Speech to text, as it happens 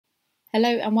Hello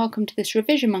and welcome to this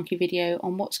Revision Monkey video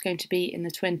on what's going to be in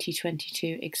the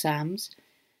 2022 exams.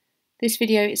 This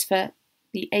video is for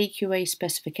the AQA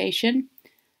specification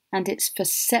and it's for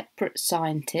separate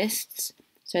scientists.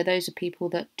 So those are people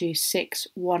that do 6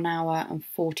 1-hour and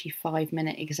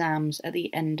 45-minute exams at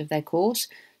the end of their course,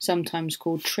 sometimes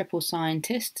called triple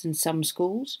scientists in some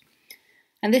schools.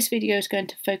 And this video is going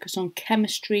to focus on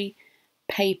chemistry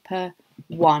paper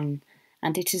 1.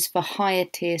 And it is for higher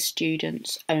tier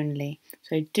students only.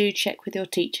 So do check with your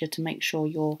teacher to make sure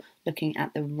you're looking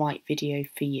at the right video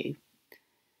for you.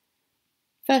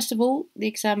 First of all, the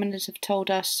examiners have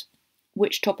told us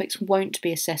which topics won't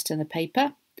be assessed in the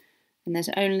paper. And there's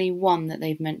only one that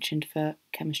they've mentioned for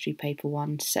chemistry paper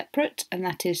 1 separate, and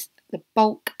that is the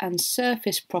bulk and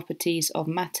surface properties of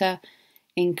matter,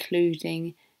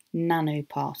 including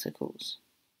nanoparticles.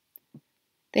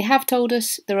 They have told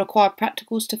us the required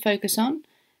practicals to focus on,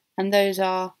 and those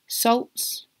are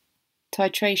salts,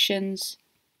 titrations,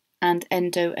 and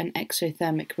endo and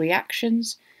exothermic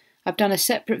reactions. I've done a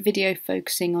separate video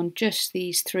focusing on just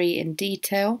these three in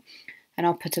detail, and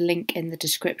I'll put a link in the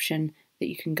description that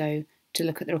you can go to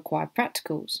look at the required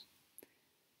practicals.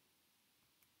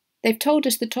 They've told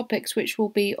us the topics which will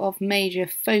be of major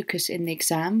focus in the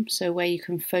exam, so where you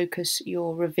can focus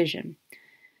your revision.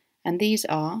 And these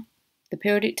are the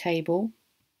periodic table,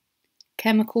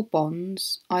 chemical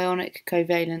bonds, ionic,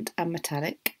 covalent and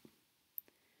metallic,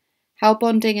 how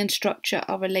bonding and structure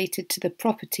are related to the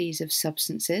properties of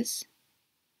substances,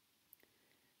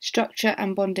 structure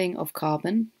and bonding of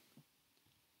carbon,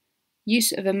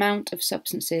 use of amount of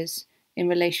substances in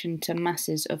relation to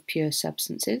masses of pure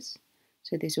substances,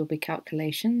 so these will be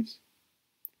calculations,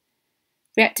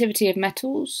 reactivity of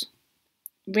metals,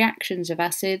 reactions of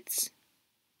acids,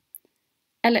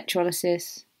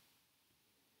 electrolysis,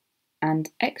 and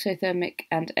exothermic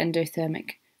and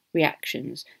endothermic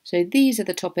reactions. So these are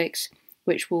the topics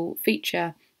which will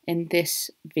feature in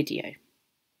this video.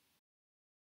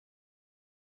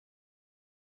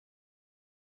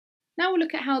 Now we'll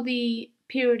look at how the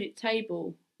periodic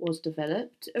table was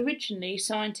developed. Originally,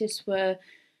 scientists were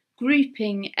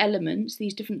grouping elements,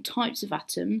 these different types of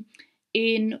atom,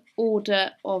 in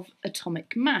order of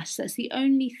atomic mass. That's the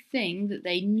only thing that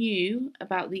they knew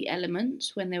about the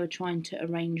elements when they were trying to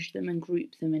arrange them and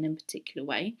group them in a particular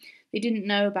way. They didn't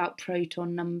know about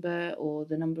proton number or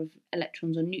the number of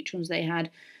electrons or neutrons they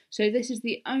had, so this is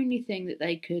the only thing that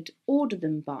they could order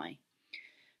them by.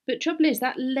 But trouble is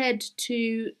that led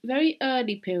to very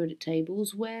early periodic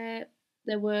tables where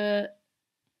there were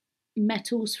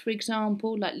metals, for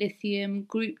example, like lithium,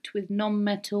 grouped with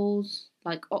non-metals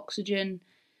like oxygen,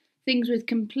 things with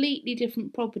completely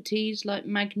different properties like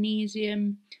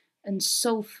magnesium and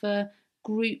sulfur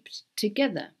grouped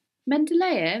together.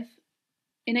 Mendeleev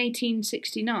in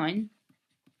 1869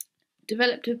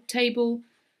 developed a table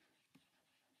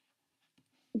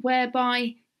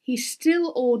whereby he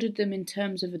still ordered them in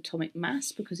terms of atomic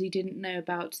mass because he didn't know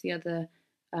about the other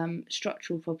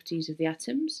structural properties of the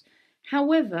atoms.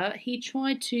 However, he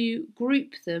tried to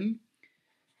group them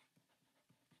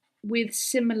with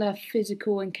similar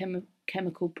physical and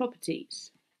chemical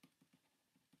properties.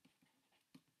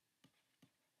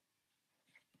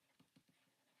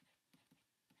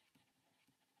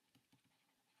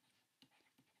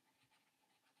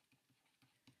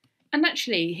 And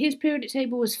actually, his periodic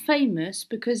table was famous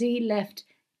because he left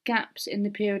gaps in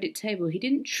the periodic table. He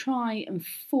didn't try and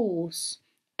force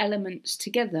elements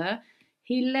together.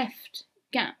 He left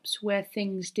gaps where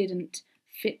things didn't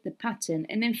fit the pattern.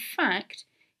 And in fact,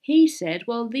 he said,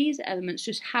 well, these elements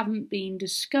just haven't been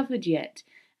discovered yet.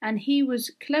 And he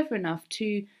was clever enough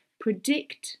to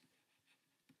predict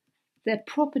the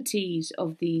properties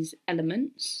of these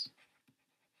elements.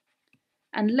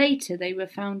 And later they were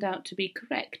found out to be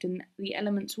correct, and the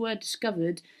elements were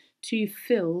discovered to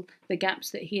fill the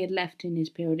gaps that he had left in his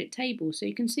periodic table. So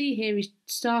you can see here he's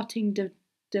starting to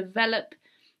develop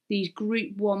these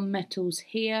group 1 metals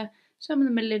here. Some of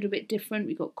them are a little bit different.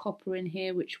 We've got copper in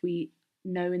here, which we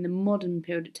know in the modern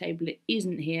periodic table it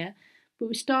isn't here. But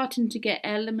we're starting to get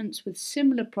elements with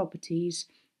similar properties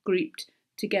grouped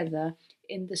together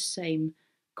in the same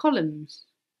columns.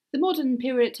 The modern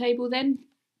periodic table then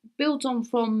builds on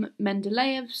from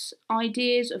Mendeleev's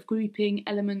ideas of grouping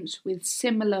elements with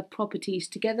similar properties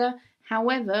together.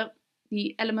 However,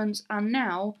 the elements are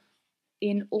now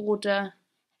in order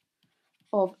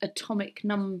of atomic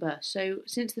number. So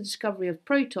since the discovery of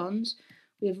protons,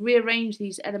 we have rearranged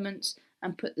these elements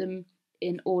and put them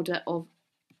in order of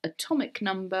atomic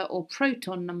number or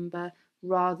proton number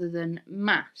rather than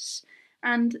mass.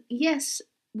 And yes,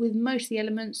 with most of the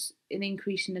elements, an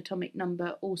increase in atomic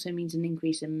number also means an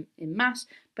increase in mass,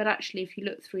 but actually if you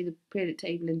look through the periodic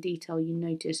table in detail, you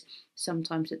notice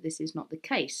sometimes that this is not the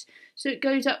case. So it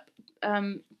goes up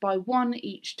by 1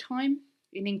 each time,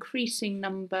 an increasing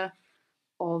number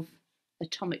of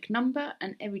atomic number,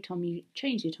 and every time you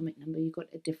change the atomic number, you've got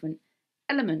a different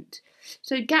element.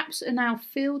 So gaps are now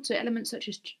filled, so elements such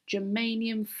as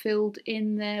germanium filled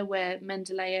in there where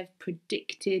Mendeleev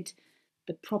predicted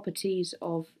the properties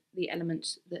of the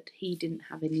elements that he didn't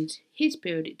have in his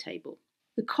periodic table.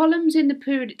 The columns in the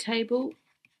periodic table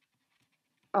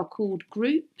are called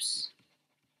groups.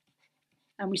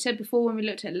 And we said before when we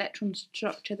looked at electron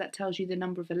structure, that tells you the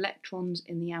number of electrons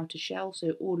in the outer shell.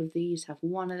 So all of these have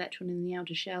 1 electron in the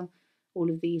outer shell, all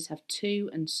of these have 2,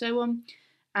 and so on.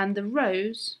 And the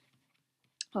rows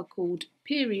are called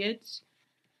periods.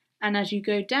 And as you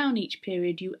go down each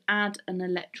period, you add an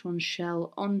electron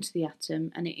shell onto the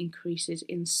atom, and it increases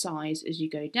in size as you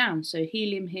go down. So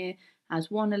helium here has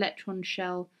 1 electron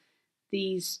shell.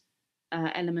 These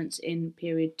elements in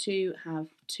period 2 have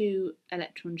 2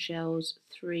 electron shells,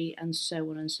 3, and so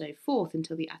on and so forth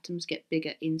until the atoms get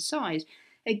bigger in size.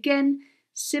 Again,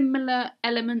 similar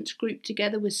elements grouped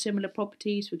together with similar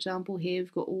properties. For example, here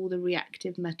we've got all the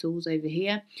reactive metals over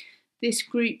here. This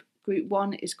group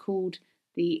 1, is called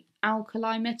the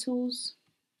alkali metals.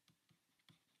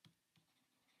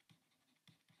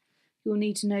 You'll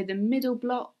need to know the middle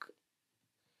block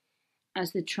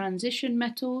as the transition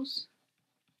metals.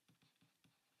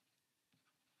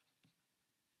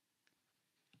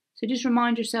 So just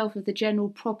remind yourself of the general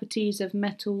properties of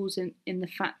metals in the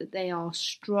fact that they are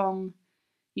strong.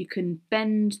 You can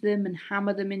bend them and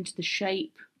hammer them into the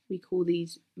shape. We call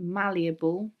these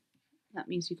malleable. That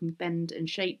means you can bend and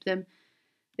shape them.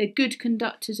 They're good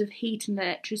conductors of heat and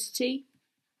electricity.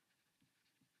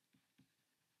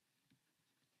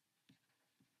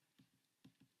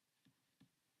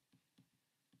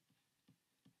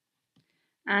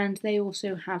 And they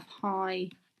also have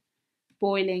high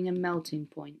boiling and melting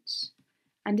points.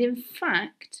 And in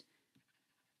fact,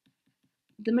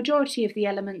 the majority of the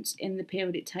elements in the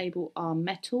periodic table are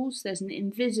metals. There's an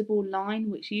invisible line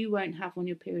which you won't have on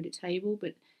your periodic table,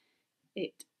 but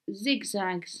it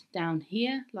zigzags down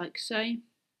here like so.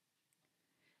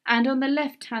 And on the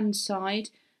left hand side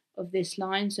of this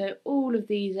line, so all of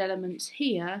these elements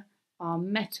here are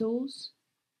metals,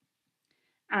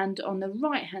 and on the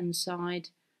right hand side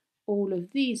all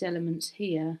of these elements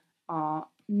here are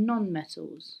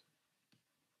non-metals.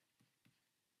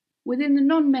 Within the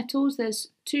non-metals, there's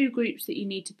 2 groups that you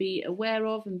need to be aware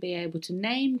of and be able to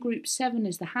name. Group 7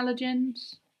 is the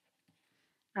halogens,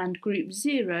 and group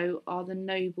 0 are the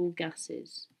noble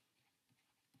gases.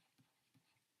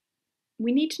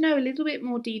 We need to know a little bit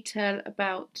more detail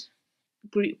about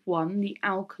group 1, the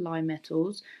alkali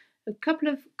metals. A couple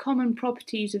of common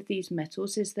properties of these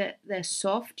metals is that they're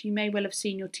soft. You may well have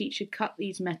seen your teacher cut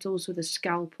these metals with a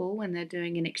scalpel when they're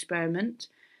doing an experiment.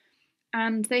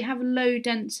 And they have low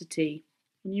density.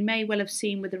 And you may well have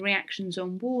seen with the reactions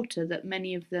on water that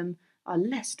many of them are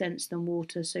less dense than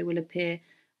water, so will appear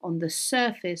on the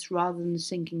surface rather than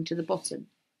sinking to the bottom.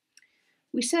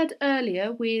 We said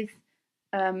earlier with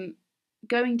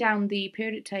going down the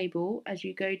periodic table, as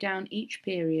you go down each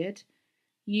period,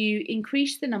 you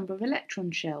increase the number of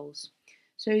electron shells.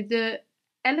 So the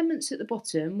elements at the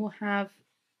bottom will have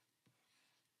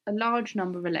a large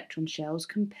number of electron shells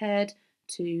compared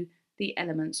to the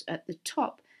elements at the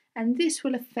top, and this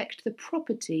will affect the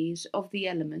properties of the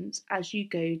elements as you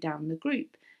go down the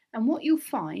group. And what you'll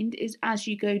find is as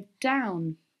you go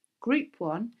down group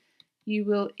 1, you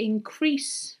will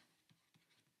increase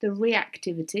the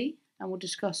reactivity, and we'll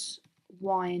discuss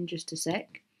why in just a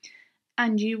sec,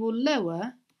 and you will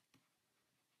lower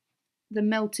the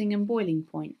melting and boiling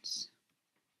points.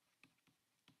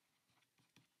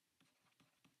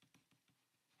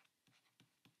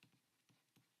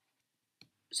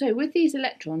 So with these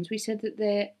electrons, we said that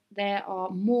there are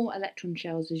more electron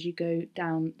shells as you go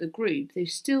down the group. They've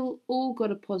still all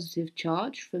got a positive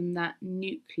charge from that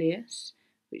nucleus,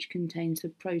 which contains the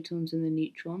protons and the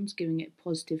neutrons, giving it a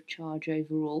positive charge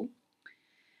overall.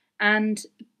 And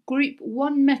group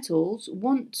 1 metals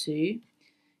want to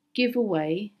give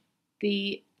away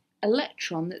the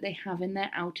electron that they have in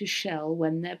their outer shell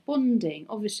when they're bonding.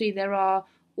 Obviously there are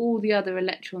all the other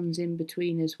electrons in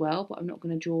between as well, but I'm not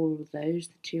going to draw all of those,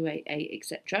 the 2, 8, 8,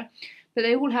 etc. But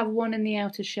they all have 1 in the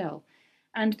outer shell.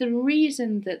 And the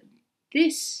reason that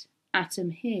this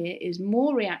atom here is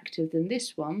more reactive than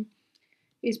this one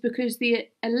is because the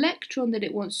electron that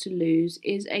it wants to lose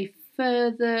is a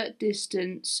further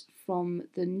distance from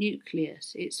the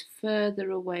nucleus. It's further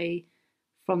away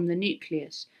from the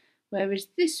nucleus. whereas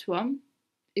this one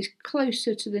is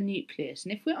closer to the nucleus.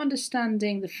 And if we're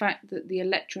understanding the fact that the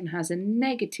electron has a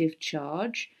negative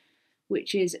charge,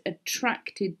 which is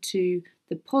attracted to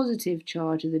the positive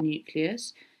charge of the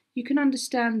nucleus, you can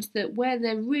understand that where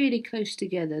they're really close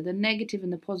together, the negative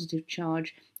and the positive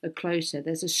charge are closer.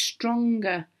 There's a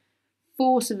stronger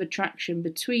force of attraction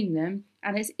between them,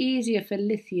 and it's easier for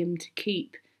lithium to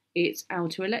keep its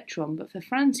outer electron. But for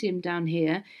francium down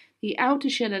here, the outer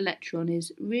shell electron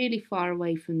is really far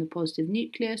away from the positive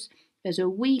nucleus. There's a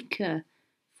weaker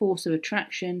force of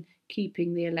attraction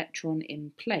keeping the electron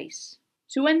in place.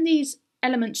 So when these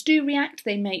elements do react,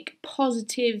 they make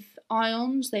positive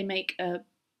ions. They make a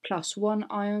 +1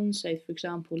 ion. So for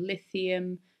example,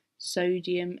 lithium,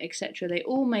 sodium, etc. They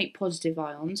all make positive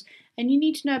ions. And you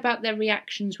need to know about their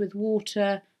reactions with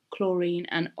water, chlorine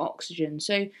and oxygen.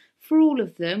 So for all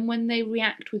of them, when they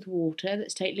react with water,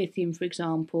 let's take lithium for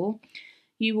example,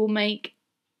 you will make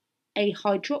a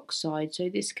hydroxide. So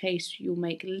in this case, you'll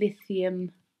make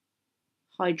lithium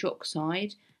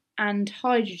hydroxide and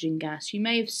hydrogen gas. You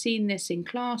may have seen this in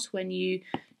class when you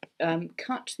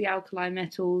cut the alkali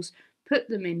metals, put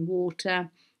them in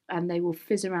water, and they will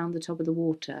fizz around the top of the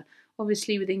water.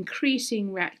 Obviously, with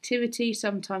increasing reactivity,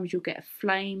 sometimes you'll get a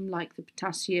flame like the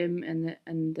potassium and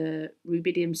the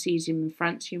rubidium, cesium and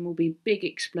francium will be big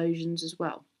explosions as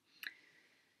well.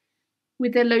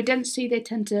 With their low density, they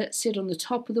tend to sit on the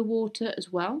top of the water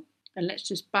as well. And let's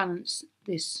just balance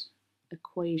this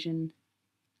equation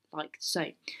like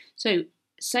so. So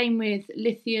same with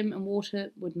lithium and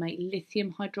water would make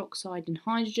lithium hydroxide and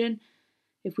hydrogen.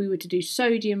 If we were to do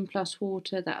sodium plus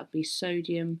water, that would be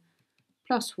sodium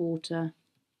plus water,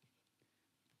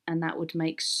 and that would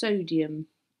make sodium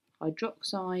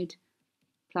hydroxide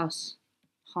plus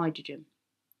hydrogen.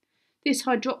 This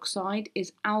hydroxide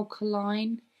is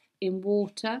alkaline in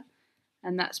water,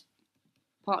 and that's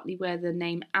partly where the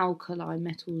name alkali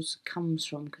metals comes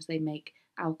from, because they make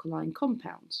alkaline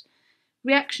compounds.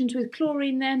 Reactions with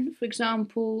chlorine then, for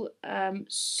example,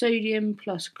 sodium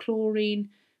plus chlorine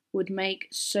would make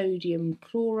sodium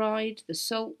chloride, the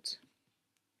salt.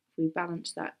 We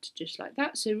balance that just like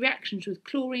that. So reactions with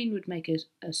chlorine would make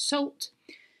a salt.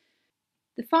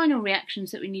 The final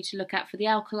reactions that we need to look at for the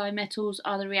alkali metals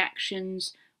are the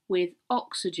reactions with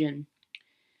oxygen.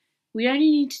 We only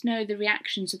need to know the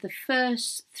reactions of the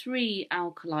first 3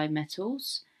 alkali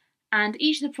metals, and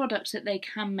each of the products that they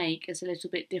can make is a little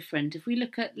bit different. If we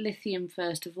look at lithium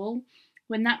first of all,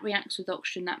 when that reacts with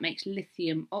oxygen, that makes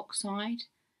lithium oxide,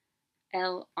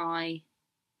 Li2O,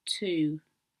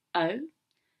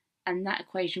 and that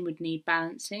equation would need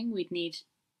balancing. We'd need,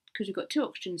 because we've got 2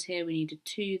 oxygens here, we need a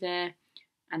 2 there,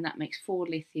 and that makes 4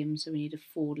 lithium, so we need a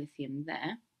 4 lithium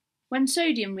there. When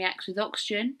sodium reacts with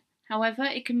oxygen, however,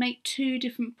 it can make 2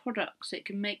 different products. It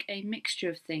can make a mixture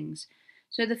of things.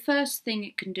 So the first thing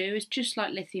it can do is, just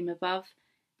like lithium above,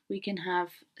 we can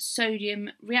have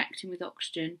sodium reacting with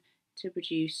oxygen to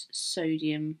produce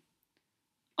sodium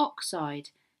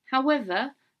oxide.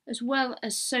 However, as well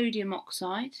as sodium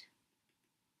oxide,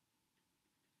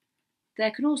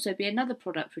 there can also be another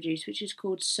product produced which is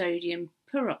called sodium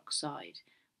peroxide,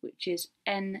 which has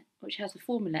the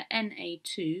formula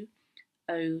Na2O2,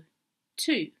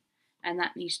 and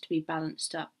that needs to be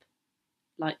balanced up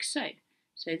like so.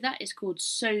 So that is called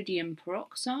sodium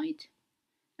peroxide.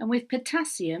 And with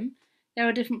potassium, there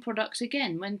are different products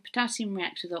again. When potassium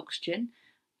reacts with oxygen,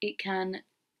 it can,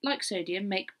 like sodium,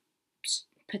 make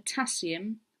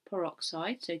potassium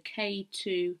peroxide, so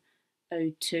K2O2,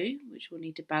 which we'll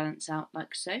need to balance out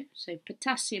like so. So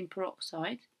potassium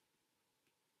peroxide.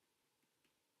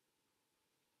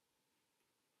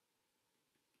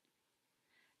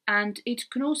 And it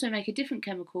can also make a different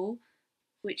chemical,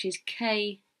 which is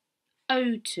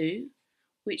KO2,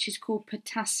 which is called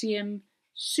potassium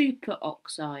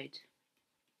superoxide.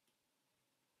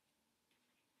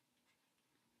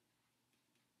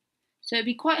 So it'd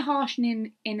be quite harsh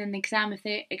in an exam if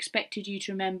they expected you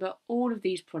to remember all of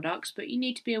these products, but you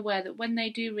need to be aware that when they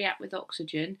do react with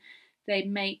oxygen, they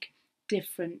make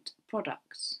different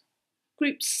products.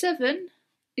 Group 7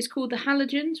 is called the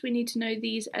halogens. We need to know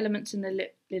these elements in a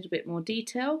little bit more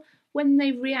detail. When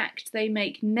they react, they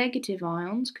make negative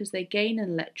ions because they gain an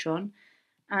electron,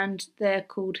 and they're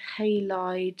called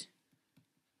halide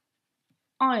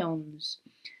ions.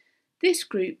 This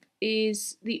group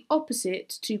is the opposite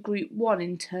to group 1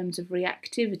 in terms of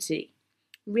reactivity.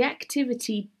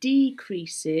 Reactivity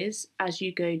decreases as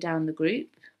you go down the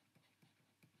group,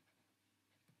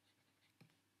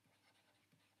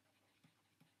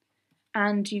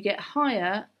 and you get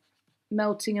higher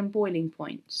melting and boiling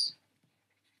points.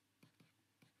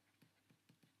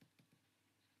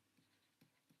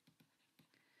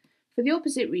 for the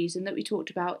opposite reason that we talked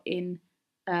about in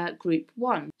group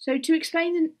 1. So to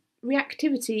explain the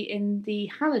reactivity in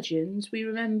the halogens, we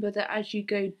remember that as you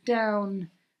go down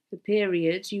the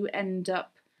periods, you end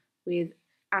up with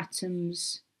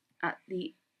atoms at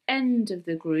the end of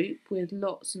the group with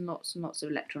lots and lots and lots of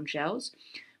electron shells.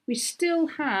 We still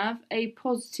have a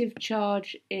positive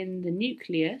charge in the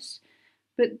nucleus,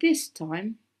 but this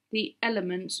time the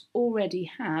elements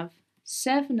already have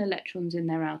 7 electrons in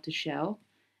their outer shell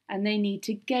and they need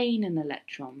to gain an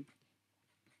electron.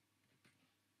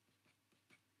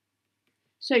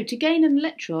 So to gain an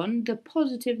electron, the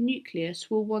positive nucleus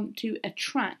will want to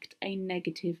attract a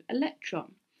negative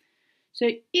electron.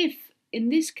 So if, in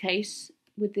this case,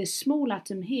 with this small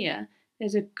atom here,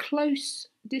 there's a close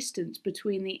distance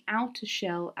between the outer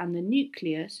shell and the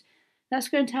nucleus, that's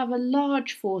going to have a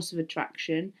large force of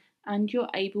attraction and you're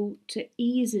able to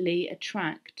easily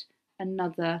attract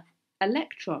another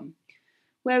electron.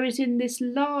 Whereas in this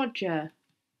larger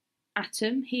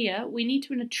atom here, we need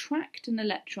to attract an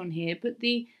electron here, but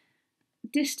the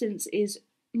distance is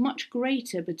much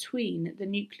greater between the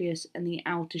nucleus and the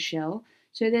outer shell,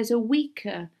 so there's a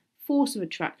weaker force of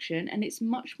attraction and it's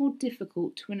much more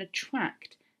difficult to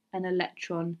attract an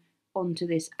electron onto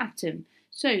this atom.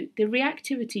 So the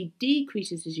reactivity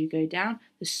decreases as you go down.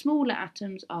 The smaller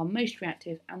atoms are most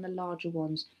reactive and the larger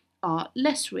ones are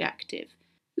less reactive.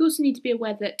 You also need to be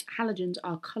aware that halogens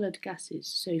are coloured gases.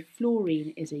 So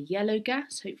fluorine is a yellow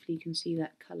gas. Hopefully you can see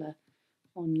that colour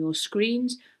on your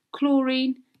screens.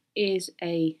 Chlorine is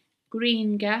a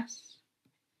green gas.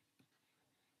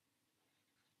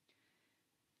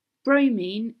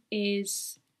 Bromine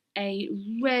is a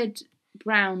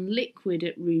red-brown liquid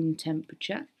at room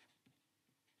temperature.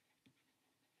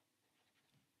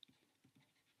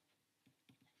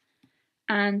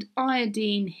 And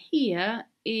iodine here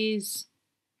is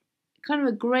kind of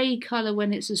a grey colour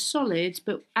when it's a solid,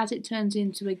 but as it turns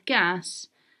into a gas,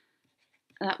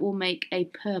 that will make a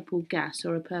purple gas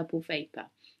or a purple vapour.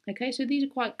 Okay, so these are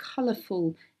quite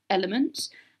colourful elements.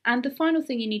 And the final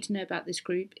thing you need to know about this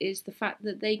group is the fact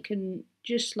that they can,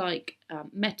 just like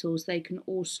metals, they can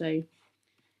also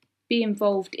be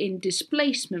involved in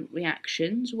displacement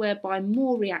reactions, whereby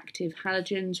more reactive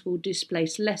halogens will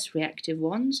displace less reactive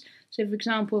ones. So for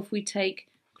example, if we take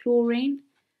chlorine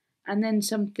and then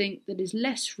something that is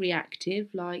less reactive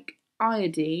like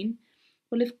iodine,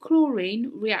 well, if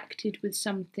chlorine reacted with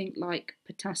something like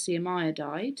potassium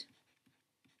iodide,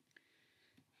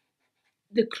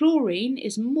 the chlorine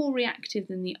is more reactive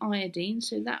than the iodine,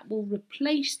 so that will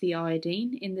replace the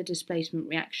iodine in the displacement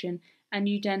reaction and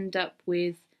you'd end up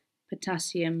with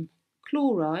potassium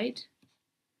chloride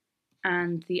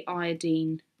and the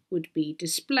iodine would be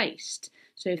displaced.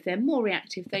 So if they're more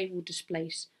reactive, they will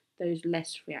displace those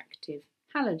less reactive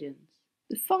halogens.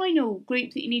 The final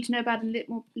group that you need to know about in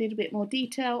a little bit more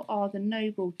detail are the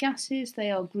noble gases.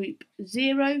 They are group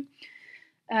 0.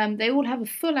 They all have a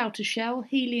full outer shell.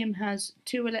 Helium has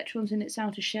 2 electrons in its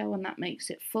outer shell and that makes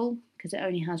it full because it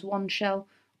only has 1 shell.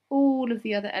 All of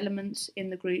the other elements in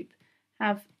the group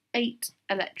have 8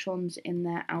 electrons in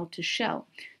their outer shell.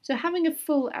 So having a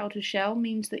full outer shell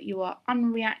means that you are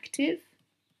unreactive,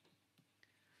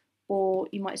 or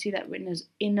you might see that written as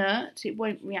inert. It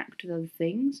won't react with other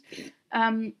things.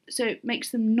 So it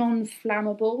makes them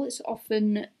non-flammable. It's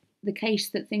often the case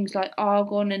that things like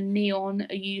argon and neon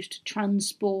are used to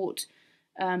transport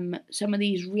some of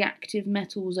these reactive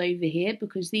metals over here,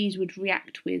 because these would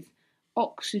react with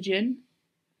oxygen,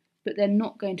 but they're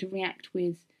not going to react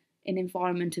with an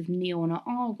environment of neon or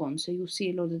argon. So you'll see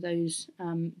a lot of those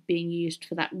being used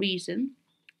for that reason.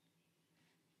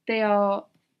 They are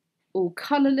all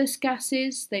colourless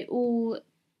gases. They all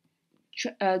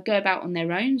go about on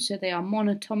their own, so they are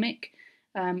monatomic,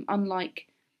 unlike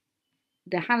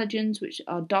the halogens, which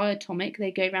are diatomic.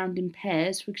 They go around in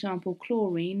pairs. For example,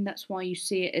 chlorine, that's why you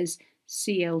see it as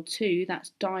Cl2,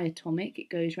 that's diatomic, it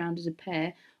goes around as a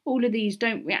pair. All of these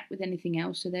don't react with anything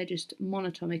else, so they're just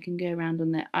monatomic and go around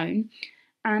on their own.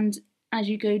 And as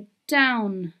you go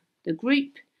down the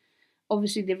group,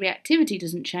 obviously the reactivity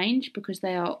doesn't change because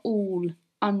they are all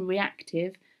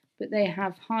unreactive, but they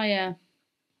have higher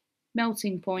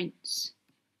melting points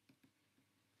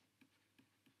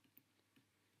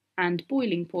and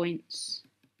boiling points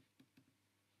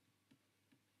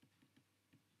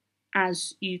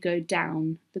as you go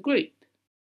down the group.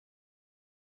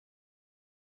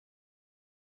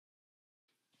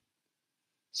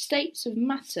 States of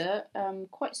matter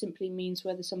quite simply means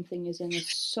whether something is in a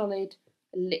solid,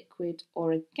 a liquid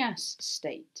or a gas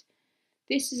state.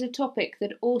 This is a topic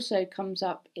that also comes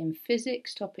up in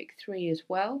physics, topic 3 as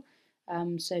well.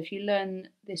 So if you learn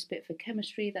this bit for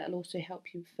chemistry, that'll also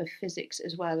help you for physics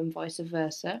as well, and vice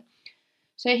versa.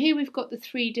 So here we've got the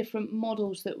three different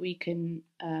models that we can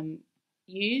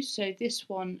use. So this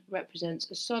one represents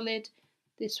a solid,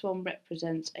 this one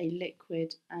represents a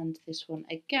liquid, and this one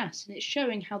a gas. And it's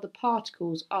showing how the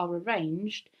particles are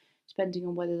arranged depending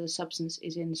on whether the substance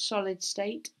is in solid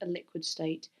state, a liquid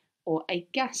state, or a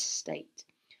gas state.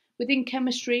 Within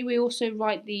chemistry, we also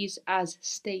write these as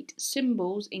state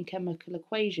symbols in chemical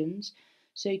equations.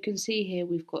 So you can see here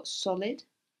we've got solid,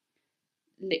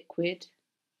 liquid,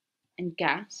 and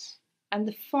gas. And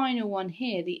the final one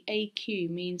here, the AQ,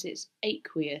 means it's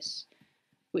aqueous,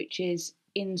 which is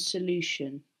in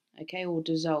solution, okay, or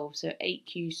dissolved. So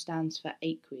AQ stands for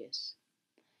aqueous.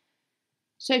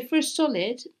 So for a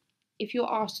solid, if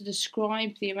you're asked to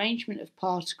describe the arrangement of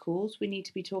particles, we need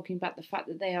to be talking about the fact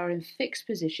that they are in fixed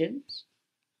positions.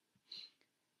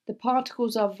 The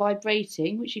particles are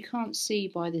vibrating, which you can't see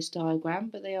by this diagram,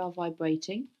 but they are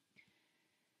vibrating.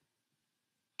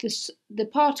 The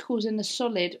particles in the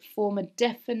solid form a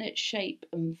definite shape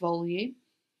and volume,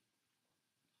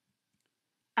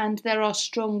 and there are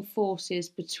strong forces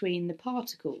between the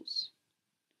particles.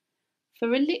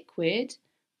 For a liquid,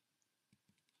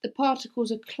 the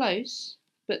particles are close,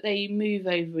 but they move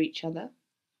over each other.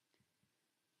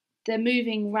 They're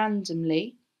moving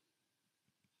randomly.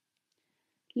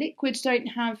 Liquids don't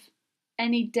have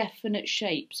any definite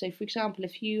shape. So for example,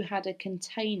 if you had a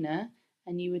container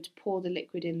and you were to pour the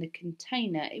liquid in the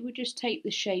container, it would just take the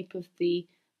shape of the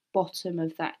bottom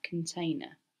of that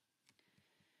container.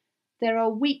 There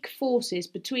are weak forces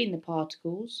between the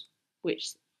particles,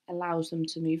 which allows them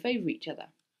to move over each other.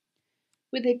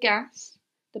 With a gas,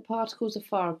 the particles are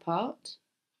far apart.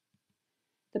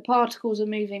 The particles are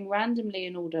moving randomly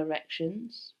in all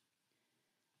directions.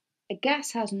 A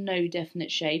gas has no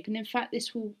definite shape, and in fact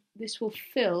this will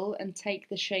fill and take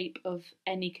the shape of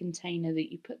any container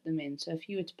that you put them in. So if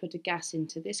you were to put a gas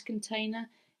into this container,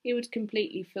 it would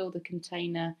completely fill the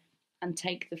container and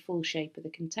take the full shape of the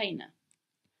container.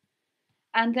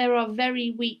 And there are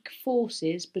very weak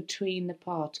forces between the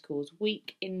particles,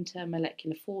 weak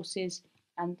intermolecular forces,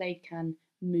 and they can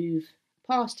move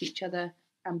past each other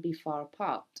and be far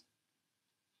apart.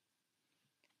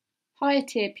 Higher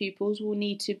tier pupils will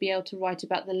need to be able to write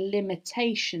about the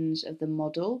limitations of the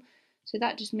model. So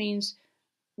that just means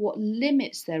what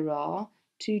limits there are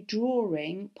to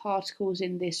drawing particles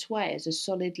in this way as a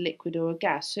solid, liquid, or a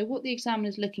gas. So what the examiner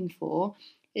is looking for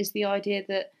is the idea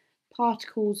that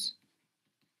particles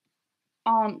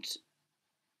aren't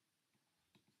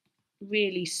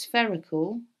really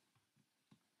spherical.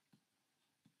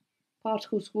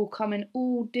 Particles will come in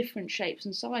all different shapes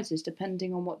and sizes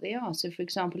depending on what they are. So for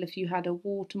example, if you had a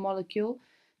water molecule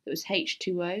that was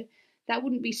H2O, that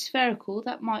wouldn't be spherical,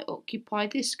 that might occupy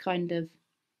this kind of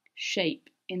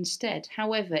shape instead.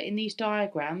 However, in these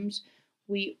diagrams,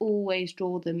 we always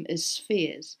draw them as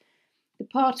spheres. The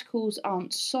particles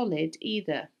aren't solid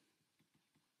either,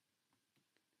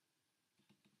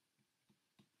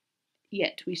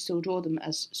 yet we still draw them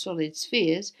as solid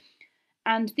spheres.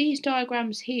 And these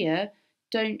diagrams here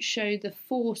don't show the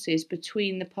forces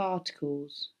between the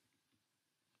particles.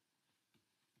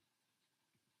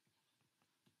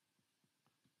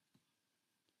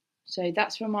 So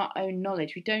that's from our own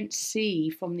knowledge. We don't see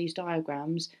from these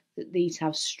diagrams that these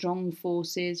have strong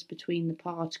forces between the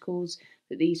particles,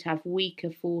 that these have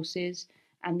weaker forces,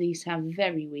 and these have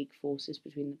very weak forces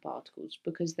between the particles,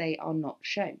 because they are not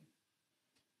shown.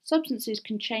 Substances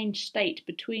can change state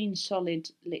between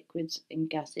solid, liquids and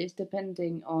gases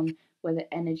depending on whether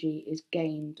energy is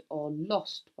gained or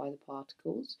lost by the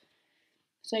particles.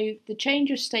 So the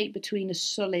change of state between a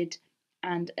solid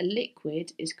and a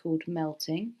liquid is called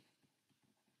melting.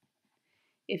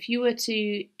 If you were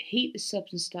to heat the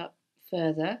substance up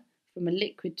further from a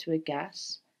liquid to a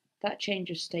gas, that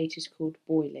change of state is called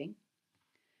boiling.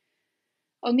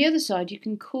 On the other side, you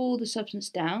can cool the substance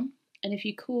down, and if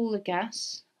you cool the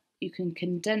gas, you can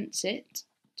condense it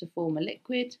to form a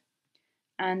liquid,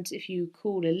 and if you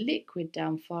cool a liquid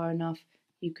down far enough,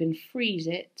 you can freeze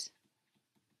it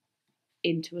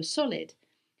into a solid.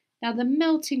 Now the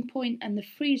melting point and the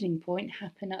freezing point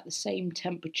happen at the same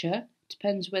temperature,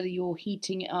 depends whether you're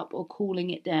heating it up or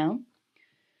cooling it down,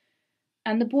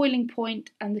 and the boiling point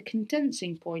and the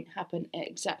condensing point happen at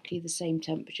exactly the same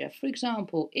temperature. For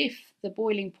example, if the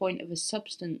boiling point of a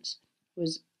substance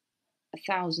was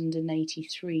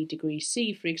 1083 degrees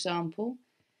C, for example,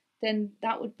 then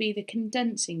that would be the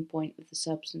condensing point of the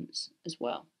substance as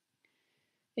well.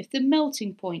 If the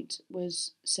melting point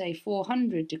was, say,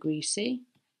 400 degrees C,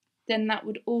 then that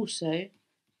would also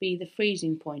be the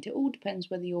freezing point. It all depends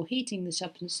whether you're heating the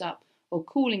substance up or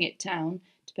cooling it down,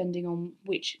 depending on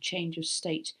which change of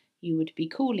state you would be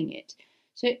calling it.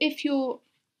 So if you're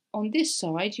on this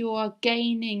side, you are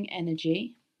gaining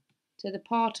energy. So the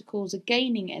particles are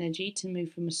gaining energy to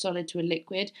move from a solid to a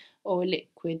liquid or a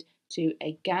liquid to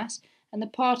a gas, and the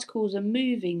particles are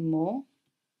moving more.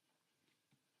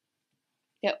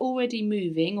 They're already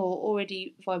moving or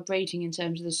already vibrating in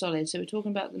terms of the solid, so we're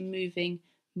talking about them moving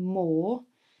more,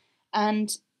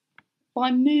 and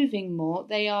by moving more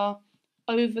they are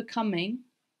overcoming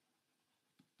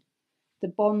the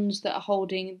bonds that are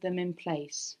holding them in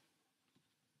place.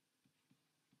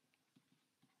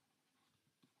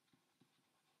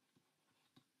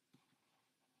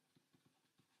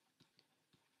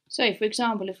 So for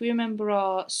example, if we remember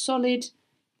our solid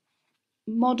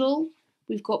model,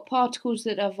 we've got particles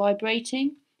that are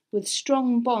vibrating with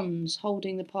strong bonds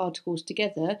holding the particles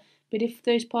together, but if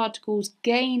those particles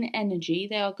gain energy,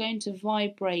 they are going to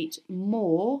vibrate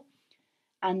more,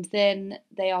 and then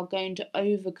they are going to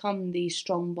overcome these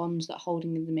strong bonds that are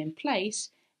holding them in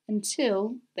place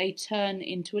until they turn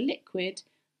into a liquid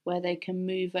where they can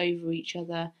move over each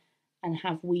other and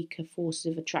have weaker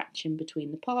forces of attraction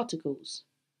between the particles.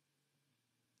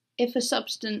 If a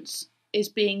substance is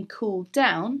being cooled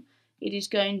down, it is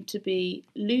going to be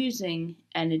losing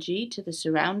energy to the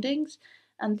surroundings,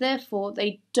 and therefore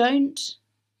they don't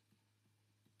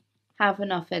have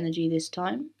enough energy this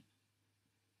time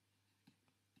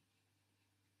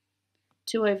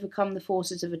to overcome the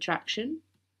forces of attraction.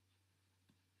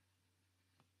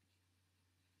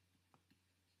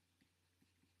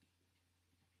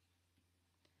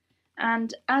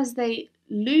 And as they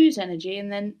lose energy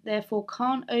and then therefore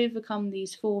can't overcome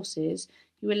these forces,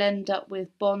 you will end up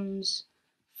with bonds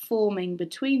forming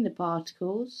between the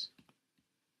particles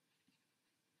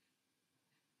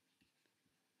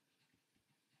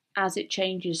as it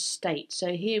changes state.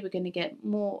 So here we're going to get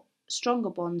more stronger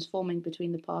bonds forming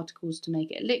between the particles to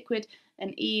make it a liquid,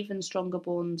 and even stronger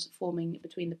bonds forming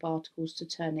between the particles to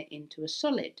turn it into a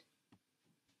solid.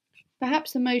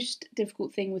 Perhaps the most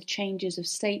difficult thing with changes of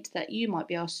state that you might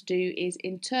be asked to do is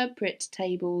interpret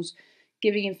tables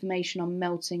giving information on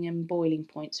melting and boiling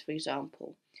points, for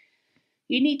example.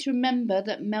 You need to remember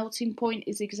that melting point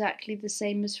is exactly the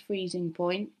same as freezing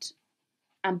point,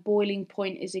 and boiling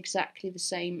point is exactly the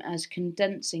same as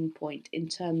condensing point in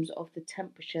terms of the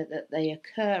temperature that they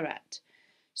occur at.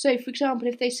 So, for example,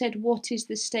 if they said what is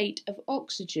the state of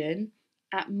oxygen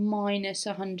at minus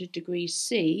 100 degrees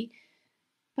C,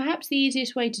 perhaps the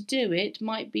easiest way to do it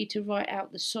might be to write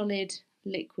out the solid,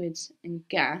 liquids and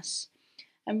gas,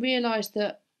 and realise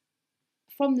that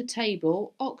from the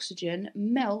table oxygen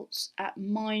melts at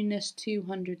minus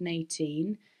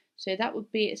 218, so that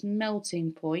would be its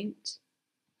melting point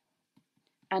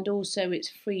and also its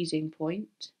freezing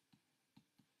point,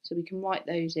 so we can write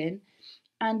those in,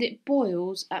 and it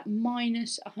boils at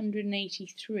minus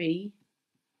 183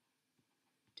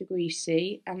 degrees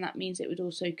C, and that means it would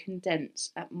also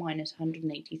condense at minus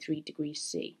 183 degrees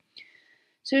C.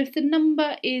 So if the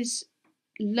number is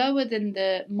lower than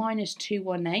the minus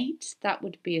 218, that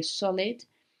would be a solid.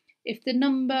 If the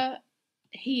number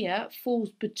here falls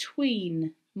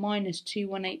between minus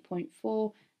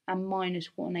 218.4 and minus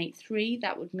 183,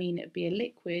 that would mean it would be a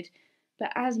liquid.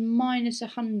 But as minus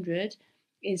 100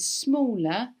 is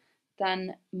smaller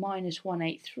than minus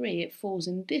 183, it falls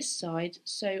in this side,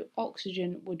 so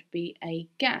oxygen would be a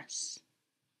gas.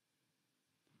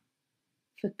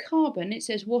 For carbon, it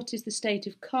says what is the state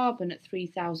of carbon at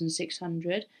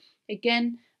 3600.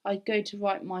 Again, I go to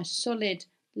write my solid,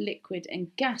 liquid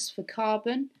and gas for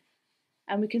carbon,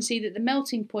 and we can see that the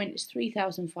melting point is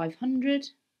 3500,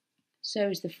 so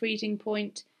is the freezing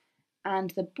point,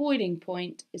 and the boiling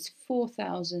point is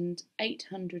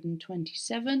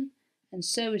 4827, and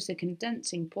so is the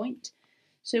condensing point.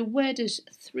 So where does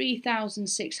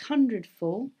 3600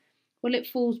 fall? Well, it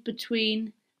falls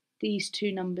between these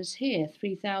two numbers here.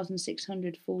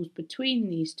 3600 falls between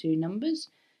these two numbers,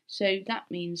 so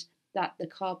that means that the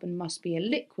carbon must be a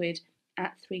liquid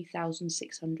at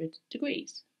 3600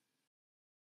 degrees.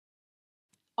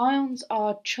 Ions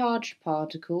are charged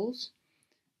particles.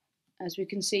 As we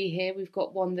can see here, we've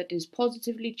got one that is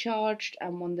positively charged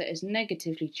and one that is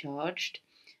negatively charged.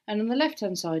 And on the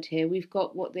left-hand side here, we've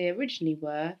got what they originally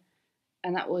were,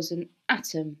 and that was an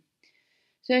atom.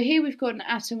 So here we've got an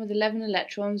atom with 11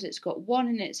 electrons. It's got 1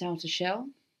 in its outer shell,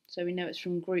 so we know it's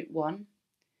from group 1.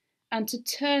 And to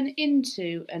turn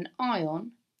into an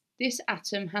ion, this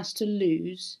atom has to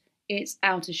lose its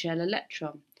outer shell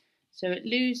electron. So it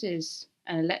loses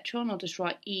an electron, I'll just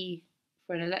write E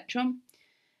for an electron,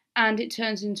 and it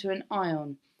turns into an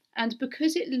ion. And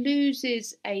because it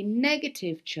loses a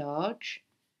negative charge,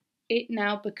 it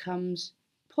now becomes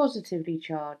positively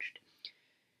charged.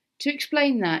 To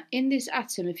explain that, in this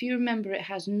atom, if you remember, it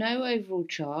has no overall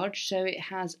charge, so it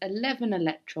has 11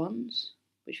 electrons,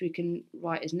 which we can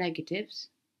write as negatives,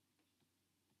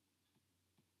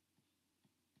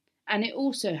 and it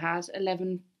also has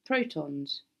 11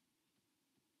 protons.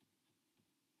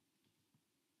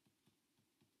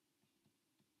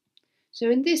 So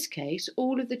in this case,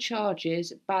 all of the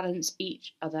charges balance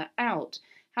each other out.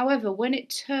 However, when it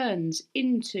turns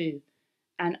into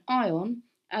an ion,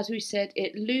 as we said,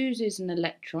 it loses an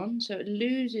electron, so it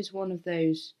loses one of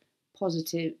those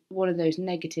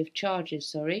negative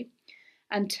charges,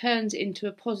 and turns into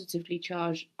a positively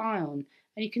charged ion.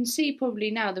 And you can see probably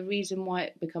now the reason why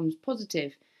it becomes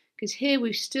positive, because here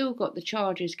we've still got the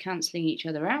charges cancelling each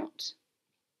other out.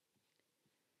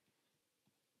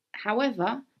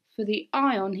 However, for the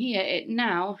ion here, it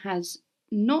now has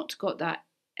not got that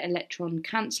electron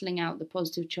cancelling out the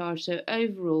positive charge, so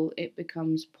overall it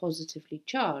becomes positively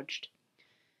charged.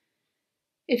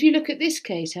 If you look at this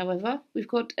case, however, we've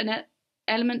got an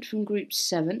element from group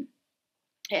 7.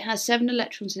 It has 7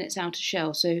 electrons in its outer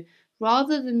shell, so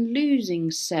rather than losing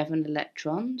 7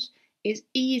 electrons, it's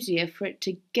easier for it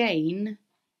to gain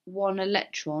 1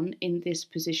 electron in this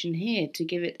position here to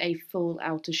give it a full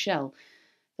outer shell.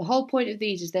 The whole point of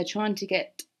these is they're trying to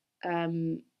get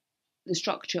the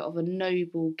structure of a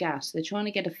noble gas. They're trying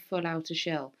to get a full outer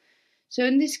shell. So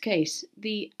in this case,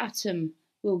 the atom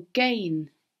will gain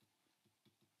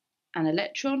an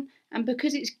electron, and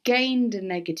because it's gained a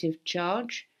negative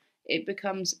charge, it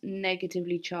becomes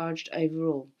negatively charged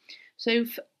overall. So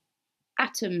for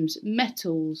atoms,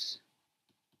 metals,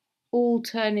 all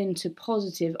turn into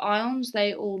positive ions.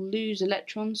 They all lose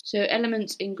electrons. So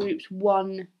elements in groups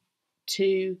 1,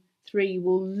 2, 3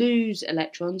 will lose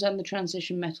electrons, and the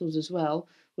transition metals as well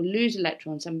will lose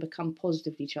electrons and become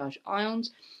positively charged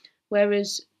ions,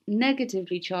 whereas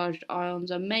negatively charged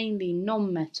ions are mainly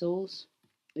non-metals,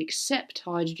 except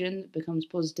hydrogen that becomes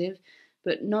positive,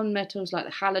 but non-metals like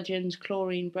the halogens,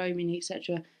 chlorine, bromine,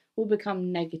 etc. will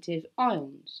become negative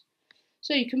ions.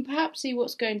 So you can perhaps see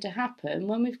what's going to happen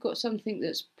when we've got something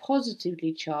that's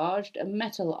positively charged, a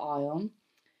metal ion,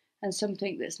 and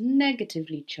something that's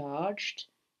negatively charged,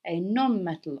 a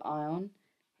non-metal ion.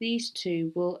 These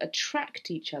two will attract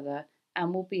each other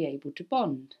and will be able to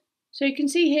bond. So you can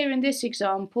see here in this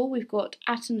example we've got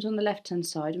atoms on the left hand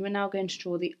side, and we're now going to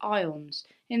draw the ions.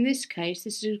 In this case,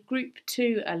 this is a group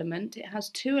 2 element. It has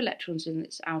 2 electrons in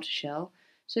its outer shell,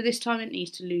 so this time it needs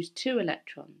to lose 2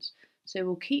 electrons. So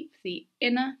we'll keep the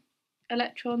inner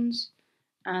electrons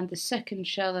and the second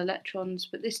shell electrons,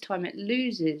 but this time it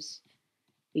loses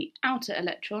the outer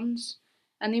electrons.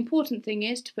 And the important thing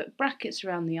is to put brackets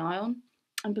around the ion,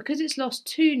 and because it's lost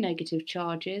 2 negative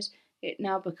charges, it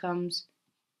now becomes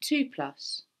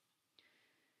 2+.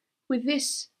 With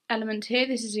this element here,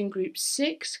 this is in group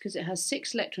 6, because it has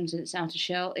 6 electrons in its outer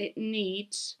shell, it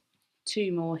needs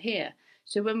 2 more here.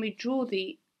 So when we draw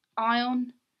the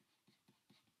ion,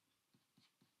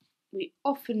 we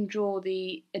often draw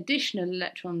the additional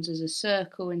electrons as a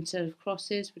circle instead of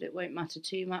crosses, but it won't matter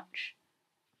too much.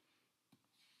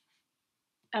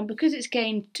 And because it's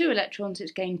gained 2 electrons,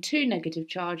 it's gained 2 negative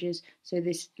charges, so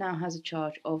this now has a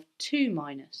charge of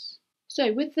 2-.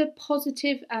 So with the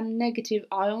positive and negative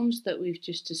ions that we've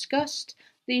just discussed,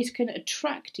 these can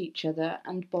attract each other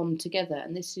and bond together,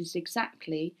 and this is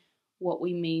exactly what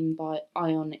we mean by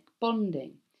ionic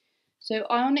bonding. So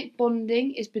ionic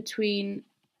bonding is between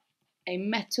a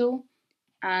metal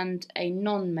and a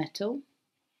non-metal,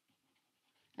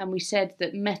 and we said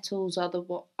that metals are the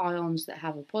ions that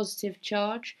have a positive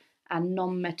charge and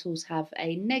non-metals have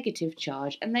a negative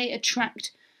charge, and they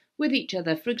attract with each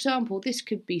other. For example, this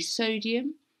could be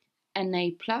sodium, Na+,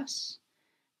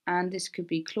 and this could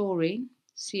be chlorine,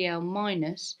 Cl-,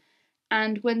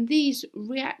 and when these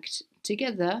react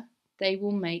together, they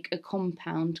will make a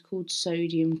compound called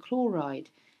sodium chloride.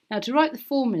 Now, to write the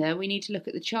formula, we need to look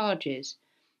at the charges,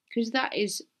 because that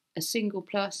is a single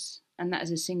plus and that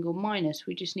is a single minus.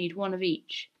 We just need one of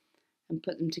each and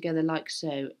put them together like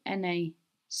so,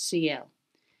 NaCl.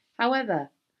 However,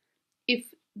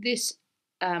 if this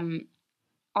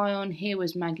ion here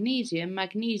was magnesium,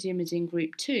 magnesium is in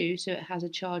group 2, so it has a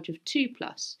charge of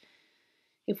 2+.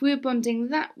 If we're bonding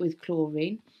that with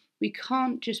chlorine, we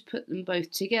can't just put them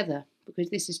both together because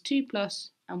this is 2+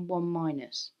 and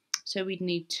 1-. So we'd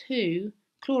need 2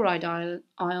 chloride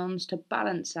ions to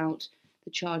balance out the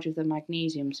charge of the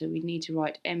magnesium. So we'd need to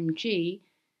write MgCl2.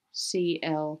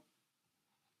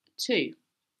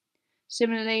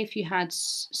 Similarly, if you had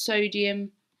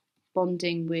sodium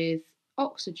bonding with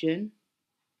oxygen,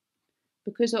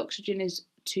 because oxygen is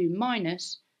 2-,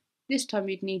 This time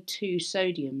you'd need 2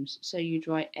 sodiums, so you'd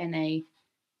write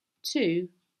Na2O.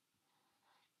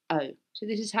 So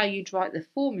this is how you'd write the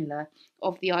formula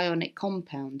of the ionic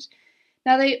compounds.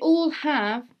 Now they all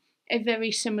have a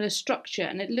very similar structure,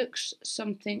 and it looks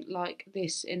something like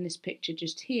this in this picture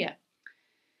just here.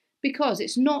 Because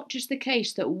it's not just the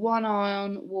case that one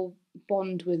ion will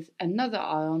bond with another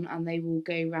ion and they will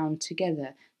go round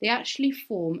together. They actually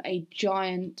form a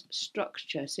giant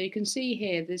structure. So you can see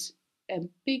here there's a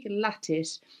big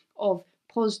lattice of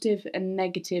positive and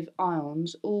negative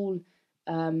ions all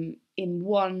in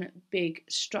one big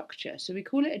structure. So we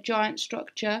call it a giant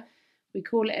structure. We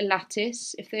call it a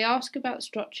lattice. If they ask about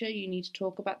structure, you need to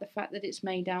talk about the fact that it's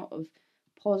made out of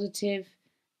positive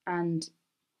and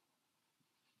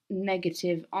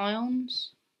negative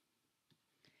ions.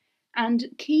 And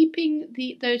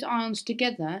keeping those ions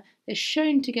together, they're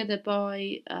shown together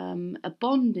by a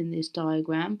bond in this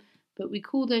diagram, but we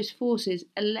call those forces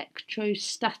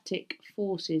electrostatic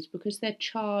forces because they're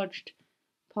charged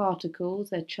particles,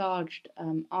 they're charged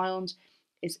ions.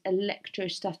 It's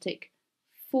electrostatic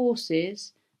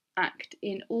forces act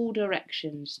in all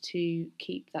directions to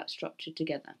keep that structure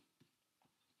together.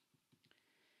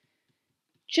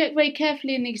 Check very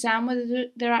carefully in the exam whether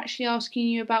they're actually asking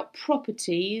you about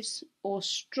properties or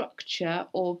structure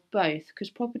or both, because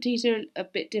properties are a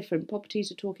bit different.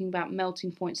 Properties are talking about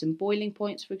melting points and boiling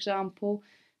points, for example.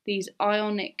 These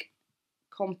ionic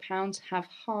compounds have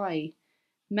high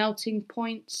melting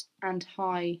points and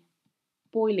high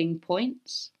boiling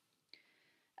points.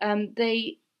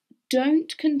 They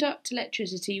don't conduct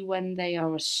electricity when they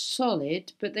are a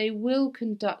solid, but they will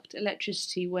conduct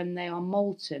electricity when they are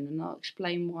molten, and I'll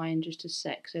explain why in just a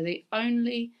sec. So they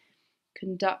only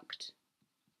conduct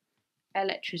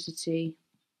electricity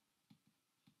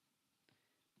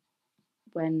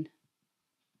when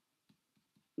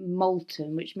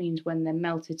molten, which means when they're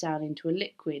melted down into a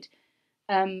liquid.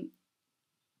 For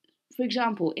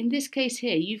example, in this case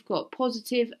here, you've got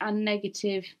positive and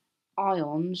negative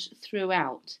ions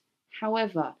throughout.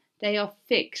 However, they are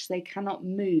fixed, they cannot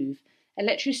move.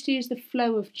 Electricity is the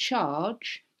flow of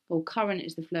charge, or current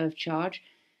is the flow of charge,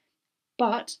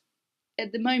 but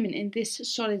at the moment in this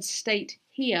solid state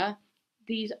here,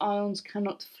 these ions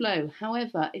cannot flow.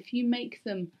 However, if you make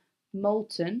them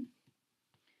molten,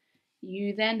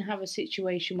 you then have a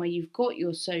situation where you've got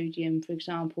your sodium, for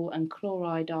example, and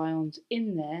chloride ions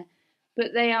in there,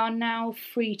 but they are now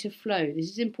free to flow.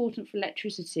 This is important for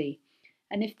electricity.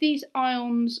 And if these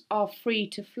ions are free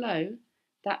to flow,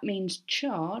 that means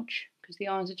charge, because the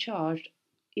ions are charged,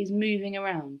 is moving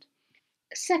around.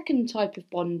 A second type of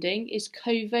bonding is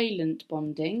covalent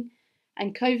bonding,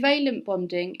 and covalent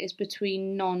bonding is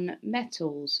between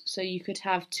non-metals. So you could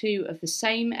have two of the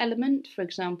same element, for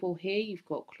example here you've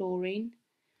got chlorine,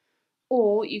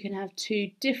 or you can have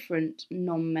two different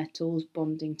non-metals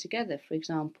bonding together, for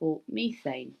example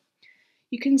methane.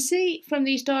 You can see from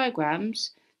these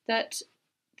diagrams that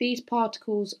these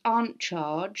particles aren't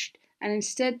charged and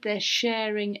instead they're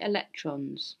sharing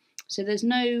electrons. So there's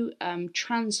no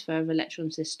transfer of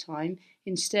electrons this time.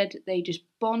 Instead they just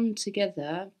bond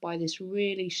together by this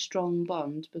really strong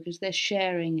bond because they're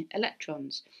sharing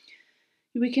electrons.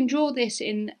 We can draw this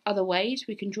in other ways.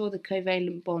 We can draw the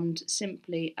covalent bond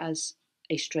simply as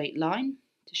a straight line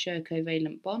to show a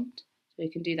covalent bond. So we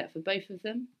can do that for both of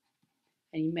them.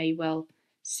 And you may well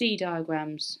see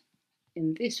diagrams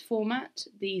in this format.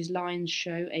 These lines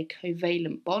show a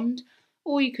covalent bond,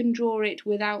 or you can draw it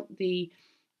without the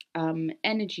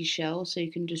energy shell, so you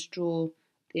can just draw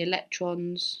the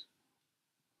electrons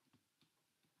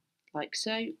like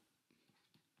so.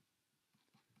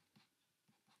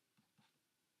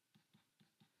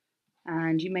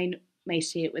 And you may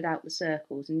see it without the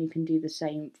circles, and you can do the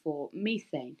same for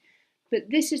methane. But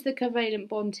this is the covalent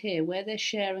bond here where they're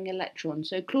sharing electrons.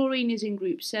 So chlorine is in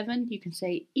group 7. You can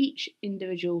say each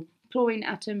individual chlorine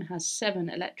atom has 7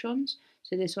 electrons.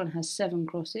 So this one has 7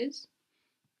 crosses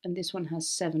and this one has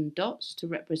 7 dots to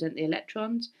represent the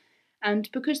electrons.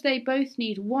 And because they both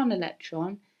need 1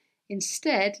 electron,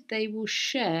 instead they will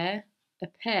share a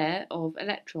pair of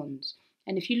electrons.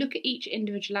 And if you look at each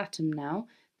individual atom now,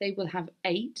 they will have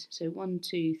 8. So 1,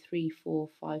 2, 3, 4,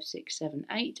 5, 6, 7,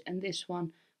 8. And this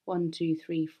one 1, 2,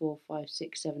 3, 4, 5,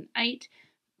 6, 7, 8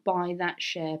 by that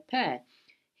share pair.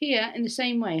 Here, in the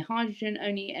same way, hydrogen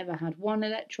only ever had 1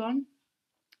 electron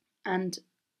and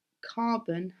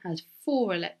carbon has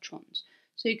 4 electrons.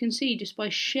 So you can see just by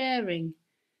sharing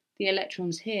the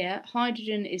electrons here,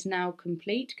 hydrogen is now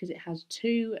complete because it has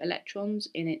 2 electrons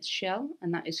in its shell,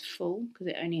 and that is full because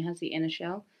it only has the inner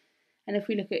shell. And if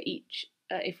we look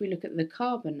at the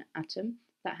carbon atom,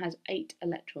 that has 8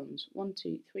 electrons. 1,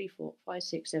 2, 3, 4, 5,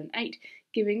 6, 7, 8,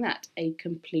 giving that a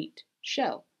complete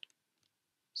shell.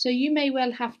 So you may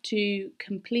well have to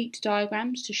complete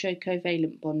diagrams to show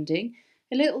covalent bonding.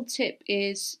 A little tip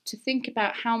is to think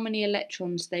about how many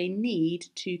electrons they need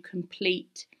to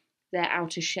complete their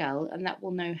outer shell, and that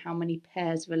will know how many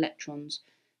pairs of electrons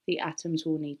the atoms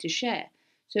will need to share.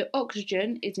 So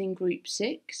oxygen is in group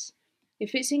 6.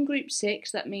 If it's in group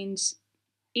 6, that means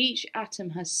each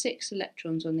atom has 6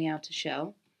 electrons on the outer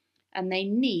shell, and they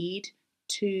need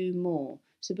 2 more.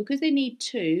 So because they need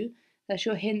 2, that's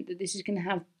your hint that this is going to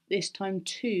have this time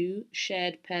 2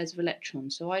 shared pairs of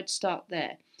electrons. So I'd start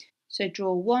there. So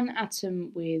draw one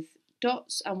atom with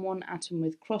dots and one atom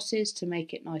with crosses to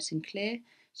make it nice and clear.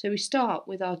 So we start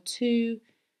with our 2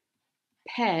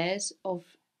 pairs of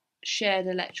shared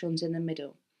electrons in the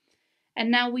middle.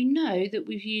 And now we know that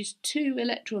we've used 2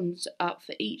 electrons up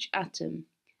for each atom.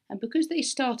 And because they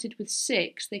started with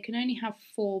 6, they can only have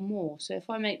 4 more. So if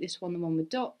I make this one the one with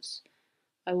dots,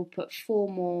 I will put 4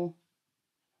 more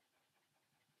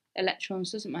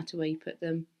electrons, doesn't matter where you put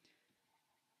them,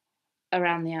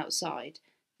 around the outside.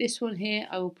 This one here,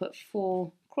 I will put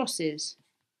 4 crosses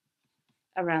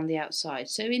around the outside.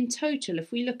 So in total,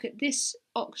 if we look at this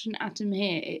oxygen atom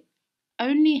here, it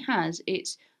only has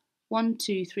its 1,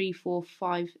 2, 3, 4,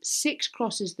 5, 6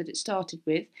 crosses that it started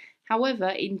with. However,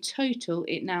 in total,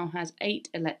 it now has 8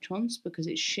 electrons because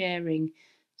it's sharing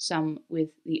some with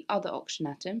the other oxygen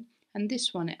atom. And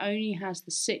this one, it only has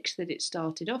the 6 that it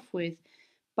started off with.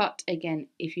 But again,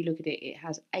 if you look at it, it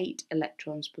has 8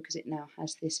 electrons because it now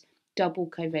has this double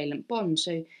covalent bond.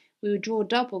 So we would draw a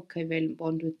double covalent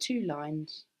bond with 2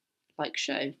 lines, like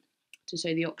so, to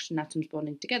show the oxygen atoms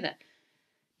bonding together.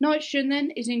 Nitrogen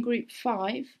then is in group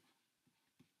 5.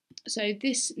 So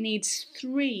this needs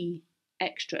 3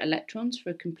 extra electrons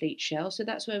for a complete shell. So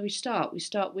that's where we start. We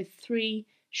start with 3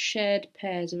 shared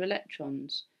pairs of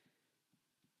electrons.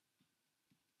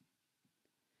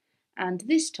 And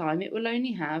this time it will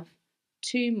only have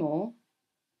 2 more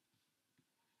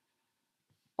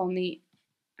on the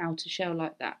outer shell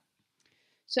like that.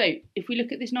 So if we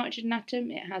look at this nitrogen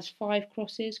atom, it has 5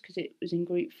 crosses because it was in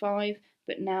group 5,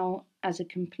 but now as a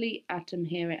complete atom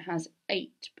here it has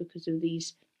 8 because of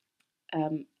these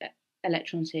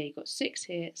electrons here. You've got 6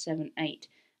 here, 7, 8,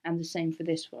 and the same for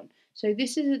this one. So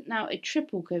this is now a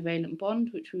triple covalent bond,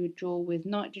 which we would draw with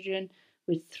nitrogen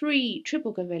with 3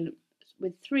 covalent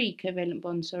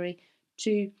bonds,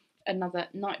 to another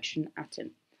nitrogen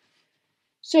atom.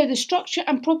 So the structure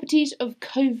and properties of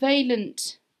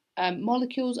covalent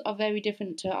molecules are very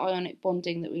different to ionic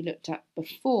bonding that we looked at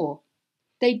before.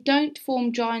 They don't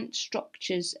form giant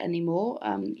structures anymore.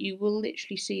 You will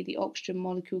literally see the oxygen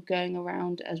molecule going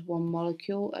around as one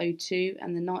molecule, O2,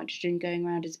 and the nitrogen going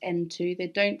around as N2. They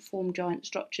don't form giant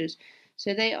structures.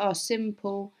 So they are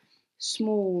simple,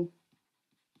 small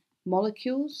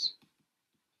molecules.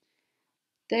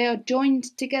 They are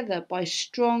joined together by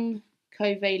strong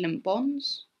covalent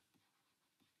bonds.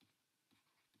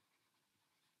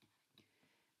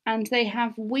 And they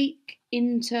have weak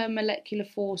intermolecular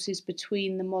forces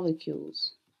between the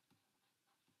molecules.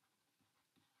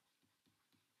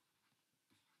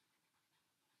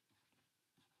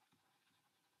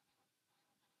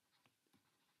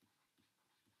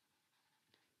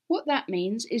 What that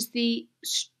means is the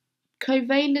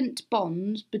covalent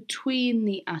bond between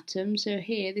the atoms, so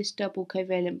here this double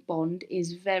covalent bond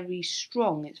is very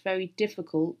strong. It's very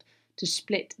difficult to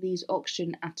split these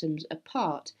oxygen atoms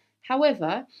apart.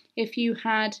 However, if you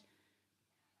had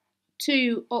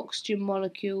 2 oxygen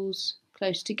molecules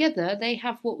close together, they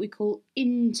have what we call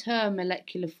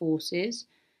intermolecular forces,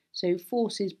 so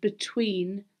forces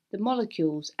between the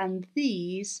molecules, and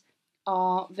these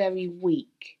are very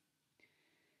weak.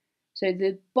 So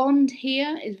the bond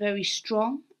here is very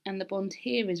strong and the bond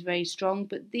here is very strong,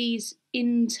 but these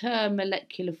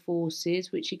intermolecular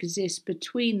forces which exist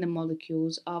between the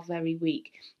molecules are very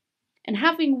weak. And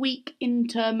having weak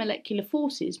intermolecular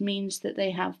forces means that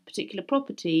they have particular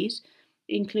properties,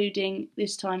 including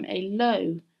this time a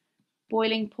low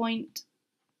boiling point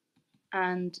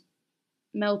and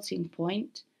melting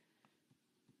point.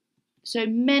 So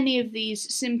many of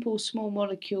these simple small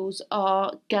molecules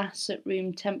are gas at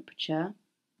room temperature.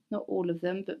 Not all of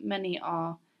them, but many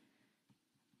are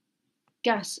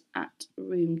gas at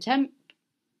room temp.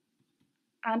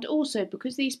 And also,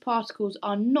 because these particles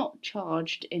are not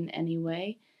charged in any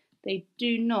way, they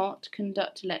do not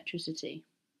conduct electricity.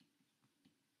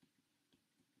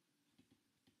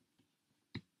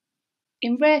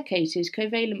 In rare cases,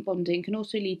 covalent bonding can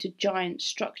also lead to giant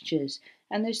structures,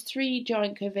 and there's 3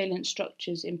 giant covalent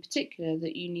structures in particular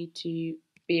that you need to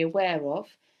be aware of.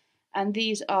 and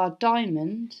these are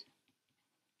diamond,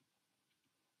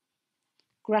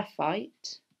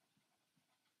 graphite,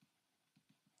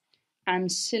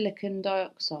 and silicon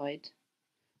dioxide,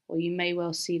 or you may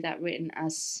well see that written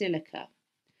as silica.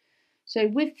 So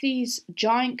with these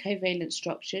giant covalent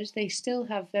structures, they still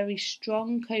have very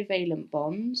strong covalent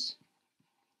bonds.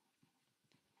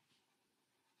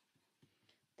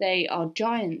 They are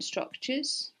giant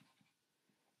structures,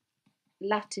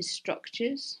 lattice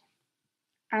structures,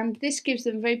 and this gives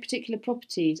them very particular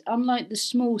properties. Unlike the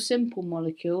small simple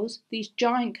molecules, these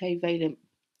giant covalent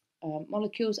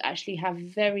molecules actually have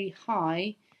very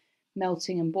high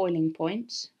melting and boiling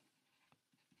points.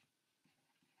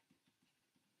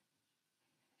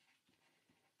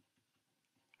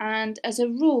 And as a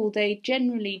rule, they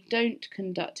generally don't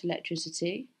conduct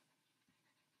electricity.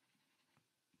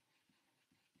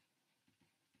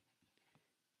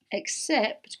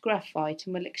 Except graphite,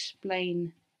 and we'll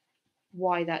explain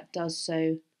why that does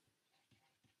so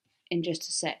in just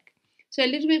a sec. So a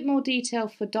little bit more detail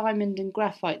for diamond and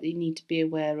graphite that you need to be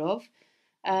aware of.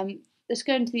 Let's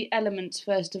go into the elements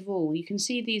first of all. You can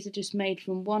see these are just made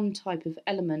from one type of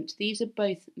element. These are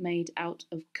both made out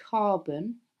of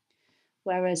carbon,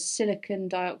 whereas silicon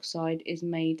dioxide is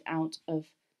made out of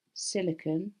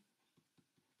silicon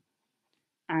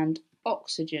and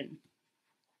oxygen.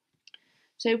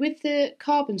 So with the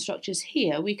carbon structures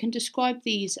here, we can describe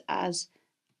these as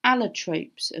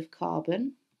allotropes of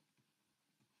carbon.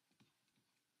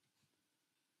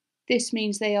 This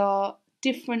means they are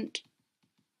different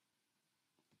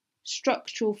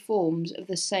structural forms of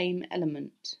the same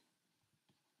element.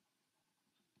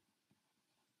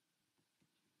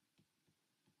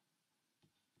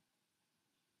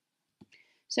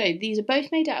 So these are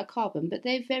both made out of carbon, but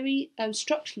they're very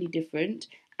structurally different,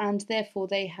 and therefore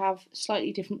they have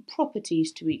slightly different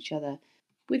properties to each other.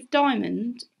 With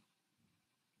diamond,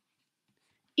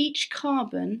 each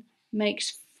carbon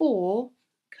makes 4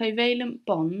 covalent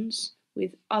bonds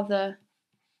with other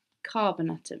carbon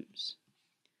atoms.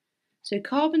 So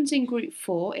carbon's in group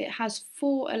 4, it has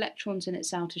 4 electrons in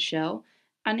its outer shell,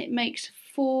 and it makes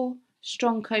 4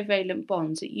 strong covalent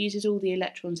bonds. It uses all the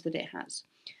electrons that it has.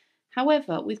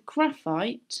 However, with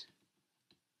graphite,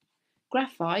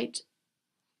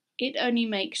 it only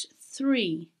makes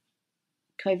 3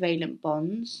 covalent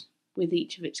bonds with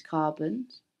each of its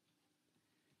carbons.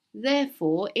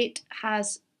 Therefore, it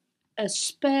has a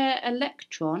spare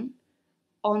electron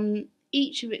on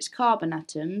each of its carbon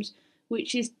atoms,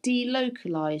 which is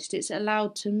delocalized. It's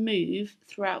allowed to move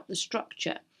throughout the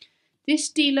structure.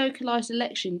 This delocalized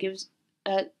electron gives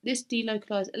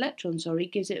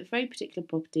it a very particular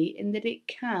property in that it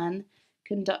can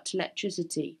conduct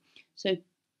electricity. So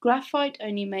graphite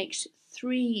only makes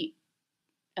 3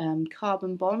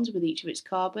 carbon bonds with each of its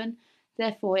carbon,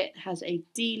 therefore it has a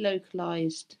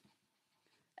delocalized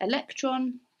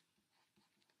electron,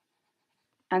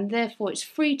 and therefore it's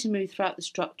free to move throughout the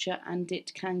structure and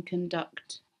it can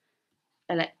conduct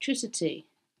electricity.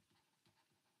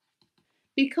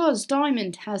 Because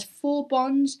diamond has 4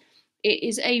 bonds, it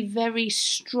is a very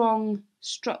strong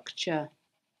structure,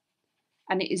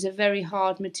 and it is a very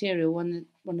hard material, one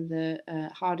of the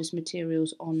hardest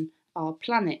materials on our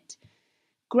planet.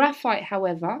 Graphite,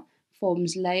 however,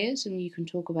 forms layers, and you can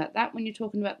talk about that when you're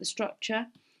talking about the structure.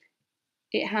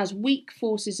 It has weak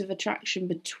forces of attraction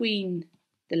between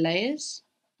the layers,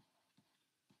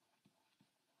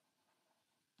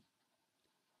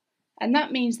 and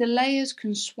that means the layers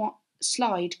can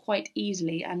slide quite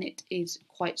easily, and it is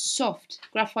quite soft.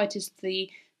 Graphite is the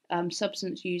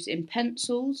substance used in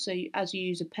pencils, so as you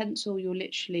use a pencil, you're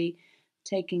literally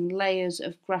taking layers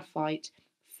of graphite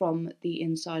from the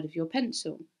inside of your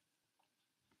pencil.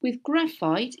 With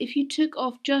graphite, if you took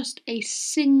off just a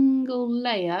single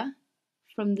layer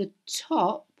from the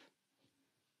top,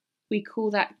 we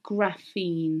call that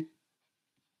graphene.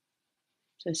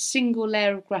 So a single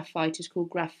layer of graphite is called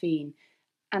graphene,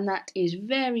 and that is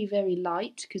very, very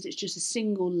light because it's just a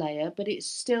single layer, but it's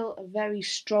still a very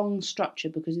strong structure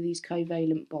because of these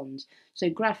covalent bonds. So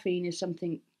graphene is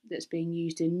something that's being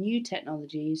used in new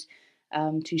technologies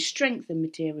to strengthen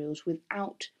materials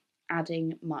without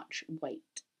adding much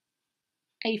weight.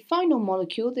 A final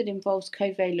molecule that involves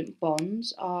covalent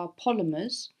bonds are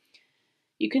polymers.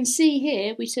 You can see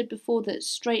here, we said before that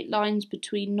straight lines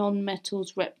between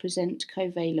non-metals represent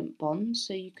covalent bonds.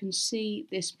 So you can see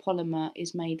this polymer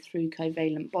is made through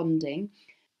covalent bonding.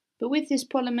 But with this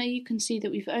polymer, you can see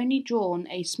that we've only drawn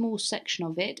a small section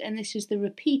of it, and this is the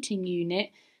repeating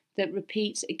unit that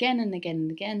repeats again and again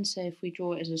and again. So if we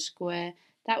draw it as a square,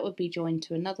 that would be joined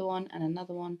to another one and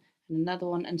another one and another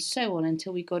one and so on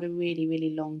until we got a really,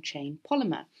 really long chain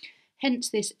polymer. Hence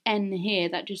this n here,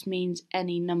 that just means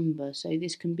any number. So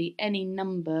this can be any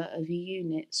number of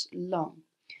units long.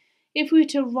 If we were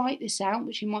to write this out,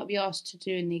 which you might be asked to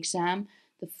do in the exam,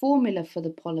 the formula for the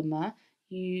polymer,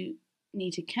 you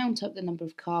need to count up the number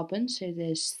of carbons, so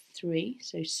there's 3,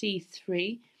 so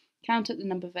C3. Count up the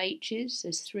number of H's,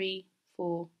 there's 3,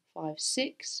 4, 5,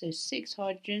 6, so 6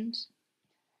 hydrogens.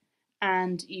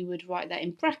 And you would write that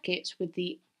in brackets with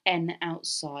the N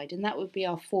outside, and that would be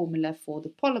our formula for the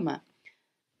polymer.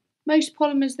 Most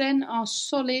polymers then are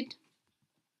solid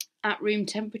at room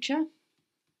temperature.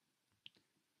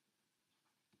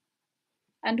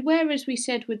 And whereas we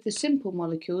said with the simple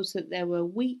molecules that there were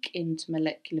weak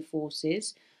intermolecular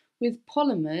forces, with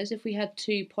polymers, if we had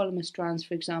two polymer strands,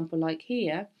 for example, like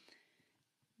here,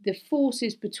 the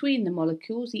forces between the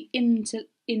molecules, the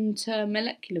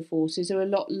intermolecular forces, are a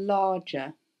lot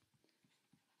larger.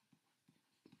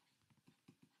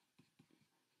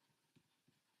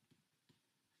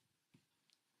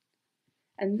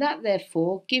 And that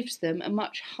therefore gives them a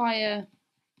much higher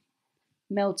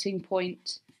melting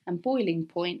point and boiling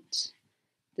point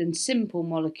than simple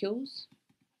molecules.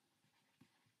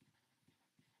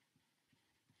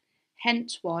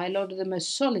 Hence why a lot of them are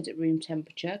solid at room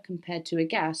temperature compared to a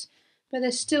gas, but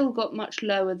they're still got much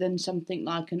lower than something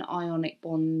like an ionic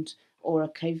bond or a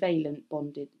covalently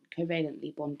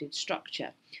bonded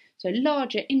structure. So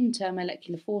larger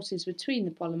intermolecular forces between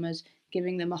the polymers,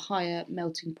 giving them a higher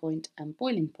melting point and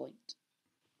boiling point.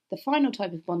 The final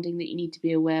type of bonding that you need to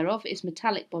be aware of is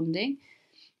metallic bonding,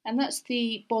 and that's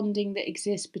the bonding that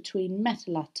exists between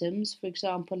metal atoms. For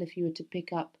example, if you were to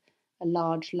pick up a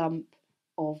large lump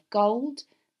of gold,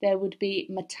 there would be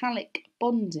metallic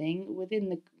bonding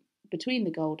between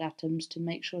the gold atoms to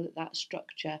make sure that that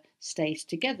structure stays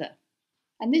together.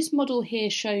 And this model here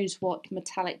shows what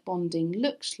metallic bonding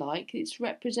looks like. It's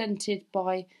represented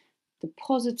by the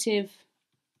positive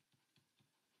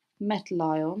metal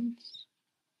ions.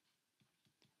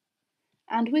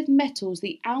 And with metals,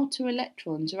 the outer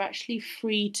electrons are actually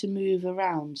free to move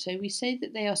around. So we say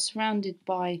that they are surrounded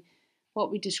by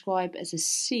what we describe as a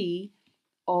sea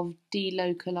of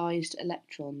delocalized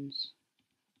electrons.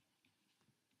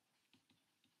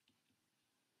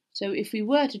 So if we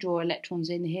were to draw electrons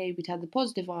in here, we'd have the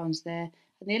positive ions there,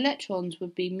 and the electrons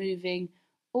would be moving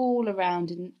all around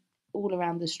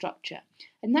the structure.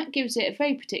 And that gives it a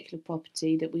very particular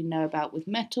property that we know about with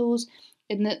metals,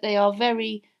 in that they are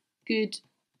very good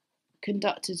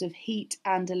conductors of heat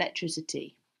and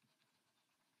electricity.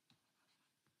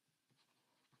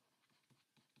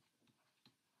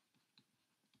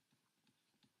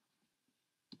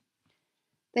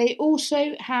 They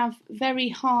also have very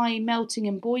high melting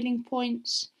and boiling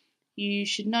points. You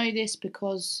should know this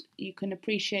because you can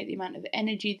appreciate the amount of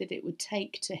energy that it would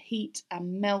take to heat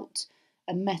and melt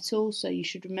a metal. So you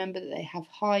should remember that they have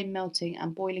high melting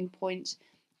and boiling points,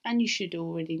 and you should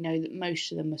already know that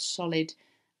most of them are solid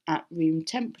at room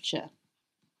temperature.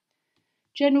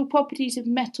 General properties of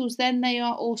metals then, they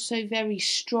are also very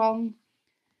strong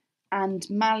and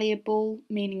malleable,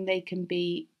 meaning they can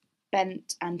be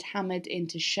bent and hammered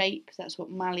into shape. That's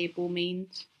what malleable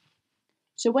means.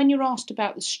 So when you're asked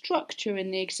about the structure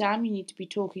in the exam, you need to be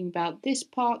talking about this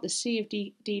part, the sea of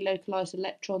delocalized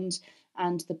electrons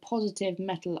and the positive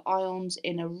metal ions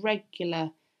in a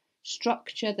regular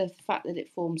structure, the fact that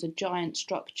it forms a giant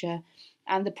structure,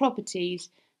 and the properties,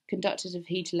 conductors of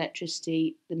heat,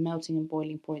 electricity, the melting and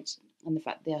boiling points, and the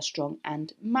fact they are strong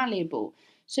and malleable.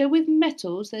 So with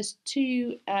metals, there's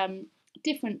two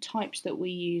different types that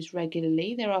we use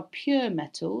regularly. There are pure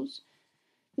metals.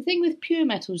 The thing with pure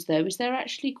metals, though, is they're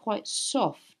actually quite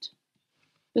soft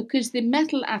because the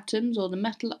metal atoms or the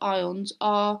metal ions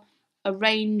are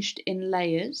arranged in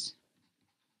layers,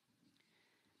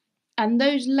 and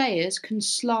those layers can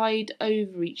slide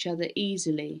over each other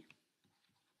easily.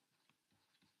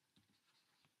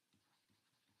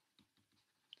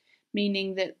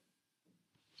 Meaning that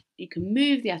you can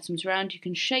move the atoms around, you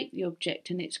can shape the object,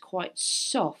 and it's quite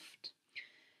soft.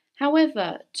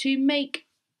 However, to make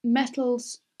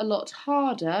metals a lot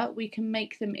harder, we can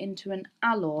make them into an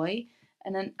alloy,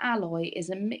 and an alloy is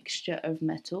a mixture of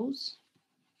metals.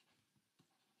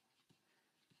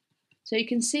 So you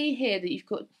can see here that you've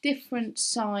got different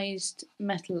sized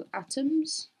metal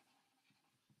atoms.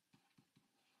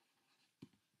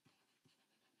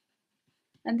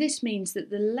 And this means that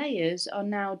the layers are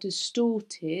now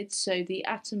distorted, so the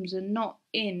atoms are not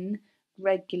in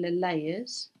regular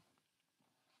layers.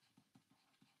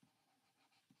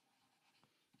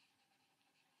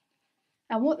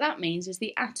 And what that means is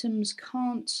the atoms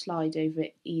can't slide over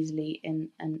it easily in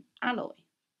an alloy.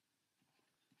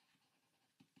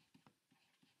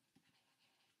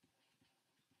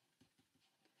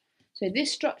 So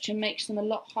this structure makes them a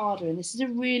lot harder, and this is a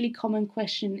really common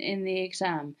question in the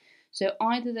exam. So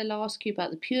either they'll ask you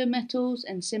about the pure metals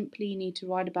and simply you need to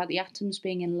write about the atoms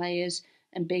being in layers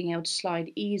and being able to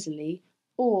slide easily,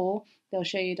 or they'll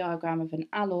show you a diagram of an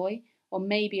alloy, or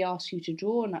maybe ask you to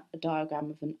draw a diagram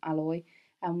of an alloy,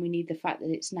 and we need the fact that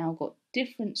it's now got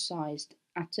different sized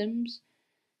atoms,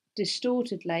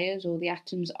 distorted layers, or the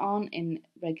atoms aren't in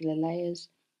regular layers,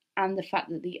 and the fact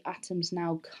that the atoms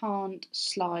now can't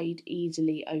slide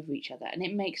easily over each other, and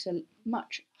it makes a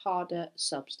much harder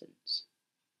substance.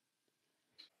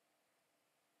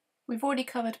 We've already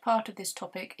covered part of this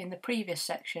topic in the previous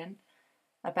section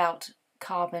about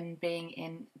carbon being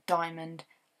in diamond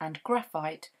and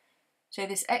graphite, so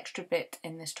this extra bit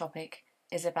in this topic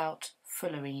is about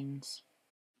fullerenes.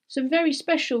 Some very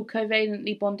special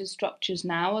covalently bonded structures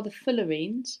now are the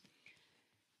fullerenes.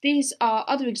 These are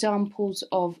other examples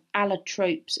of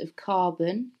allotropes of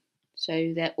carbon.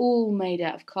 So they're all made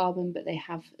out of carbon, but they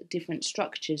have different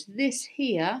structures. This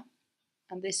here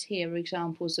and this here are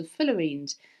examples of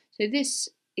fullerenes. So this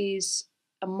is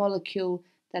a molecule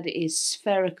that is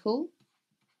spherical.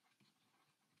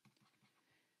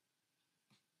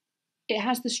 It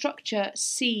has the structure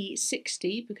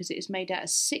C60 because it is made out of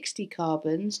 60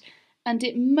 carbons, and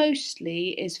it mostly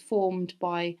is formed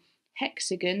by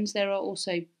hexagons. There are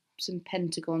also some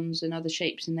pentagons and other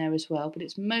shapes in there as well, but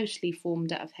it's mostly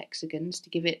formed out of hexagons to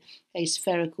give it a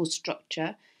spherical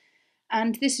structure.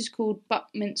 And this is called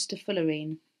Buckminster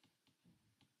fullerene.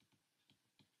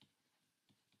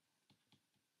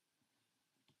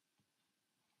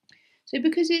 So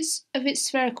because it's of its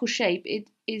spherical shape, it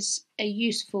is a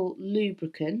useful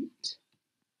lubricant.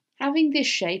 Having this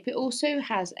shape, it also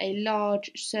has a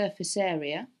large surface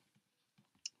area,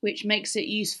 which makes it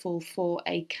useful for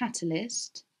a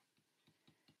catalyst.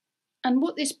 And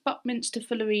what this Buckminster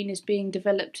fullerene is being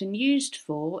developed and used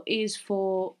for is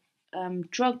for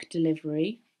drug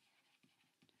delivery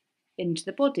into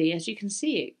the body. As you can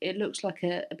see, it looks like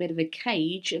a bit of a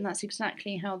cage, and that's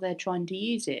exactly how they're trying to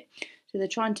use it. So they're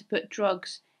trying to put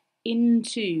drugs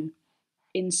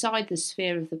inside the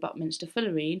sphere of the Buckminster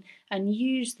fullerene and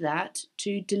use that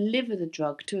to deliver the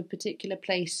drug to a particular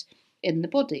place in the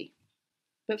body.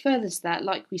 But further to that,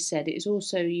 like we said, it is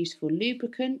also a useful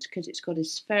lubricant because it's got a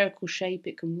spherical shape.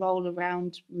 It can roll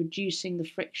around, reducing the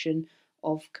friction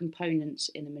of components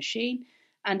in a machine,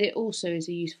 and it also is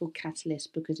a useful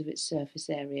catalyst because of its surface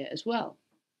area as well.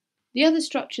 The other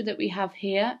structure that we have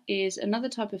here is another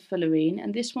type of fullerene,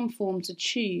 and this one forms a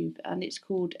tube, and it's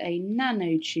called a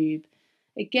nanotube.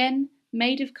 Again,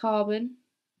 made of carbon.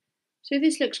 So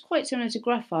this looks quite similar to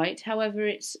graphite, however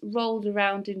it's rolled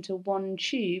around into one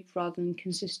tube rather than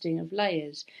consisting of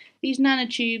layers. These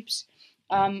nanotubes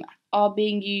are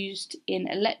being used in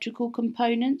electrical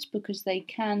components because they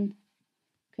can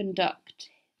conduct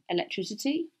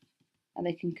electricity and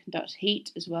they can conduct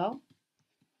heat as well.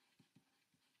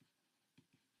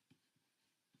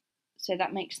 So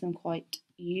that makes them quite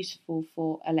useful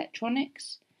for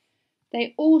electronics.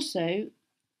 They also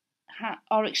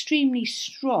are extremely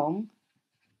strong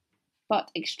but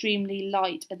extremely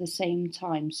light at the same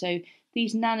time. So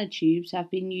these nanotubes have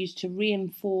been used to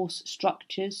reinforce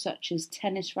structures such as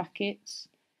tennis rackets,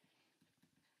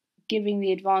 giving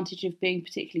the advantage of being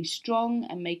particularly strong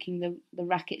and making the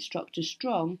racket structure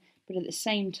strong, but at the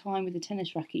same time with the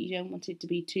tennis racket you don't want it to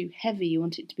be too heavy, you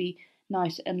want it to be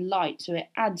nice and light, so it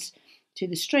adds to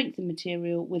the strength of the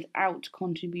material without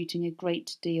contributing a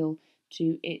great deal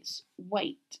to its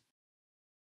weight.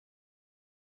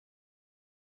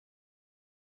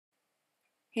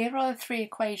 Here are the 3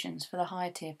 equations for the higher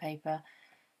tier paper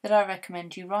that I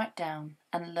recommend you write down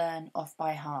and learn off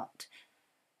by heart.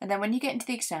 And then when you get into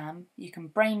the exam, you can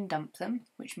brain dump them,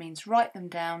 which means write them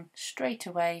down straight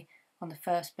away on the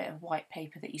first bit of white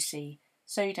paper that you see,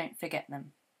 so you don't forget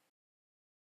them.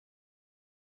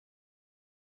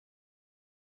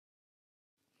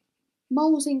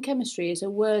 Moles in chemistry is a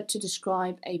word to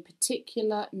describe a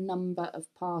particular number of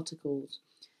particles,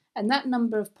 and that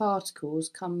number of particles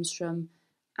comes from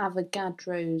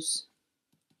Avogadro's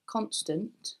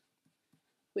constant,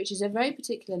 which is a very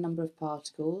particular number of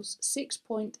particles,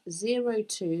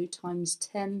 6.02 times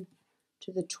 10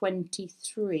 to the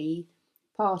 23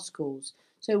 particles.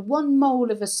 So 1 mole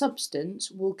of a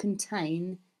substance will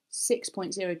contain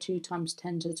 6.02 times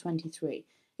 10 to the 23.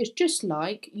 It's just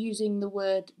like using the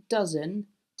word dozen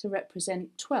to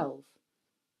represent 12.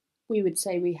 We would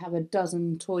say we have a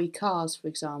dozen toy cars, for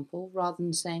example, rather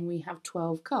than saying we have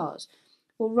 12 cars.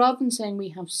 Well, rather than saying we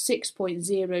have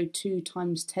 6.02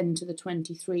 times 10 to the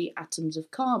 23 atoms of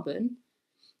carbon,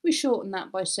 we shorten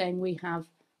that by saying we have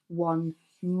 1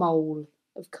 mole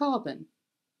of carbon.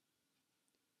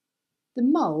 The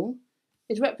mole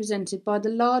is represented by the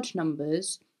large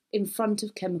numbers in front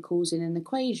of chemicals in an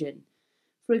equation.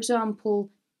 For example,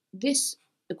 this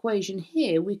equation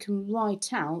here we can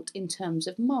write out in terms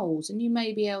of moles, and you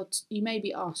may be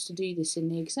asked to do this in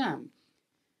the exam.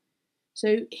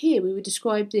 So here we would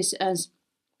describe this as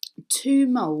 2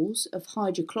 moles of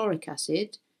hydrochloric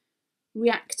acid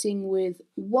reacting with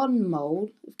 1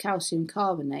 mole of calcium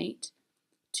carbonate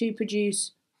to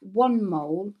produce 1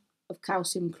 mole of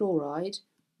calcium chloride,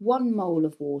 1 mole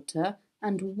of water,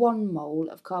 and 1 mole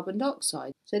of carbon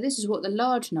dioxide. So this is what the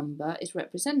large number is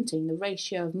representing, the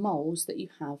ratio of moles that you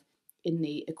have in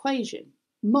the equation.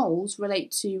 Moles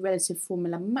relate to relative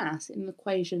formula mass in the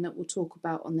equation that we'll talk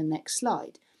about on the next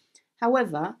slide.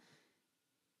 However,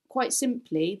 quite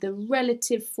simply, the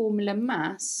relative formula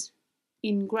mass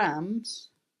in grams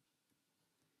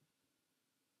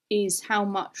is how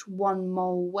much 1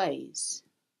 mole weighs.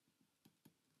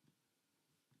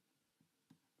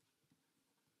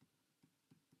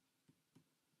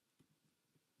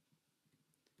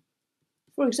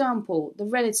 For example, the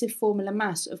relative formula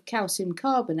mass of calcium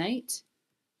carbonate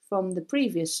from the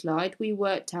previous slide we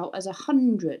worked out as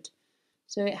 100.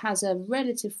 So it has a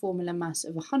relative formula mass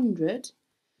of 100.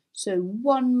 So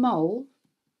 1 mole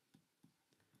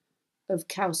of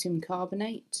calcium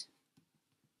carbonate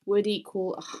would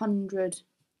equal 100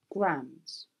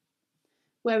 grams.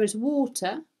 Whereas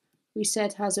water, we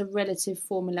said, has a relative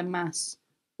formula mass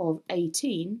of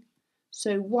 18.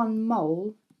 So 1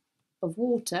 mole of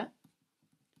water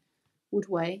would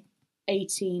weigh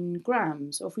 18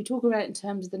 grams. Or if we talk about it in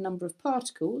terms of the number of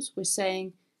particles, we're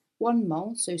saying 1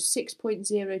 mole, so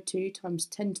 6.02 times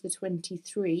 10 to the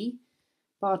 23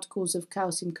 particles of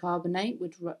calcium carbonate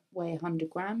would weigh 100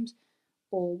 grams,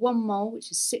 or 1 mole,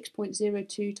 which is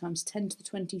 6.02 times 10 to the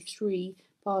 23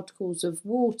 particles of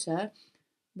water,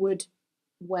 would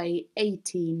weigh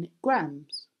 18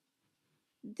 grams.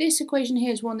 This equation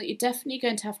here is one that you're definitely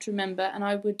going to have to remember, and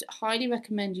I would highly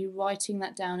recommend you writing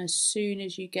that down as soon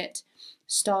as you get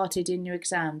started in your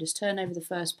exam. Just turn over the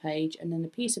first page and then a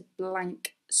piece of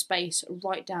blank space,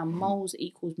 write down moles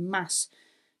equals mass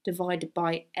divided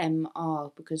by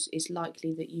mR, because it's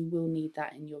likely that you will need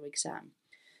that in your exam.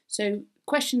 So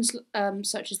questions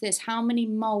such as this: how many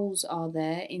moles are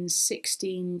there in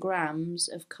 16 grams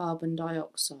of carbon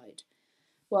dioxide?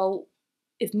 Well,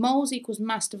 if moles equals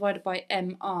mass divided by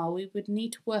mR, we would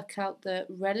need to work out the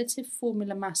relative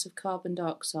formula mass of carbon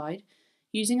dioxide.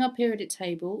 Using our periodic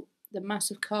table, the mass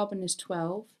of carbon is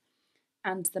 12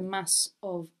 and the mass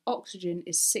of oxygen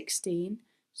is 16.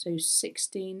 So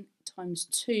 16 times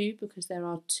 2, because there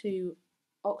are 2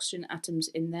 oxygen atoms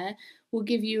in there, will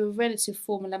give you a relative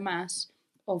formula mass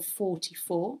of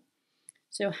 44.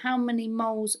 So how many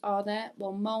moles are there?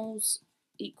 Well, moles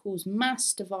equals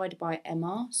mass divided by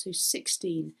mR, so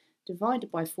 16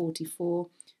 divided by 44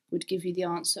 would give you the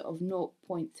answer of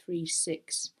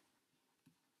 0.36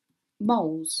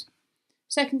 moles.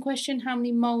 Second question, how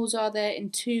many moles are there in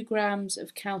 2 grams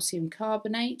of calcium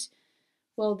carbonate?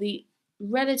 Well, the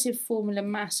relative formula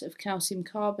mass of calcium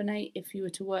carbonate, if you were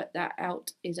to work that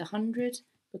out, is 100,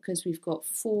 because we've got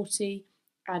 40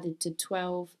 added to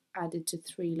 12 added to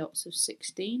 3 lots of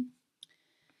 16.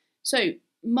 So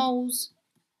moles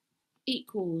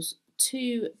equals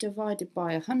 2 divided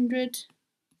by 100,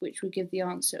 which would give the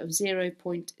answer of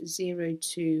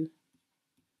 0.02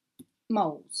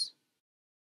 moles.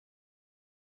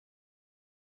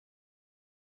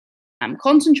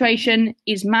 Concentration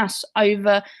is mass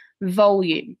over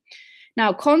volume.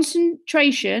 Now,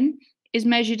 concentration is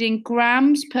measured in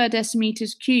grams per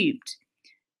decimeters cubed.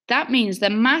 That means the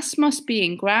mass must be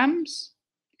in grams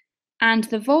and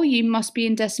the volume must be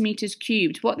in decimeters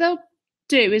cubed. What they'll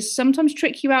do is sometimes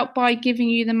trick you out by giving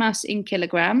you the mass in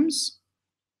kilograms,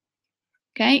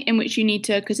 okay, in which you need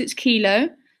to, because it's kilo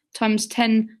times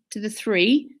 10 to the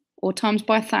 3 or times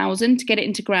by 1,000 to get it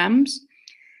into grams.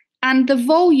 And the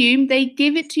volume, they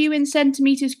give it to you in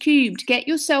centimeters cubed. Get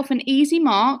yourself an easy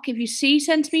mark. If you see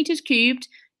centimeters cubed,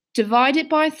 divide it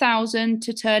by 1,000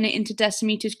 to turn it into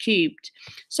decimeters cubed.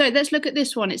 So let's look at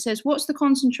this one. It says, what's the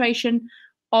concentration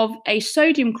of a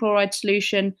sodium chloride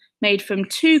solution made from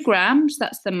 2 grams,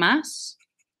 that's the mass,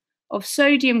 of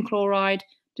sodium chloride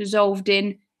dissolved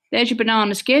in, there's your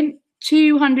banana skin,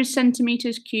 200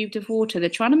 centimeters cubed of water. They're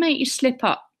trying to make you slip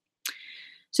up.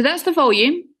 So that's the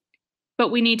volume,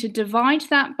 but we need to divide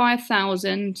that by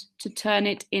 1,000 to turn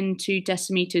it into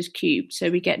decimeters cubed. So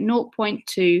we get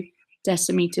 0.2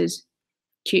 decimeters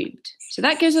cubed. So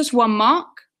that gives us 1 mark,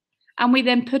 and we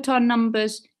then put our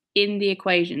numbers in the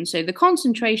equation. So the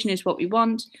concentration is what we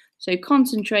want. So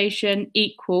concentration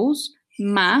equals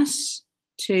mass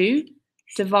 2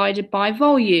 divided by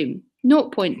volume.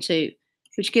 0.2,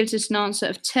 which gives us an answer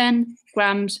of 10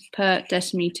 grams per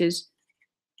decimeters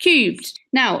cubed.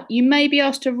 Now, you may be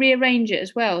asked to rearrange it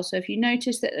as well. So if you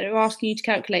notice that they're asking you to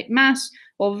calculate mass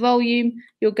or volume,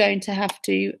 you're going to have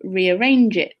to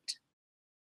rearrange it.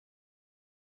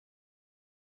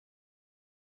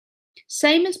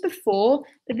 Same as before,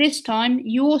 but this time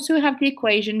you also have the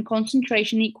equation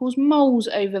concentration equals moles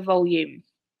over volume.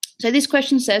 So this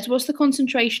question says, what's the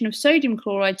concentration of sodium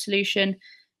chloride solution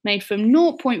made from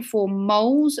 0.4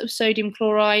 moles of sodium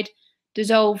chloride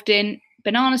dissolved in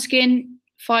banana skin,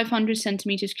 500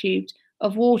 centimeters cubed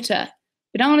of water?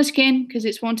 Banana skin, because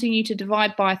it's wanting you to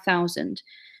divide by 1,000.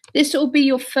 This will be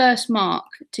your first mark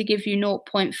to give you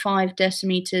 0.5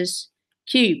 decimeters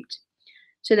cubed.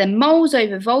 So then moles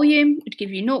over volume would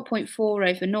give you 0.4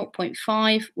 over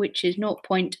 0.5, which is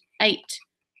 0.8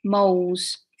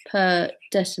 moles per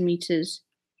decimeters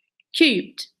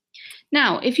cubed.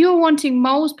 Now, if you're wanting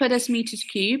moles per decimeters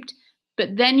cubed,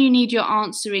 but then you need your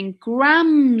answer in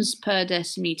grams per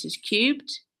decimeters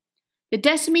cubed, the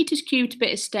decimeters cubed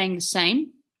bit is staying the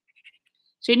same.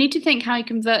 So you need to think how you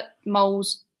convert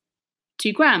moles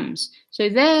to grams. So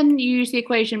then you use the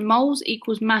equation moles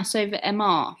equals mass over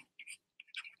mR.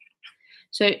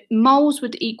 So moles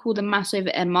would equal the mass over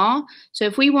mR. So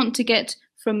if we want to get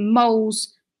from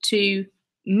moles to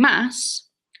mass,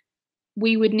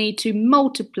 we would need to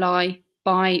multiply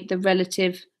by the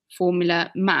relative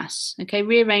formula mass. Okay,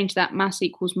 rearrange that, mass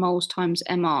equals moles times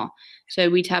mR. So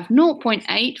we'd have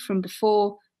 0.8 from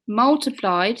before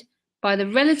multiplied by the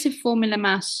relative formula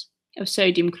mass of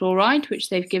sodium chloride, which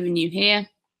they've given you here,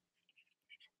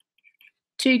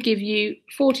 to give you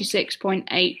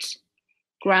 46.8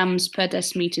 grams per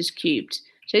decimeters cubed.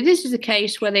 So this is a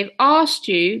case where they've asked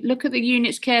you, look at the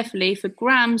units carefully for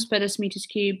grams per decimeters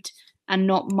cubed and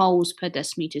not moles per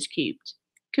decimeters cubed.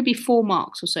 Could be 4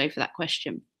 marks or so for that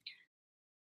question.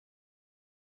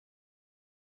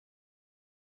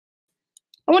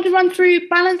 I want to run through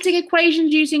balancing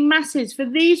equations using masses. For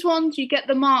these ones, you get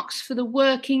the marks for the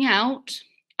working out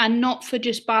and not for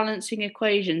just balancing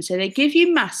equations. So they give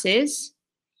you masses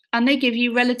and they give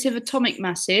you relative atomic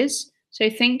masses. So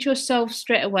think to yourself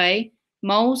straight away,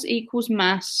 moles equals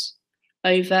mass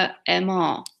over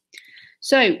mR.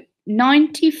 So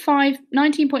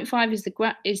 19.5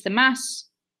 is the mass.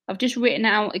 I've just written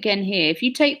out again here. If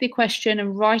you take the question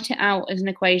and write it out as an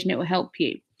equation, it will help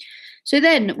you. So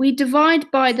then we divide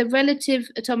by the relative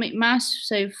atomic mass.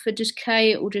 So for just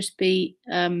K, it will just be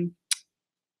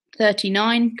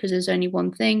 39 because there's only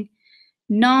one thing.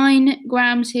 9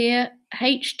 grams here.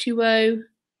 H2O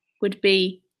would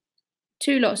be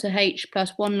 2 lots of H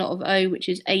plus 1 lot of O, which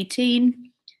is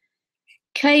 18.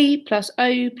 K plus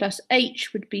O plus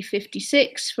H would be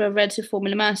 56 for a relative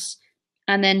formula mass,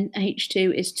 and then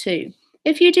H2 is 2.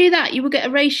 If you do that, you will get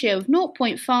a ratio of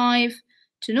 0.5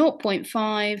 to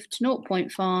 0.5 to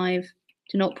 0.5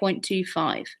 to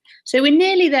 0.25. So we're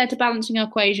nearly there to balancing our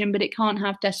equation, but it can't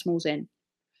have decimals in.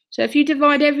 So if you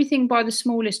divide everything by the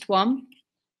smallest one,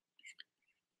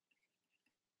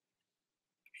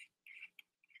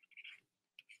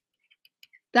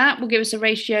 that will give us a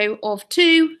ratio of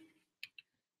 2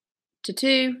 to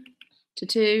 2 to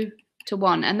 2 to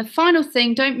 1. And the final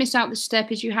thing, don't miss out this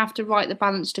step, is you have to write the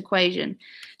balanced equation.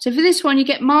 So for this one, you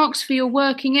get marks for your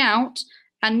working out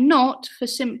and not for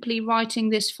simply writing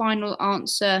this final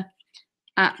answer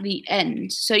at the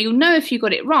end. So you'll know if you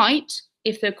got it right,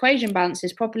 if the equation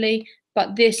balances properly,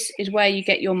 but this is where you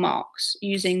get your marks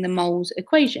using the moles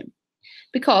equation.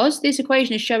 Because this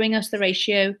equation is showing us the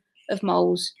ratio of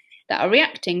moles that are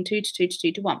reacting 2 to 2 to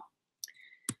 2 to 1.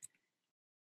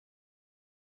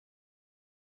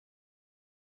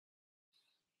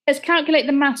 Let's calculate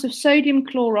the mass of sodium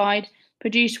chloride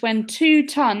produced when 2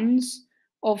 tons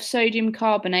of sodium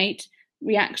carbonate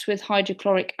reacts with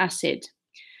hydrochloric acid.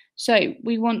 So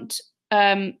we want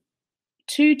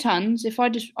 2 tons. If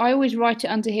I always write it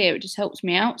under here, it just helps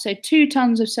me out. So 2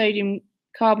 tons of sodium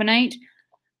carbonate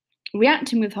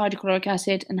reacting with hydrochloric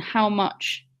acid, and how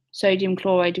much sodium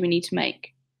chloride do we need to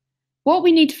make? What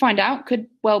we need to find out could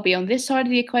well be on this side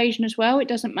of the equation as well. It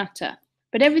doesn't matter.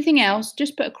 But everything else,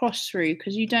 just put a cross through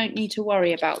because you don't need to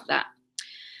worry about that.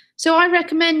 So I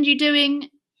recommend you doing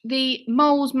the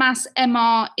moles mass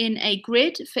mR in a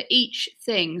grid for each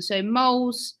thing. So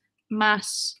moles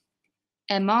mass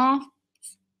mR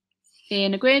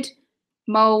in a grid,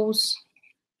 moles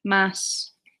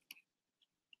mass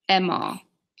mR.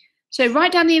 So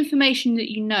write down the information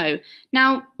that you know.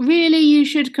 Now, really, you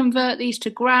should convert these to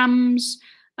grams,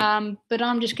 but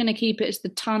I'm just going to keep it as the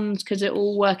tons because it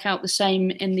will work out the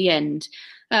same in the end.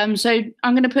 So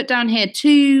I'm going to put down here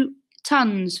 2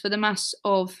 tons for the mass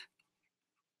of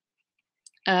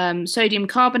sodium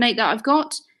carbonate that I've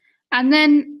got. And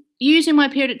then using my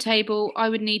periodic table, I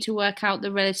would need to work out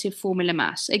the relative formula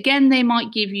mass. Again, they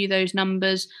might give you those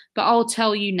numbers, but I'll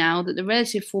tell you now that the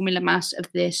relative formula mass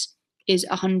of this is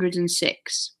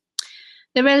 106.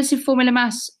 The relative formula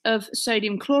mass of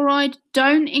sodium chloride,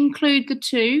 don't include the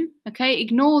 2, okay?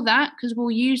 Ignore that because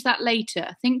we'll use that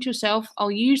later. Think to yourself,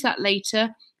 I'll use that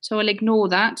later, so I'll ignore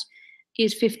that,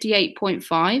 is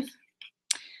 58.5.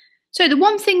 So the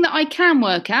one thing that I can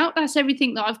work out, that's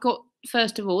everything that I've got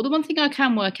first of all. The one thing I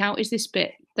can work out is this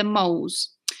bit, the moles.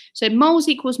 So moles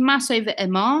equals mass over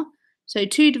mR. So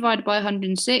 2 divided by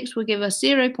 106 will give us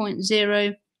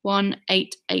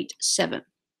 0.01887.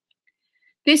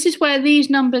 This is where these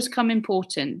numbers come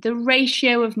important, the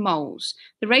ratio of moles.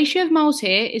 The ratio of moles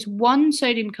here is 1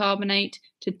 sodium carbonate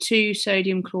to 2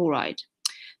 sodium chloride.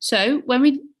 So when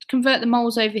we convert the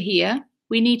moles over here,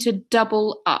 we need to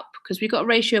double up because we've got a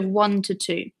ratio of 1 to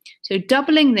 2. So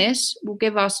doubling this will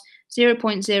give us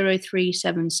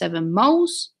 0.0377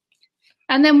 moles.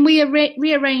 And then we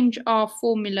rearrange our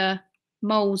formula,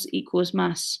 moles equals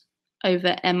mass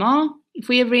over mR. If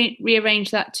we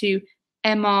rearrange that to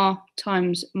mR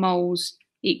times moles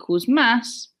equals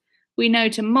mass, we know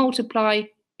to multiply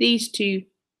these two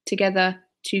together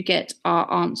to get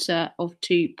our answer of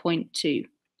 2.2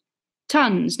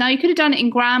 tons. Now you could have done it in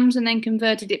grams and then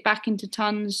converted it back into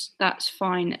tons. That's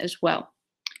fine as well.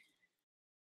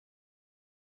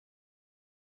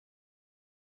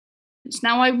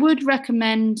 Now I would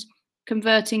recommend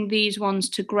converting these ones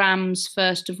to grams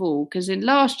first of all, because in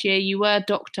last year you were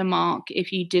Dr. Mark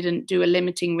if you didn't do a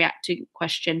limiting reactant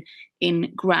question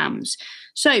in grams.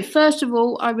 So first of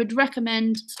all, I would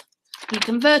recommend you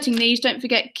converting these. Don't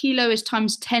forget kilo is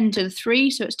times 10 to the 3,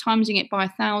 so it's timesing it by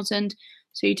 1,000.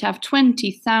 So you'd have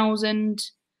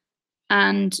 20,000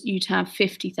 and you'd have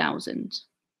 50,000.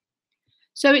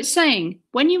 So it's saying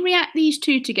when you react these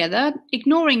two together,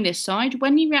 ignoring this side,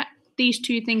 when you react these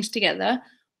two things together,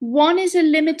 one is a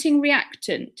limiting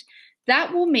reactant.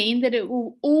 That will mean that it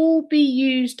will all be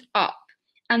used up,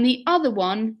 and the other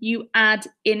one you add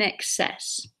in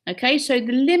excess. Okay, so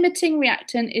the limiting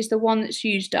reactant is the one that's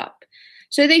used up.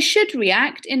 So they should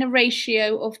react in a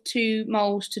ratio of 2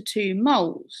 moles to 2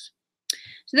 moles.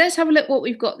 So let's have a look what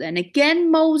we've got then. Again,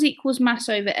 moles equals mass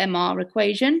over mR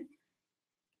equation.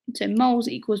 So moles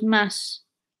equals mass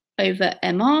over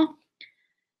mR.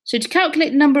 So to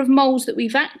calculate the number of moles that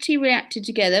we've actually reacted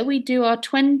together, we do our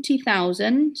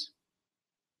 20,000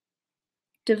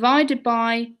 divided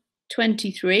by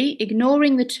 23,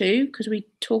 ignoring the 2 because we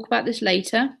talk about this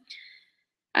later.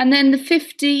 And then the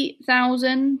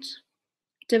 50,000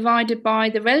 divided by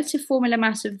the relative formula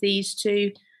mass of these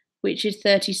two, which is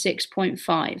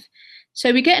 36.5.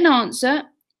 So we get an answer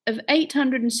of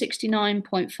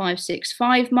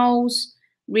 869.565 moles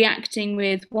reacting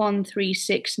with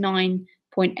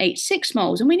 1369.86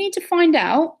 moles, and we need to find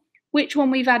out which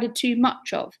one we've added too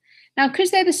much of. Now,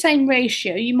 because they're the same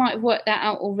ratio, you might have worked that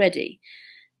out already.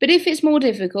 But if it's more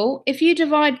difficult, if you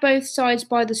divide both sides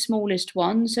by the smallest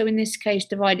one, so in this case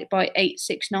divide it by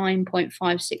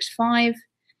 869.565,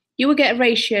 you will get a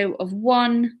ratio of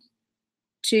 1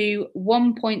 to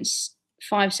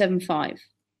 1.575.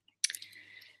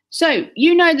 So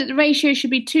you know that the ratio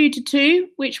should be 2 to 2,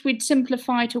 which we'd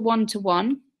simplify to 1 to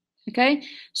 1. Okay,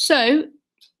 so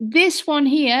this one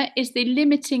here is the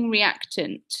limiting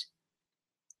reactant.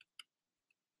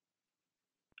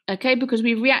 Okay, because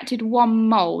we reacted 1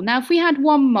 mole. Now, if we had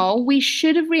 1 mole, we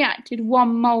should have reacted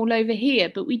 1 mole over here,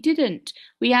 but we didn't.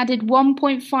 We added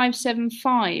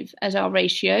 1.575 as our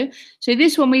ratio. So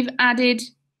this one we've added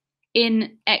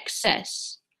in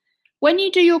excess. When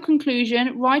you do your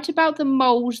conclusion, write about the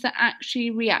moles that actually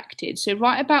reacted. So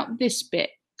write about this bit.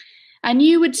 And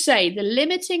you would say the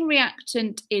limiting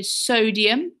reactant is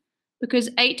sodium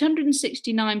because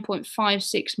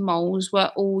 869.56 moles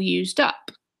were all used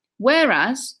up.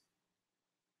 Whereas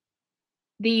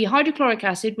the hydrochloric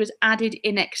acid was added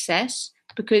in excess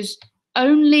because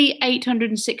only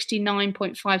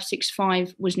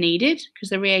 869.565 was needed because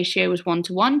the ratio was 1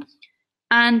 to 1.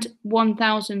 And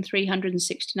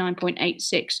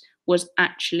 1,369.86 was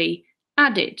actually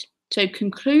added. So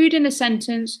conclude in a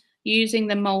sentence using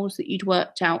the moles that you'd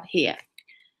worked out here.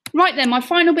 Right then, my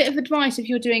final bit of advice if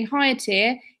you're doing higher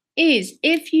tier is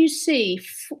if you see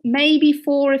maybe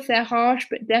 4 if they're harsh,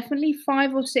 but definitely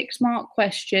 5 or 6 mark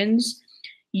questions,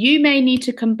 you may need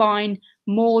to combine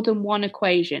more than one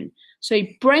equation. So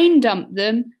brain dump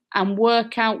them and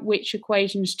work out which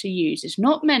equations to use. It's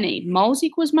not many. Moles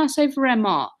equals mass over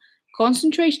mR.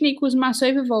 Concentration equals mass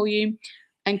over volume.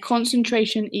 And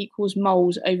concentration equals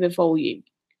moles over volume.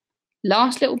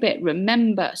 Last little bit,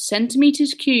 remember,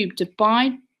 centimetres cubed,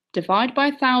 divide by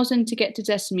 1,000 to get to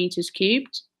decimeters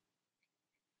cubed.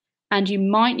 And you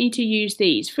might need to use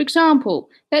these. For example,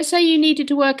 let's say you needed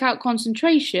to work out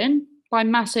concentration by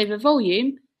mass over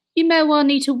volume. You may well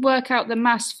need to work out the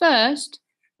mass first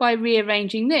by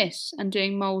rearranging this and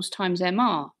doing moles times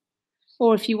MR.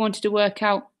 Or if you wanted to work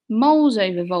out moles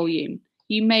over volume,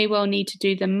 you may well need to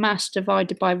do the mass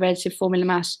divided by relative formula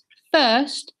mass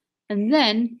first and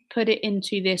then put it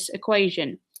into this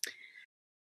equation.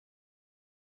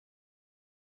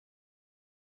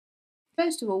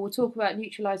 First of all, we'll talk about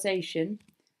neutralisation.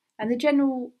 And the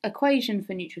general equation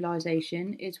for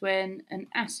neutralisation is when an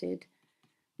acid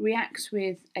reacts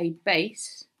with a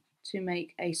base to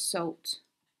make a salt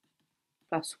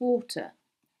plus water.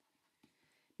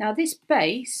 Now this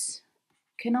base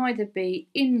can either be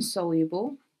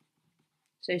insoluble,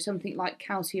 so something like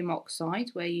calcium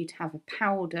oxide, where you'd have a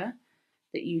powder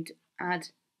that you'd add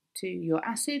to your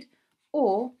acid,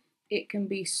 or it can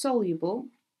be soluble,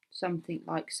 something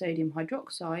like sodium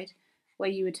hydroxide, where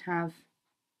you would have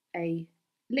a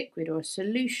liquid or a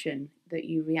solution that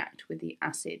you react with the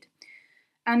acid.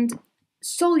 And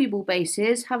soluble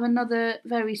bases have another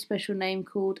very special name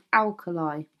called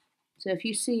alkali. So if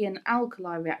you see an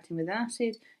alkali reacting with an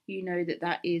acid, you know that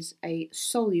that is a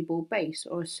soluble base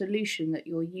or a solution that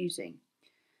you're using.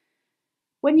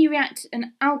 When you react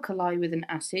an alkali with an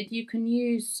acid, you can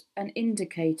use an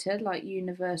indicator like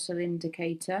universal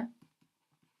indicator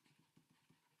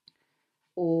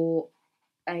or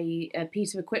a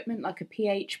piece of equipment like a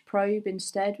pH probe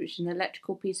instead, which is an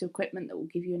electrical piece of equipment that will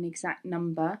give you an exact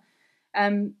number,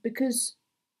 because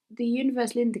the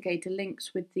universal indicator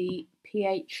links with the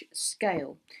pH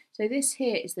scale. So this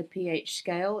here is the pH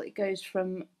scale. It goes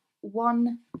from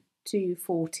 1 to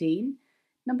 14.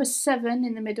 Number 7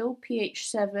 in the middle, pH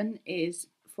 7, is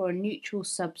for a neutral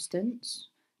substance,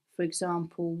 for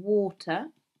example water.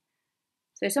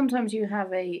 So sometimes you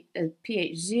have a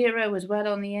pH 0 as well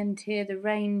on the end here. The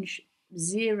range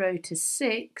 0 to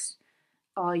 6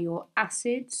 are your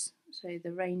acids, so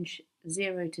the range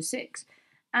 0 to 6.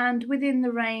 And within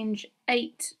the range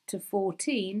 8 to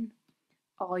 14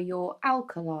 are your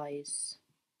alkalis,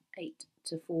 8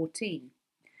 to 14.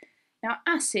 Now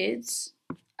acids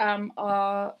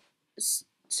are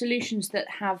solutions that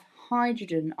have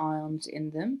hydrogen ions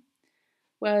in them,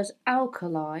 whereas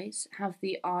alkalis have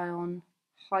the ion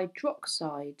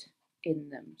hydroxide in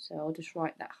them. So I'll just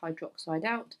write that hydroxide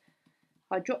out.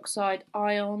 Hydroxide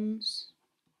ions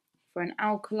for an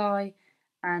alkali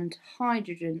and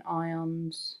hydrogen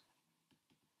ions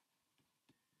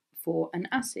for an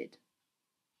acid.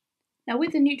 Now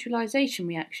with the neutralisation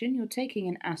reaction, you're taking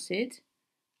an acid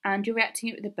and you're reacting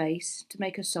it with a base to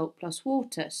make a salt plus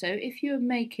water. So if you're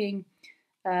making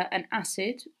an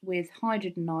acid with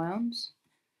hydrogen ions,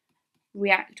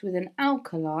 react with an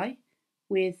alkali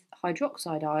with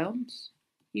hydroxide ions,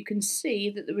 you can see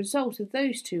that the result of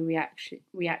those two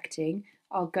reacting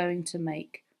are going to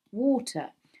make water.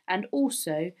 And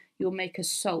also you'll make a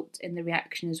salt in the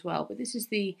reaction as well. But this is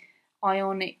the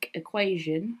ionic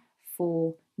equation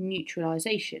for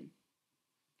neutralisation.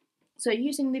 So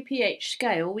using the pH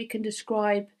scale, we can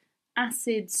describe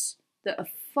acids that are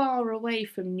far away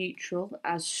from neutral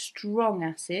as strong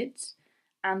acids,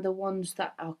 and the ones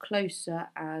that are closer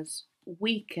as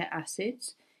weaker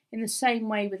acids. In the same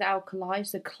way with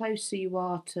alkalis, the closer you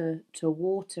are to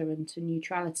water and to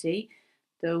neutrality,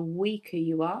 the weaker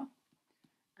you are,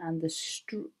 and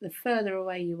the further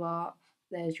away you are,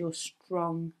 there's your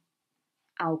strong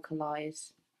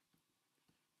alkalis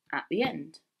at the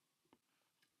end.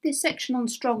 This section on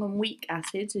strong and weak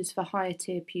acids is for higher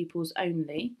tier pupils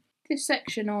only. This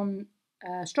section on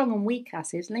strong and weak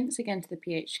acids links again to the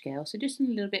pH scale. So just in a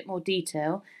little bit more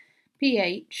detail,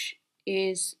 pH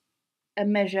is a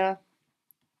measure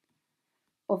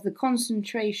of the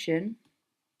concentration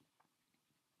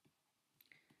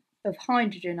of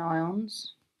hydrogen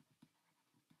ions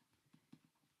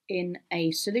in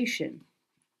a solution.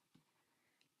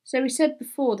 So we said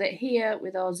before that here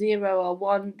with our 0, our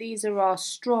 1, these are our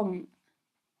strong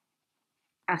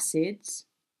acids,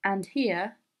 and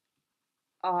here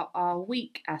are our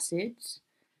weak acids.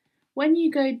 When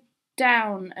you go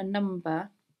down a number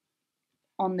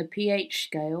on the pH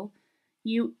scale,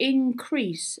 you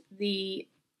increase the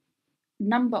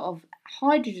number of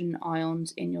hydrogen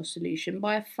ions in your solution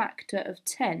by a factor of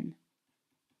 10.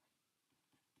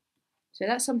 So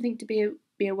that's something to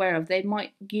be aware of. They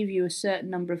might give you a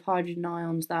certain number of hydrogen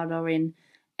ions that are in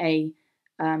a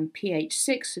pH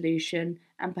 6 solution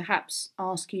and perhaps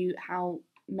ask you how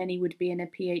many would be in a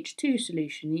pH 2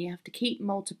 solution. You have to keep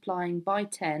multiplying by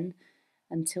 10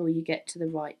 until you get to the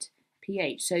right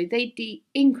pH. So they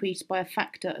increase by a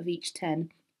factor of each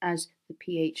 10 as the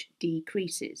pH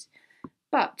decreases.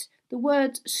 But the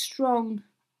words strong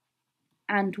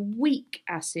and weak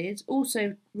acids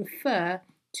also refer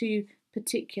to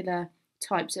particular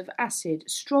types of acid.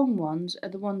 Strong ones are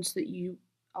the ones that you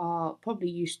are probably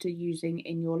used to using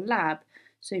in your lab.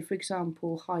 So for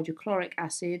example, hydrochloric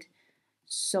acid,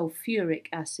 sulfuric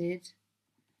acid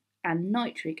and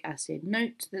nitric acid.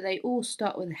 Note that they all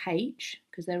start with H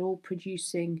because they're all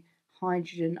producing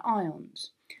hydrogen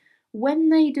ions. When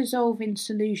they dissolve in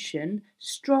solution,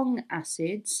 strong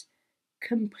acids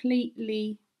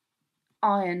completely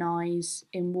ionize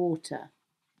in water.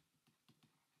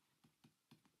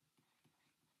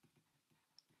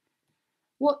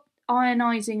 What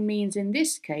ionizing means in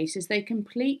this case is they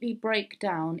completely break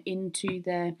down into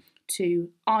their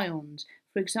two ions.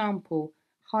 For example,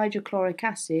 hydrochloric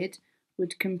acid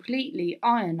would completely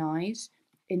ionize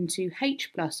into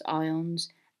H+ ions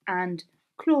and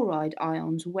chloride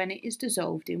ions when it is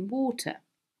dissolved in water.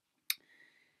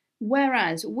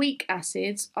 Whereas weak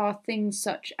acids are things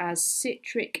such as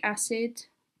citric acid,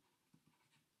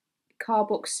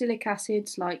 carboxylic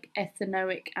acids like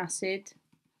ethanoic acid.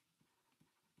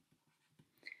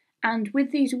 And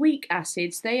with these weak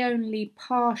acids, they only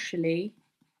partially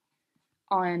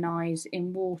ionize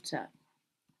in water.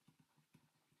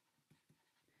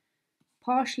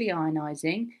 Partially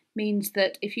ionizing means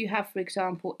that if you have, for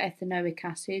example, ethanoic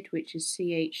acid, which is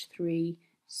CH3COOH,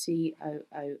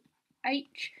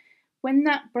 when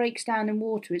that breaks down in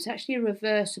water, it's actually a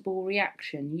reversible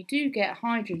reaction. You do get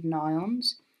hydrogen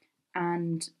ions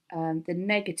and the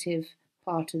negative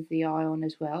part of the ion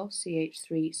as well,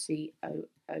 CH3COO-.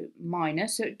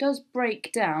 So it does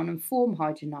break down and form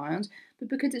hydrogen ions, but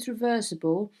because it's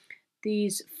reversible,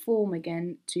 these form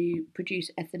again to produce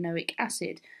ethanoic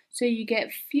acid. So you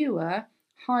get fewer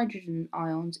hydrogen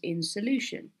ions in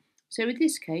solution. So in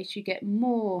this case, you get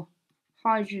more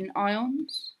hydrogen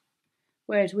ions,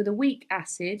 whereas with a weak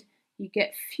acid, you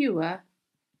get fewer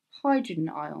hydrogen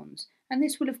ions. And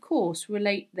this will, of course,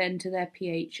 relate then to their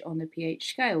pH on the pH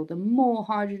scale. The more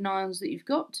hydrogen ions that you've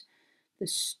got, the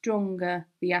stronger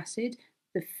the acid.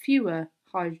 The fewer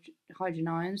hydrogen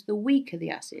ions, the weaker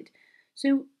the acid.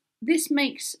 So this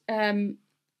makes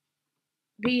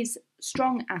these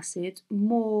strong acids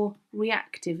more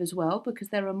reactive as well, because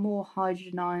there are more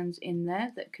hydrogen ions in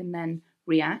there that can then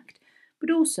react.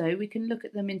 But also we can look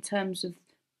at them in terms of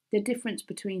the difference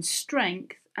between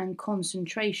strength and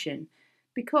concentration,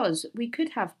 because we could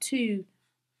have two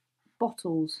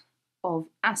bottles of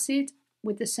acid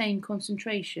with the same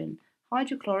concentration,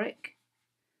 hydrochloric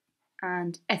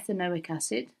and ethanoic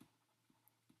acid,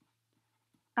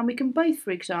 and we can both,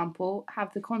 for example,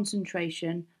 have the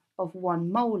concentration of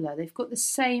 1 molar. They've got the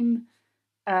same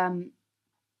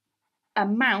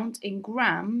amount in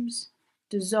grams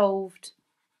dissolved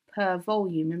per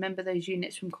volume. Remember those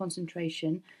units from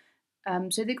concentration.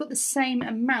 So they've got the same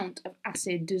amount of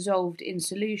acid dissolved in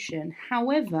solution.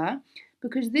 However,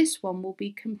 because this one will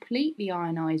be completely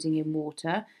ionizing in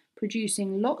water,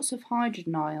 producing lots of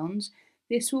hydrogen ions,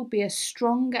 this will be a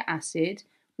stronger acid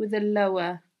with a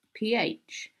lower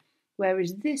pH.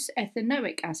 Whereas this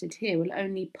ethanoic acid here will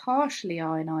only partially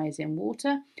ionize in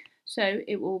water, so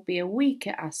it will be a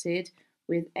weaker acid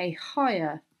with a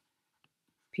higher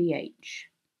pH.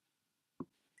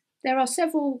 There are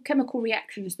several chemical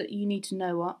reactions that you need to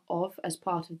know of as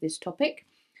part of this topic.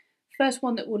 First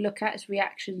one that we'll look at is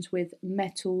reactions with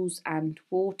metals and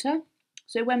water.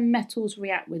 So when metals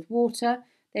react with water,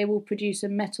 they will produce a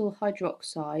metal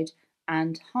hydroxide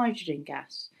and hydrogen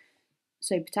gas.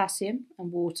 So potassium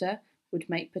and water would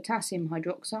make potassium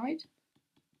hydroxide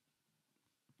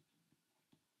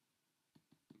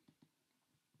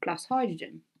plus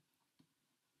hydrogen.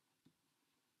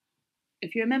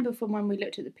 If you remember from when we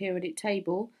looked at the periodic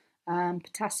table,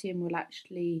 potassium will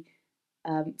actually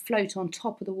float on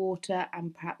top of the water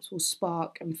and perhaps will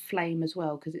spark and flame as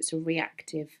well, because it's a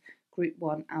reactive group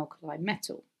 1 alkali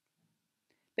metal.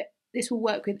 But this will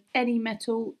work with any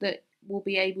metal that will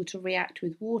be able to react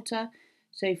with water.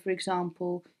 So for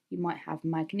example, you might have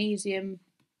magnesium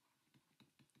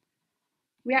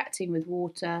reacting with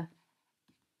water,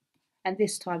 and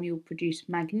this time you'll produce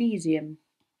magnesium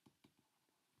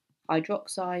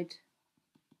hydroxide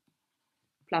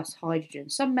plus hydrogen.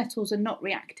 Some metals are not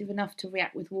reactive enough to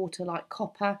react with water, like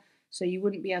copper, so you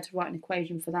wouldn't be able to write an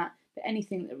equation for that, but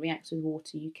anything that reacts with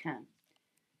water you can.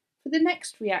 For the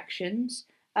next reactions,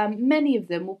 many of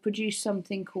them will produce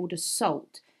something called a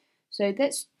salt. So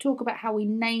let's talk about how we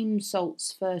name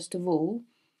salts first of all.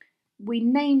 We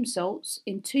name salts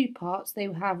in two parts. They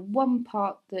will have one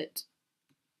part that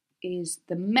is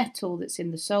the metal that's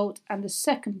in the salt, and the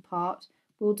second part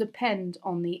will depend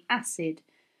on the acid.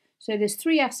 So there's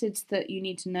 3 acids that you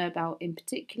need to know about in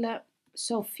particular.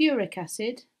 Sulfuric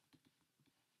acid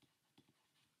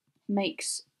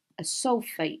makes a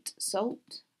sulfate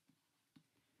salt.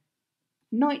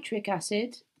 Nitric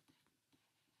acid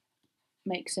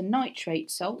makes a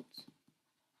nitrate salt.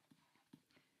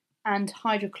 And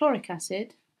hydrochloric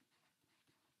acid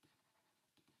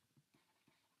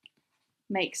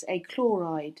makes a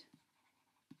chloride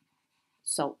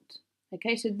salt.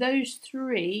 Okay, so those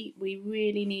 3 we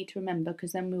really need to remember,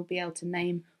 because then we'll be able to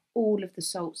name all of the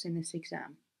salts in this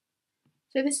exam.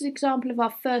 So this is an example of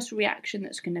our first reaction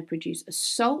that's going to produce a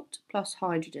salt plus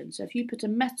hydrogen. So if you put a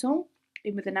metal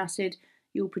in with an acid,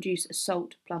 you'll produce a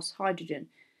salt plus hydrogen.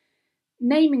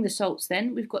 Naming the salts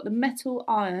then, we've got the metal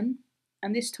iron,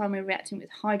 and this time we're reacting with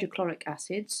hydrochloric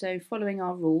acid. So following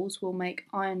our rules, we'll make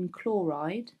iron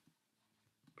chloride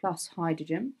plus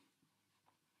hydrogen.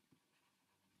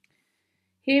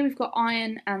 Here we've got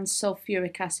iron and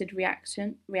sulfuric acid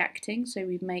reacting, so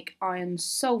we make iron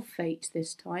sulfate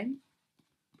this time,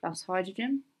 plus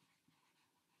hydrogen.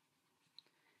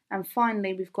 And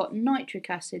finally we've got nitric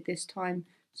acid this time,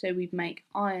 so we'd make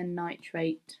iron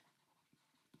nitrate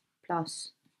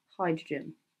plus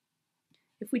hydrogen.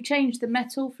 If we change the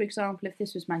metal, for example, if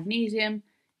this was magnesium,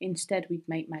 instead we'd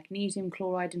make magnesium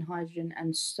chloride and hydrogen,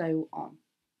 and so on.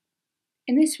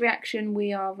 In this reaction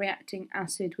we are reacting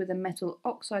acid with a metal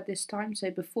oxide this time, so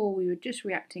before we were just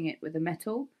reacting it with a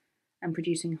metal and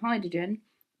producing hydrogen.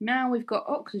 Now we've got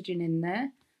oxygen in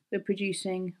there, we're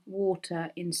producing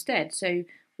water instead, so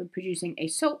we're producing a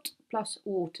salt plus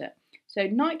water. So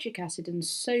nitric acid and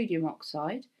sodium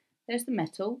oxide, there's the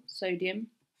metal, sodium,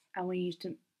 and we're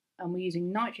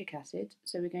using nitric acid,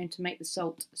 so we're going to make the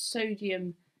salt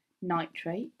sodium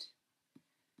nitrate.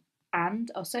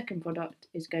 And our second product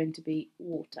is going to be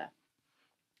water.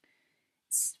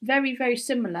 It's very, very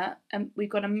similar, and we've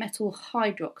got a metal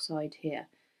hydroxide here.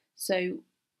 So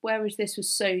whereas this was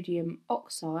sodium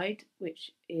oxide,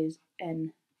 which is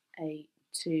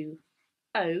Na2O,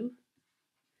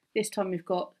 this time we've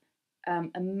got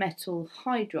a metal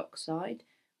hydroxide,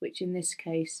 which in this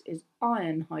case is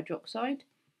iron hydroxide,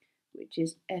 which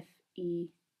is FeOH2.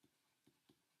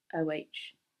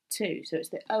 So it's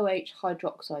the OH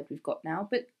hydroxide we've got now,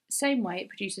 but same way it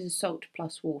produces a salt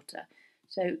plus water.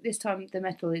 So this time the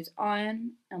metal is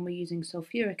iron, and we're using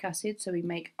sulfuric acid, so we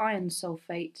make iron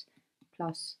sulfate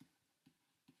plus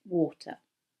water.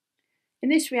 In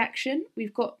this reaction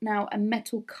we've got now a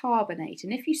metal carbonate,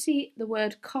 and if you see the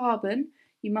word carbon,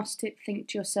 you must think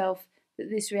to yourself that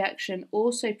this reaction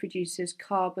also produces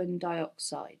carbon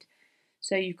dioxide.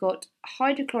 So you've got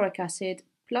hydrochloric acid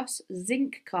plus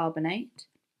zinc carbonate,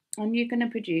 and you're going to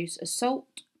produce a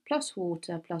salt plus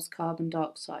water plus carbon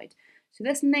dioxide. So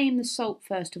let's name the salt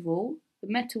first of all. The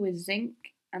metal is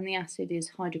zinc and the acid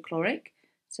is hydrochloric,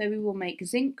 so we will make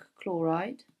zinc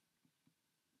chloride,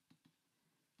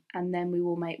 and then we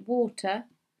will make water,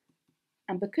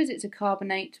 and because it's a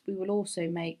carbonate we will also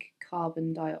make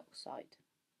carbon dioxide.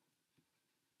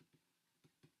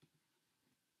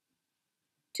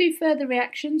 2 further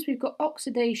reactions, we've got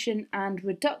oxidation and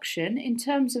reduction. In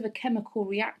terms of a chemical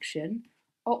reaction,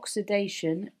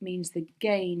 oxidation means the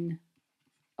gain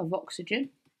of oxygen,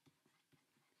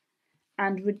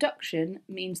 and reduction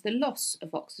means the loss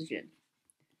of oxygen.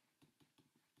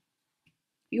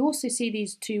 You also see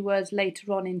these 2 words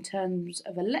later on in terms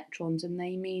of electrons, and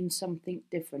they mean something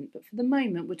different, but for the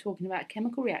moment we're talking about a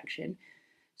chemical reaction.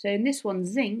 So in this one,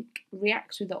 zinc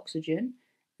reacts with oxygen,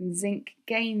 and zinc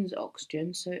gains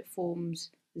oxygen, so it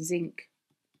forms zinc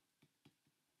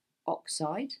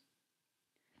oxide.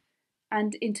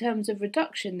 And in terms of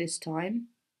reduction this time,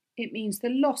 it means the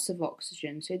loss of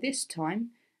oxygen. So this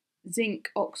time, zinc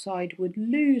oxide would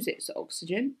lose its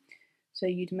oxygen, so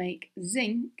you'd make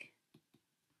zinc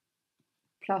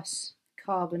plus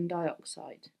carbon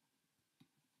dioxide.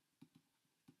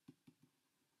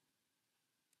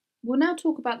 We'll now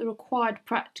talk about the required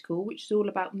practical, which is all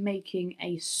about making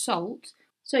a salt.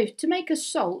 So to make a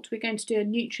salt, we're going to do a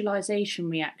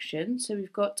neutralisation reaction. So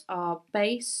we've got our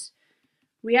base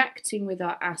reacting with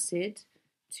our acid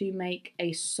to make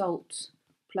a salt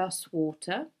plus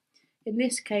water. In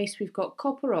this case, we've got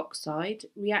copper oxide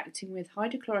reacting with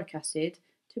hydrochloric acid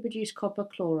to produce copper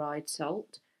chloride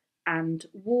salt and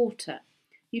water.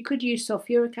 You could use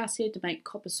sulfuric acid to make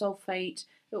copper sulfate.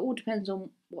 It all depends on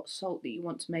what salt that you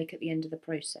want to make at the end of the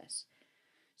process.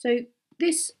 So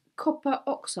this copper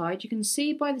oxide, you can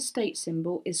see by the state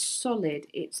symbol, is solid,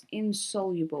 it's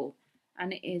insoluble,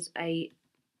 and it is a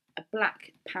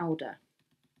black powder.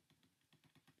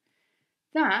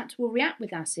 That will react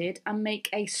with acid and make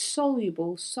a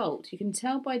soluble salt. You can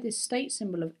tell by this state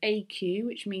symbol of AQ,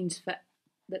 which means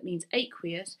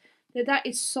aqueous, that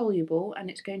is soluble and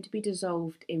it's going to be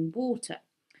dissolved in water.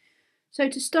 So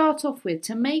to start off with,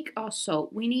 to make our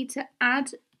salt, we need to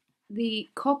add the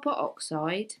copper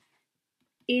oxide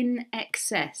in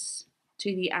excess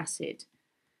to the acid.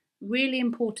 Really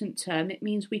important term, it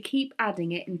means we keep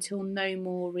adding it until no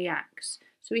more reacts.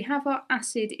 So we have our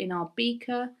acid in our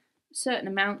beaker, certain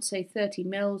amount, say 30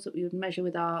 mils that we would measure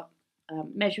with our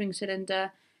measuring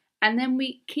cylinder, and then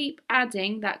we keep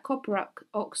adding that copper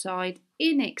oxide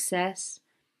in excess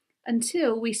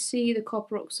until we see the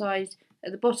copper oxide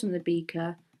at the bottom of the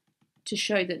beaker to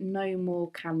show that no more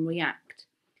can react.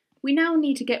 We now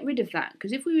need to get rid of that,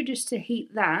 because if we were just to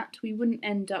heat that, we wouldn't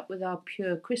end up with our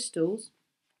pure crystals.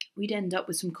 We'd end up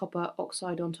with some copper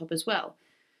oxide on top as well.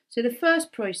 So the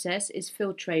first process is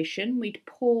filtration. We'd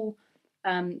pour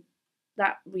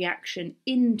that reaction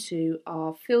into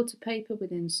our filter paper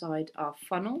with inside our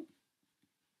funnel.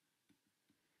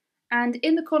 And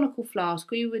in the conical flask,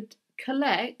 we would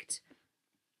collect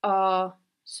our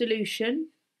solution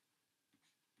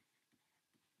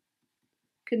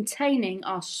containing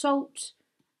our salt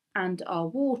and our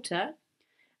water,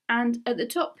 and at the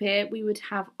top here we would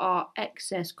have our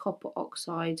excess copper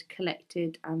oxide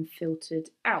collected and filtered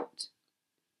out.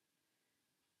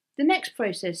 The next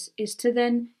process is to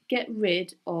then get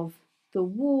rid of the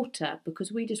water,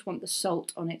 because we just want the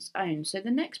salt on its own. So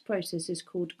the next process is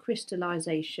called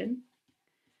crystallization,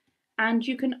 and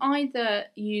you can either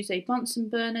use a Bunsen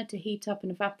burner to heat up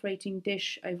an evaporating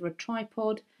dish over a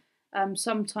tripod.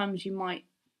 Sometimes you might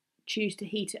choose to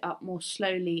heat it up more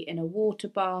slowly in a water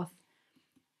bath,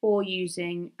 or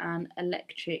using an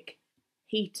electric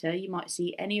heater. You might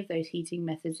see any of those heating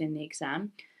methods in the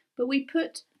exam, but we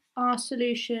put our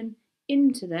solution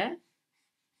into there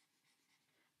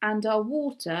and our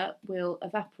water will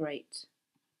evaporate.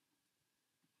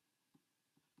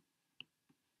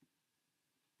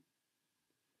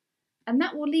 And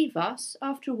that will leave us,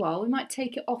 after a while, we might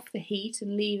take it off the heat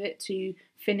and leave it to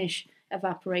finish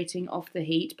evaporating off the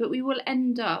heat, but we will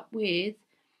end up with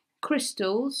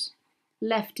crystals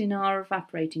left in our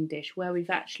evaporating dish where we've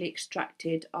actually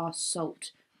extracted our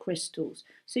salt crystals.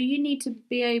 So you need to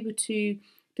be able to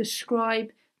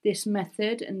describe this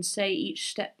method and say each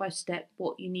step by step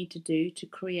what you need to do to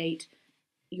create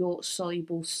your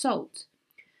soluble salt.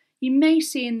 You may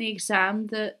see in the exam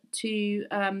that to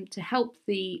help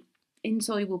the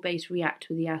insoluble base react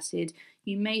with the acid,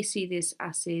 you may see this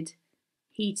acid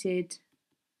heated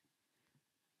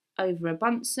over a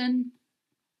Bunsen,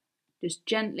 just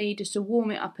gently, just to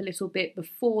warm it up a little bit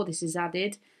before this is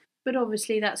added. But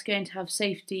obviously that's going to have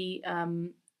safety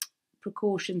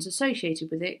precautions associated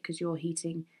with it, because you're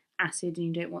heating acid and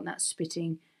you don't want that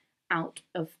spitting out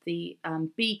of the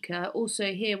beaker.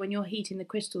 Also here, when you're heating the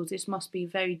crystals, this must be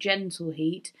very gentle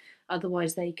heat,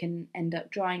 otherwise they can end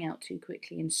up drying out too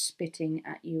quickly and spitting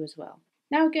at you as well.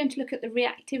 Now we're going to look at the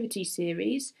reactivity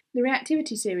series. The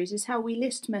reactivity series is how we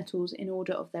list metals in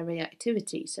order of their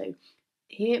reactivity. So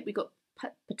here we've got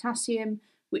potassium,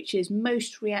 which is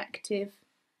most reactive,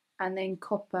 and then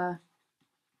copper,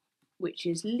 which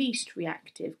is least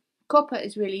reactive. Copper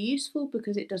is really useful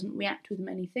because it doesn't react with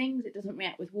many things. It doesn't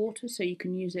react with water, so you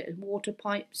can use it as water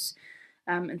pipes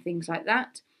and things like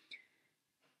that.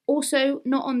 Also,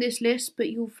 not on this list, but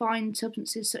you'll find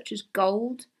substances such as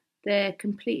gold. They're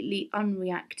completely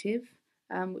unreactive,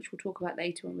 which we'll talk about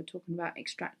later when we're talking about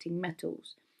extracting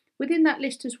metals. Within that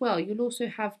list as well, you'll also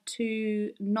have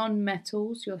two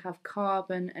non-metals. You'll have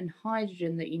carbon and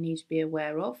hydrogen that you need to be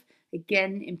aware of.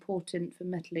 Again, important for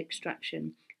metal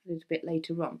extraction a little bit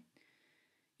later on.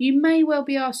 You may well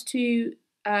be asked to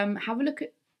have a look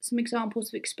at some examples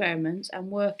of experiments and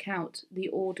work out the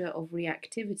order of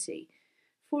reactivity.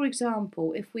 For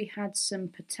example, if we had some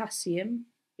potassium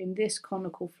in this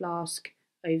conical flask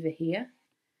over here,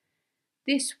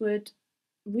 this would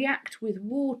react with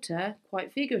water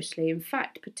quite vigorously. In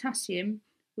fact, potassium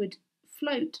would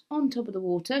float on top of the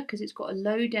water because it's got a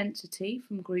low density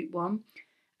from group 1,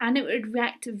 and it would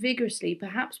react vigorously,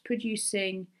 perhaps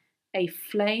producing a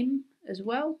flame as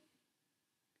well,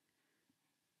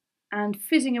 and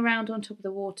fizzing around on top of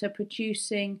the water,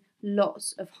 producing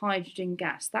lots of hydrogen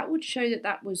gas. That would show that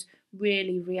that was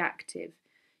really reactive.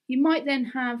 You might then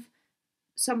have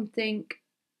something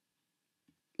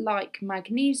like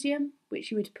magnesium,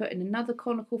 which you would put in another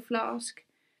conical flask.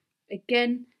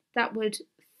 Again, that would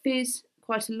fizz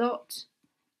quite a lot,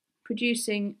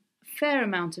 producing a fair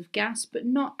amount of gas, but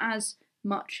not as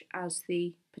much as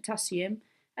the potassium.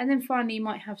 And then finally you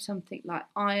might have something like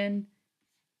iron.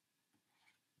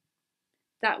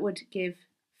 that would give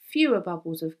fewer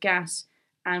bubbles of gas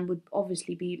and would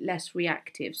obviously be less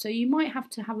reactive. So you might have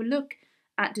to have a look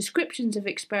at descriptions of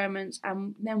experiments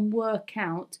and then work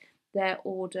out their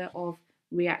order of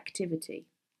reactivity.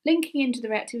 Linking into the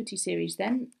reactivity series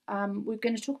then, we're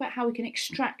going to talk about how we can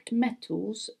extract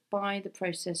metals by the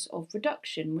process of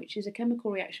reduction, which is a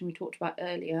chemical reaction we talked about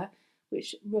earlier,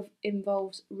 which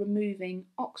involves removing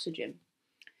oxygen.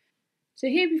 So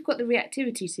here we've got the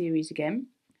reactivity series again,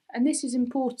 and this is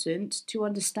important to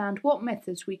understand what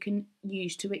methods we can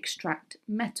use to extract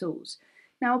metals.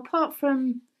 Now, apart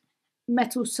from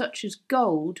metals such as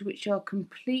gold, which are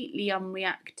completely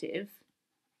unreactive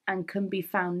and can be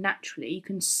found naturally, you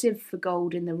can sieve for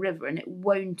gold in the river and it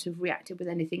won't have reacted with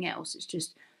anything else, it's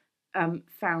just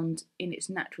found in its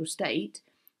natural state.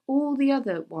 All the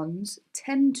other ones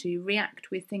tend to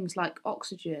react with things like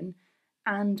oxygen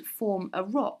and form a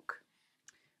rock,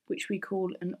 which we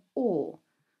call an ore.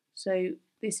 So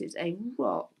this is a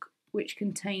rock which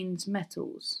contains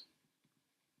metals.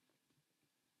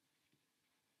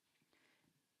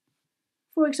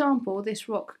 For example, this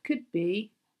rock could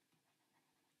be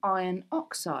iron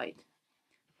oxide.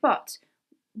 But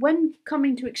when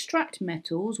coming to extract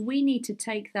metals, we need to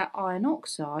take that iron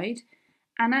oxide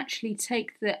and actually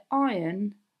take the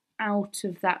iron out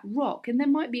of that rock. And there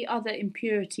might be other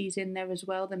impurities in there as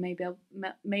well. There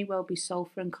may well be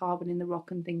sulfur and carbon in the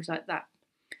rock and things like that.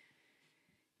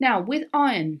 Now, with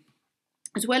iron,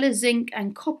 as well as zinc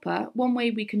and copper, one way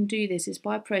we can do this is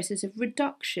by a process of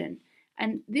reduction.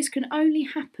 And this can only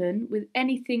happen with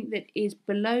anything that is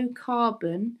below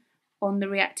carbon on the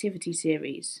reactivity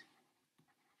series.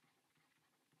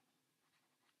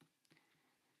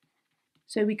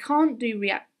 So we can't do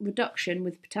reduction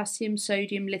with potassium,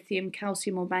 sodium, lithium,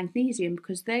 calcium or magnesium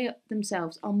because they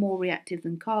themselves are more reactive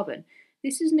than carbon.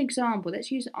 This is an example.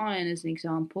 Let's use iron as an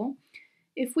example.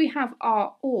 If we have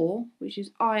our ore, which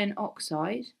is iron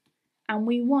oxide, and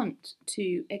we want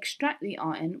to extract the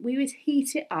iron, we would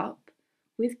heat it up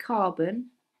with carbon,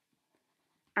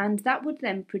 and that would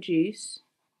then produce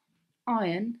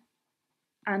iron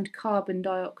and carbon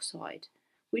dioxide,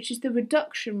 which is the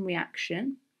reduction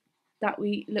reaction that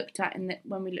we looked at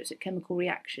when we looked at chemical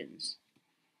reactions.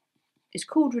 It's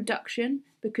called reduction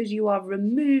because you are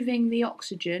removing the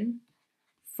oxygen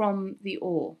from the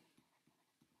ore.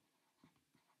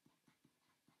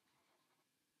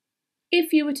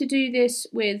 If you were to do this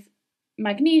with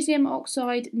magnesium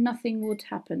oxide, nothing would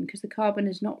happen because the carbon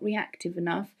is not reactive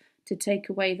enough to take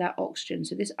away that oxygen.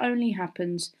 So this only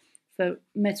happens for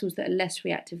metals that are less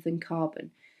reactive than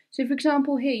carbon. So for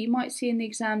example here, you might see in the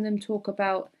exam them talk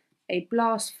about a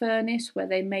blast furnace where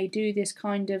they may do this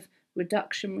kind of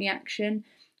reduction reaction.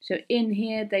 So in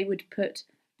here they would put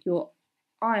your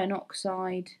iron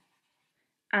oxide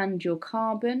and your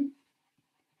carbon,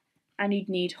 and you'd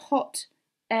need hot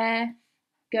air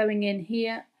going in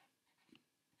here,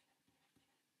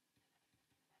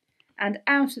 and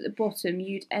out at the bottom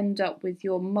you'd end up with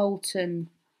your molten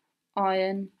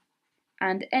iron,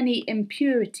 and any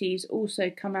impurities also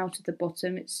come out at the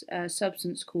bottom. It's a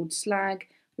substance called slag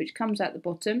which comes out the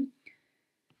bottom,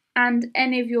 and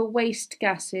any of your waste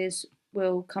gases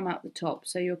will come out the top,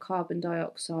 so your carbon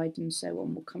dioxide and so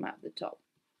on will come out the top.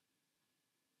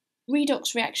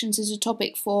 Redox reactions is a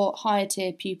topic for higher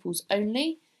tier pupils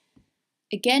only.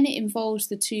 Again, it involves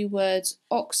the two words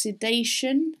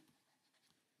oxidation,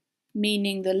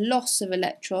 meaning the loss of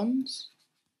electrons,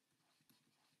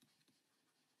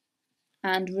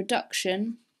 and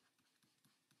reduction,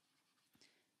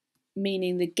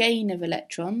 meaning the gain of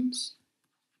electrons.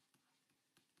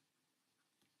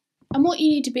 And what you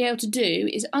need to be able to do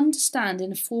is understand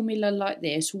in a formula like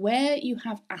this where you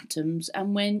have atoms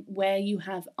and where you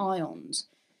have ions.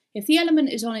 If the element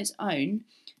is on its own,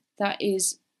 that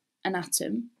is an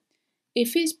atom.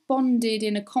 If it's bonded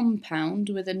in a compound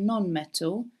with a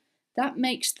non-metal, that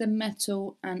makes the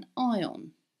metal an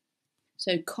ion.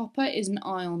 So copper is an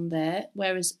ion there,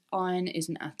 whereas iron is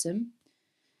an atom.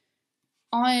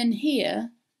 Iron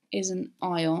here is an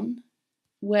ion,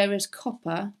 whereas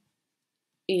copper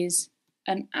is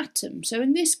an atom. So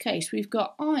in this case, we've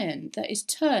got iron that is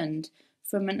turned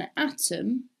from an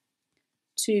atom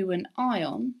to an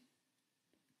ion,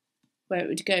 where it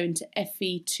would go into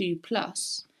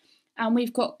Fe2+, and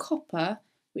we've got copper,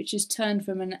 which is turned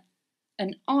from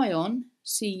an ion,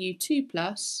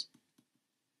 Cu2+,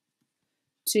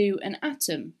 to an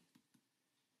atom,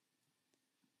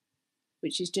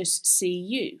 which is just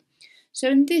Cu. So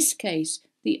in this case,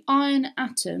 the iron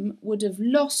atom would have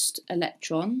lost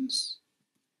electrons,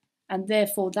 and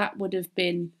therefore that would have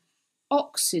been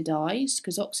oxidised,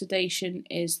 because oxidation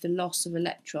is the loss of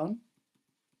electron.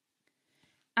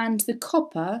 and the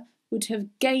copper would have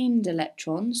gained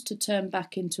electrons to turn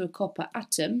back into a copper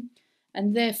atom,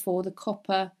 and therefore the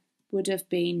copper would have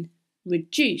been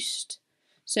reduced.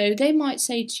 So they might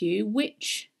say to you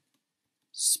which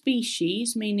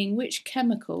species, meaning which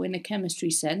chemical in a chemistry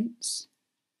sense,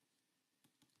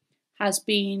 has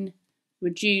been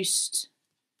reduced,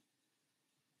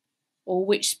 or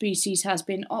which species has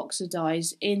been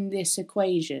oxidised in this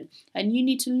equation. And you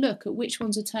need to look at which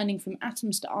ones are turning from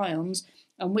atoms to ions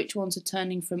and which ones are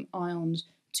turning from ions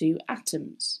to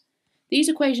atoms. These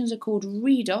equations are called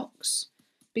redox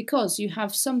because you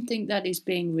have something that is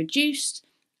being reduced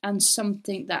and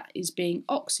something that is being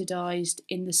oxidised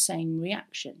in the same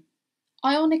reaction.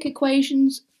 Ionic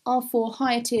equations are for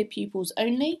higher tier pupils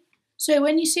only. So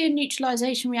when you see a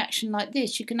neutralisation reaction like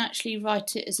this, you can actually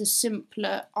write it as a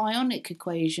simpler ionic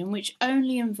equation, which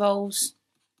only involves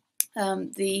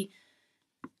the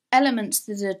elements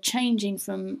that are changing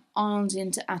from ions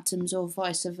into atoms or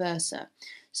vice versa.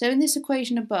 So in this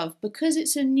equation above, because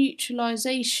it's a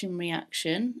neutralisation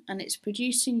reaction and it's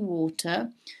producing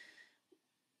water,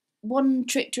 one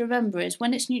trick to remember is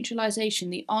when it's neutralisation,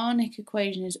 the ionic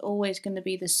equation is always going to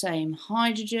be the same.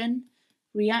 Hydrogen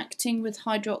reacting with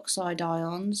hydroxide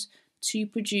ions to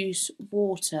produce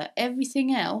water.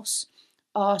 Everything else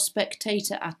are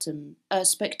spectator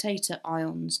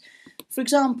ions. For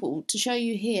example, to show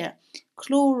you here,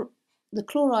 the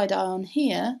chloride ion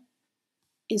here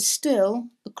is still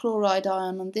a chloride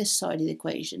ion on this side of the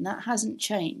equation. That hasn't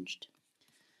changed.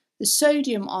 The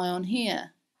sodium ion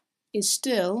here is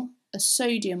still a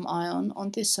sodium ion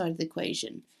on this side of the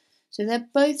equation. So they're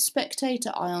both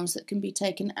spectator ions that can be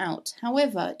taken out.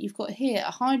 However, you've got here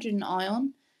a hydrogen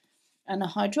ion and a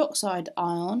hydroxide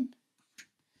ion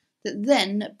that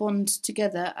then bond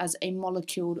together as a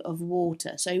molecule of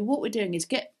water. So what we're doing is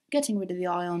getting rid of the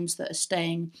ions that are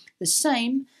staying the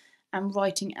same and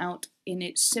writing out in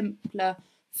its simpler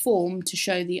form to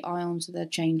show the ions that are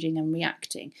changing and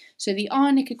reacting. So the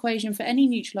ionic equation for any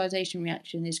neutralisation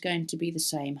reaction is going to be the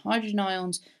same. Hydrogen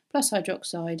ions plus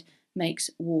hydroxide makes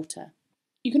water.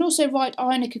 You can also write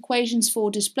ionic equations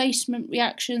for displacement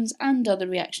reactions and other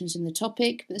reactions in the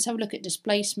topic. But let's have a look at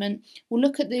displacement. We'll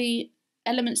look at the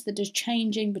elements that are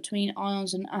changing between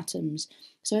ions and atoms.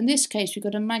 So in this case, we've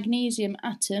got a magnesium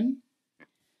atom,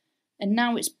 and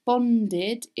now it's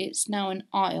bonded, it's now an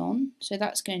ion, so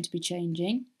that's going to be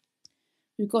changing.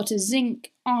 We've got a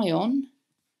zinc ion,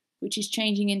 which is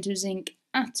changing into a zinc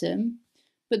atom,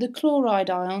 but the chloride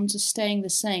ions are staying the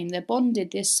same. They're bonded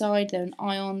this side, they're an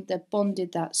ion, they're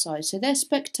bonded that side. So they're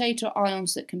spectator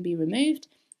ions that can be removed,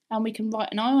 and we can write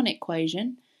an ionic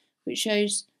equation which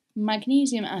shows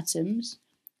magnesium atoms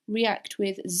react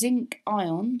with zinc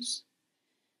ions.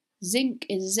 Zinc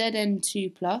is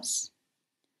Zn2+,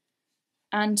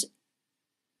 and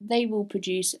they will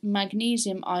produce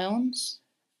magnesium ions,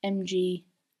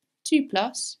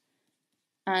 Mg2+,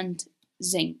 and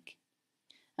zinc.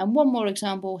 And one more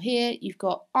example here, you've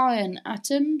got iron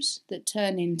atoms that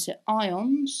turn into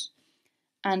ions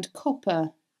and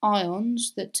copper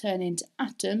ions that turn into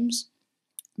atoms.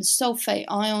 The sulfate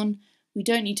ion we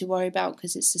don't need to worry about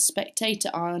because it's a spectator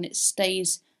ion, it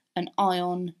stays an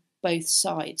ion both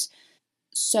sides.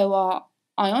 So our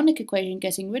ionic equation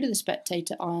getting rid of the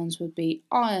spectator ions would be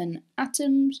iron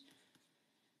atoms,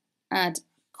 add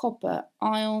copper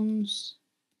ions,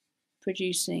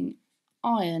 producing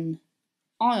iron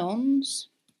ions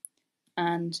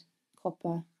and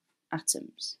copper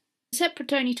atoms.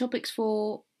 Separate only topics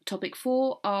for Topic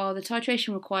 4 are the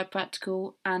titration required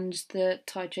practical and the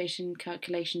titration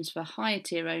calculations for higher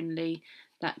tier only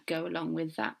that go along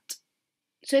with that.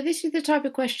 So this is the type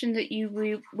of question that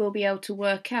you will be able to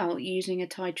work out using a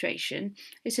titration.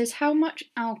 It says, how much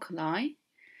alkali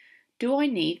do I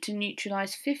need to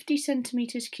neutralise 50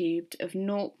 centimetres cubed of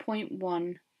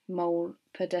 0.1 mole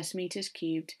per decimetres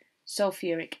cubed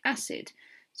sulfuric acid?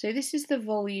 So this is the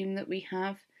volume that we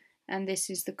have, and this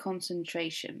is the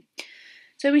concentration.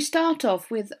 So we start off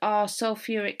with our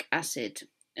sulfuric acid,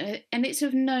 and it's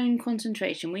of known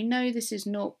concentration. We know this is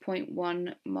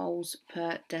 0.1 moles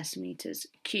per decimetres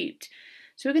cubed.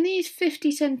 So we're going to use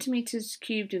 50 centimetres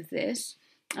cubed of this,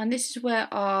 and this is where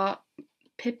our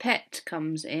pipette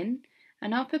comes in,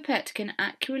 and our pipette can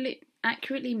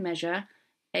accurately measure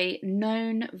a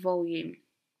known volume.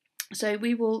 So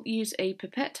we will use a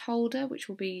pipette holder, which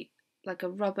will be like a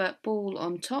rubber ball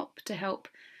on top to help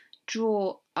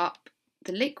draw up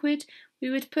the liquid.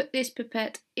 We would put this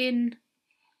pipette in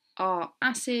our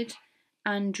acid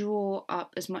and draw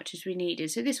up as much as we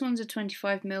needed. So this one's a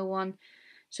 25ml one,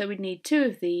 so we'd need 2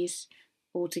 of these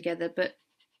altogether, but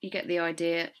you get the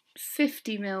idea.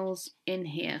 50 mils in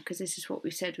here, because this is what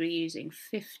we said we're using,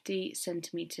 50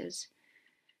 centimetres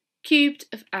cubed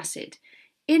of acid.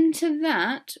 Into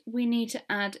that we need to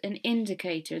add an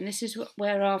indicator, and this is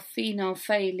where our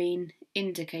phenolphthalein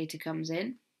indicator comes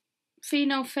in.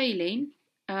 Phenolphthalein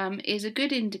is a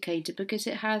good indicator because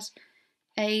it has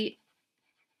a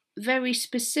very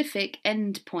specific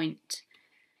endpoint.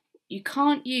 You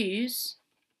can't use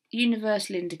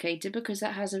universal indicator because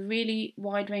that has a really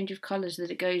wide range of colours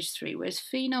that it goes through, whereas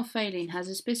phenolphthalein has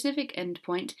a specific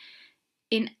endpoint.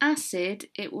 In acid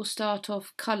it will start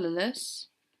off colourless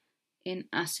in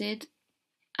acid,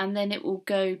 and then it will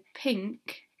go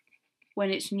pink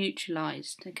when it's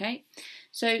neutralised. Okay,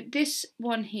 so this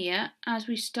one here, as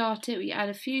we start it, we add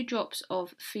a few drops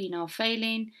of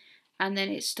phenolphthalein and then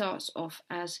it starts off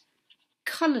as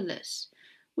colourless.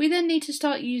 We then need to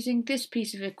start using this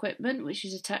piece of equipment which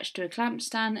is attached to a clamp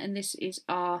stand, and this is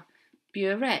our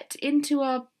burette. Into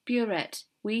our burette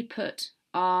we put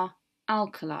our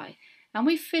alkali and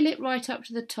we fill it right up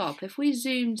to the top. If we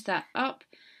zoomed that up,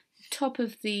 the top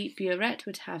of the burette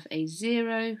would have a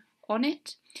 0 on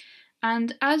it,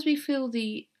 and as we fill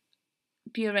the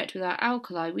burette with our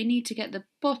alkali, we need to get the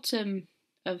bottom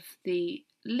of the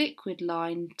liquid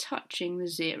line touching the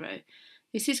 0.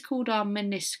 This is called our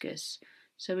meniscus.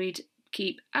 So we'd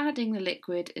keep adding the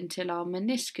liquid until our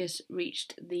meniscus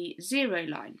reached the 0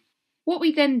 line. What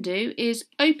we then do is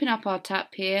open up our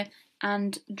tap here,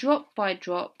 and drop by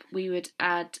drop we would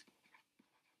add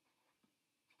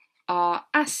our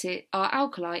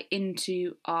alkali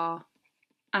into our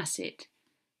acid.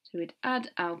 So we'd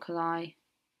add alkali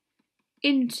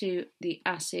into the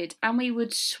acid and we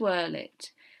would swirl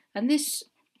it. And this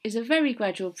is a very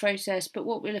gradual process, but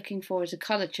what we're looking for is a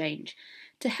colour change.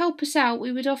 To help us out,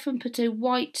 we would often put a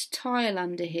white tile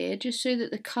under here just so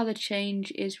that the colour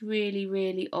change is really,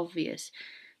 really obvious.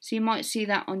 So you might see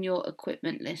that on your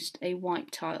equipment list, a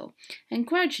white tile. And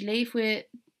gradually, if we're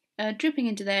dripping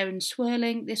into there and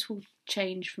swirling, this will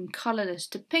change from colourless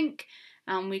to pink,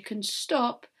 and we can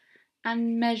stop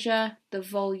and measure the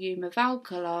volume of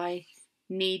alkali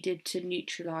needed to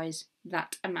neutralise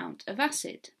that amount of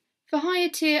acid. For higher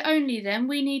tier only then,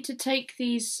 we need to take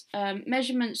these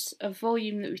measurements of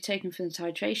volume that we've taken from the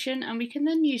titration, and we can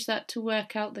then use that to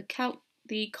work out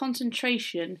the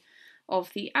concentration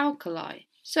of the alkali.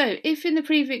 So if in the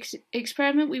previous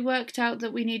experiment we worked out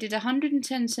that we needed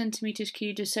 110 centimetres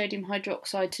cubed of sodium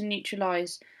hydroxide to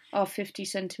neutralise our 50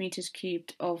 centimetres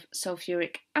cubed of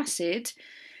sulfuric acid,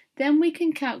 then we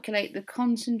can calculate the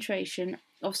concentration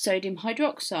of sodium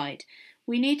hydroxide.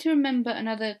 We need to remember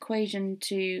another equation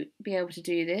to be able to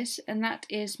do this, and that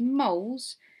is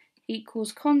moles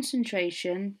equals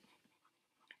concentration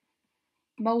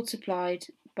multiplied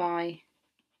by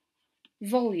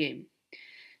volume.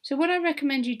 So what I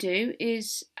recommend you do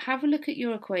is have a look at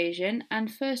your equation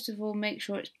and first of all make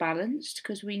sure it's balanced,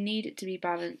 because we need it to be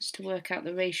balanced to work out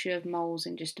the ratio of moles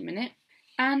in just a minute.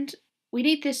 And we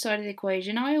need this side of the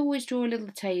equation. I always draw a little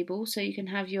table so you can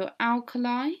have your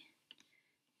alkali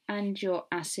and your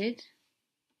acid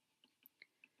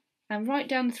and write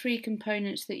down the three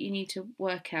components that you need to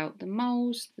work out: the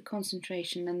moles, the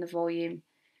concentration and the volume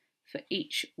for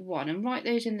each one, and write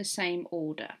those in the same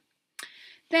order.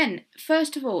 Then,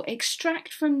 first of all,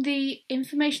 extract from the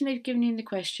information they've given you in the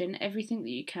question everything that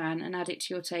you can and add it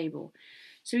to your table.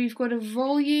 So we've got a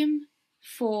volume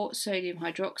for sodium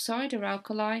hydroxide or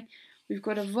alkali, we've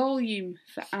got a volume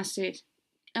for acid,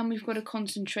 and we've got a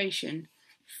concentration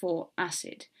for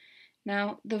acid.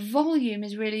 Now, the volume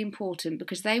is really important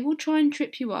because they will try and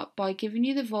trip you up by giving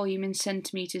you the volume in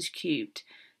centimetres cubed.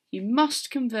 You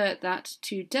must convert that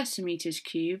to decimetres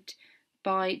cubed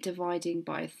by dividing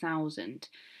by 1,000.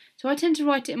 So I tend to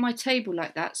write it in my table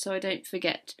like that so I don't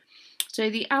forget. So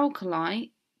the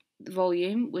alkali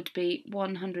volume would be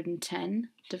 110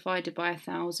 divided by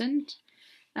 1,000,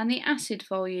 and the acid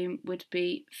volume would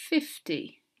be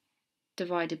 50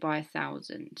 divided by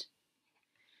 1,000.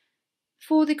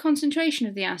 For the concentration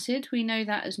of the acid, we know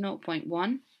that as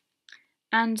 0.1,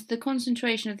 and the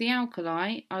concentration of the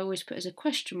alkali I always put as a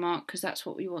question mark because that's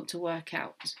what we want to work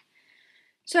out.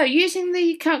 So using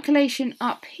the calculation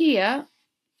up here,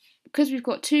 because we've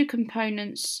got two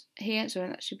components here, so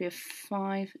that should be a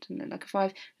 5, it doesn't look like a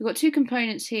 5, we've got two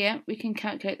components here, we can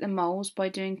calculate the moles by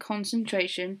doing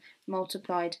concentration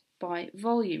multiplied by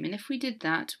volume, and if we did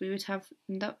that we would have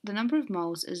the number of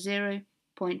moles as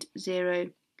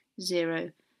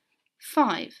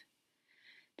 0.005.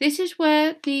 This is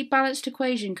where the balanced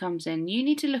equation comes in. You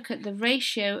need to look at the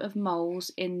ratio of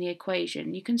moles in the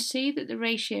equation. You can see that the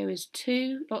ratio is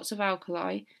 2 lots of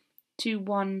alkali to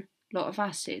 1 lot of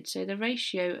acid. So the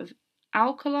ratio of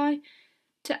alkali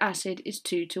to acid is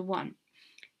 2 to 1.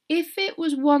 If it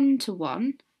was 1 to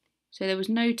 1, so there was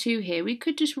no 2 here, we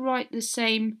could just write the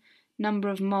same number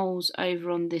of moles over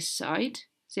on this side,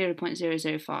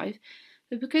 0.005,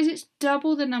 but because it's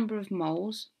double the number of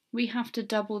moles, we have to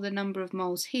double the number of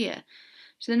moles here.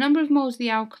 So the number of moles of the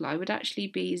alkali would actually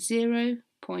be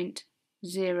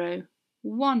 0.01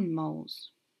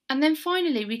 moles. And then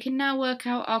finally, we can now work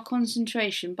out our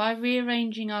concentration by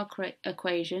rearranging our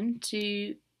equation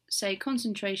to say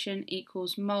concentration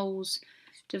equals moles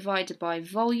divided by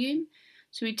volume.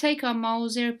 So we take our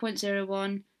moles,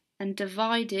 0.01, and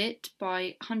divide it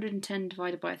by 110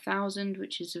 divided by 1000,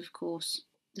 which is of course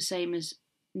the same as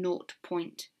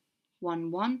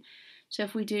 0.11. So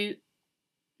if we do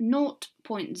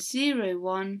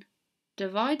 0.01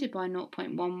 divided by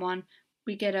 0.11,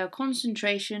 we get our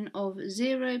concentration of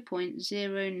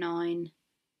 0.09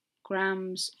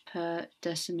 grams per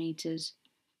decimeters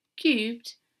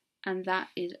cubed, and that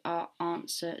is our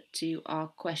answer to our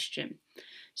question.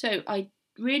 So I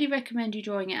really recommend you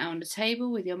drawing it out on a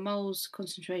table with your moles,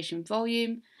 concentration,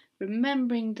 volume,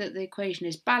 remembering that the equation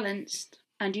is balanced,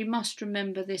 and you must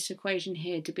remember this equation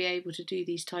here to be able to do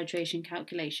these titration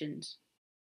calculations.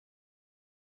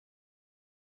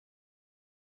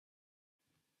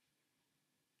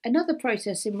 Another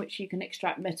process in which you can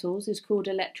extract metals is called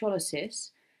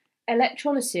electrolysis.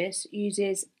 Electrolysis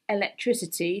uses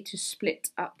electricity to split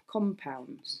up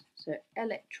compounds. So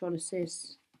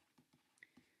electrolysis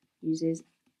uses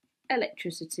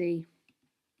electricity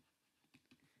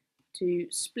to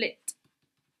split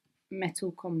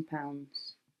metal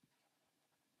compounds.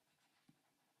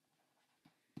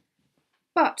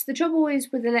 But the trouble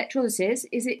is with electrolysis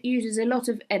is it uses a lot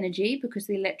of energy because of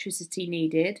the electricity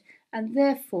needed, and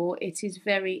therefore it is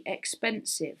very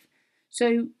expensive.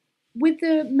 So with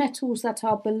the metals that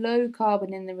are below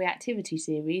carbon in the reactivity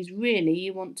series, really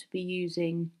you want to be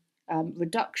using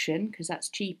reduction because that's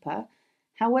cheaper.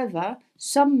 However,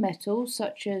 some metals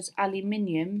such as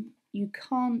aluminium, you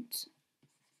can't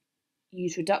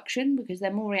use reduction because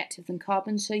they're more reactive than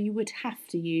carbon, so you would have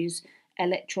to use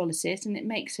electrolysis, and it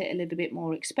makes it a little bit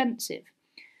more expensive.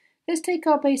 Let's take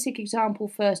our basic example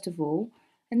first of all,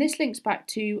 and this links back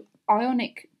to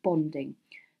ionic bonding.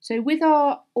 So with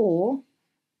our ore,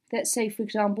 let's say for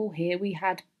example here we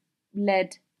had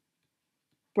lead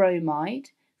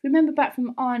bromide. Remember back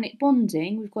from ionic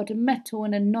bonding, we've got a metal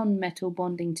and a non-metal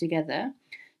bonding together.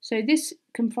 So this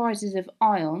comprises of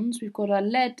ions. We've got our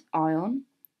lead ion,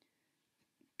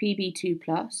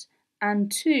 Pb2+,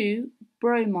 and 2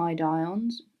 bromide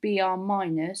ions,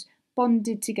 Br-,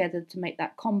 bonded together to make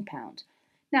that compound.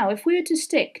 Now, if we were to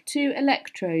stick 2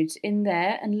 electrodes in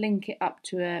there and link it up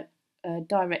to a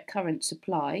direct current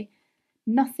supply,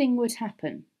 nothing would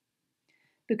happen.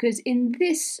 Because in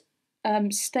this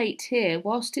state here,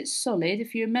 whilst it's solid,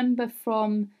 if you remember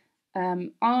from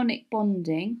ionic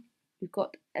bonding, we've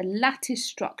got a lattice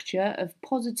structure of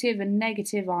positive and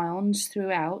negative ions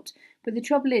throughout, but the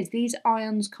trouble is these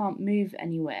ions can't move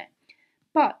anywhere.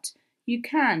 But you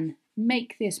can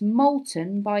make this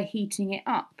molten by heating it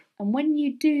up, and when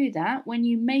you do that, when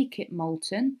you make it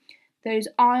molten, those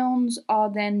ions are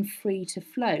then free to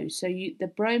flow. So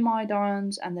the bromide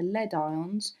ions and the lead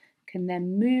ions can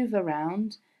then move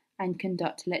around and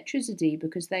conduct electricity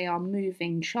because they are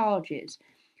moving charges.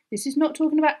 This is not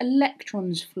talking about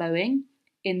electrons flowing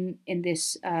in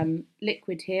this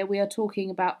liquid here. We are talking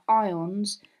about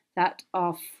ions that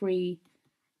are free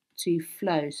to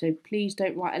flow. So please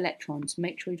don't write electrons.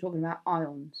 Make sure you're talking about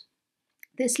ions.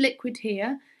 This liquid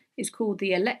here is called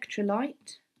the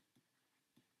electrolyte.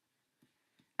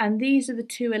 And these are the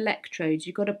 2 electrodes.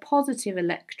 You've got a positive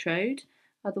electrode,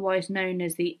 otherwise known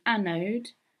as the anode.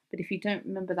 But if you don't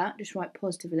remember that, just write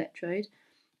positive electrode.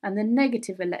 And the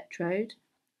negative electrode,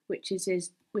 which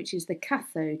is the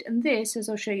cathode. And this, as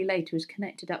I'll show you later, is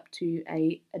connected up to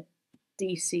a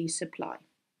DC supply.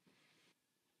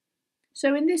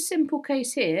 So in this simple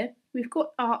case here, we've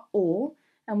got our ore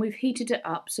and we've heated it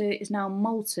up so it is now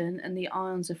molten and the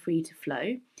ions are free to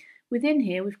flow. Within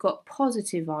here we've got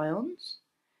positive ions.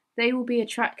 They will be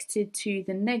attracted to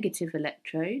the negative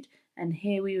electrode, and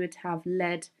here we would have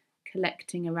lead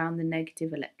collecting around the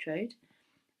negative electrode.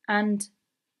 And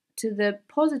to the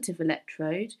positive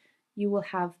electrode you will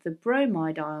have the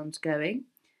bromide ions going,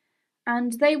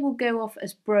 and they will go off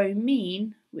as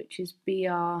bromine, which is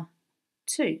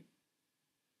Br2.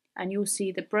 And you'll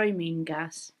see the bromine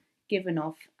gas given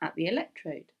off at the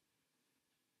electrode.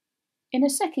 In a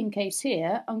second case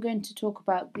here, I'm going to talk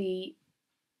about the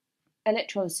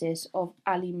electrolysis of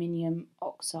aluminium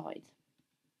oxide.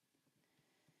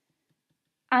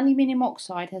 aluminium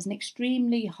oxide has an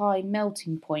extremely high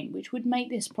melting point, which would make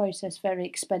this process very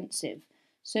expensive.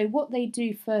 So what they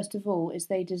do first of all is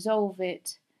they dissolve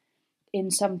it in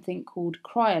something called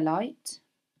cryolite,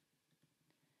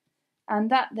 and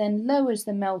that then lowers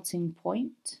the melting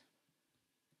point.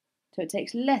 So it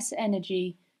takes less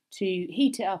energy to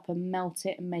heat it up and melt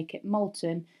it and make it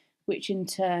molten, which in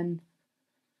turn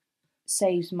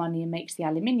saves money and makes the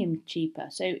aluminium cheaper.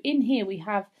 So in here we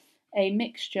have a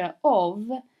mixture of,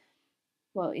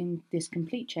 well, in this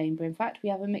complete chamber, in fact, we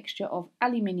have a mixture of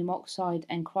aluminium oxide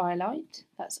and cryolite.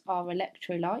 That's our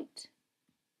electrolyte.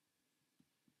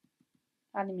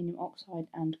 Aluminium oxide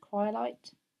and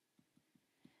cryolite.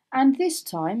 And this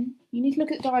time, you need to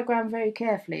look at the diagram very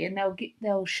carefully, and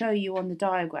they'll show you on the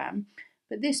diagram.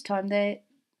 But this time they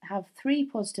have 3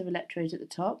 positive electrodes at the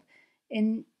top.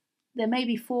 There may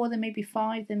be 4, there may be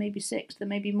 5, there may be 6, there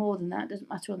may be more than that, doesn't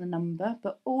matter on the number,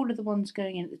 but all of the ones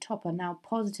going in at the top are now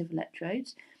positive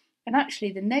electrodes, and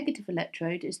actually the negative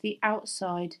electrode is the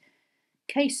outside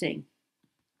casing.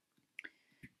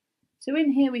 So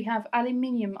in here we have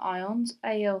aluminium ions,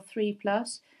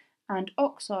 Al3+, and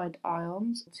oxide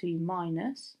ions,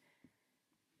 2-.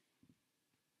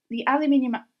 The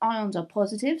aluminium ions are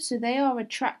positive, so they are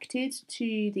attracted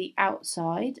to the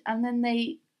outside, and then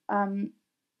they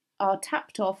are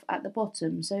tapped off at the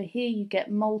bottom. So here you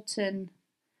get molten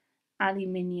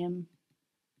aluminium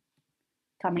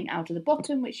coming out of the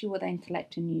bottom, which you will then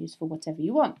collect and use for whatever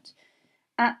you want.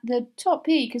 At the top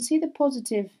here, you can see the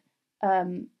positive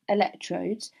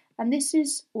electrodes, and this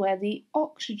is where the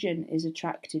oxygen is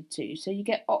attracted to. So you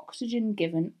get oxygen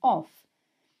given off.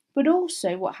 But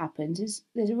also what happens is,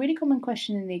 there's a really common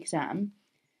question in the exam.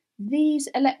 These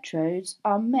electrodes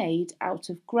are made out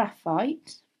of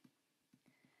graphite.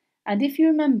 And if you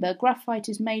remember, graphite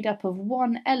is made up of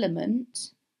one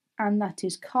element, and that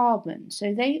is carbon.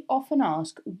 So they often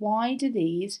ask, why do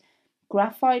these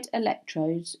graphite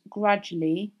electrodes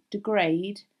gradually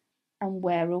degrade and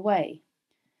wear away?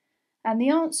 And the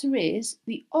answer is,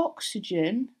 the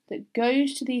oxygen that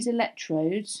goes to these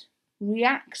electrodes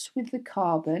reacts with the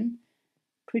carbon,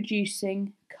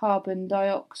 producing carbon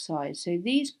dioxide. So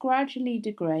these gradually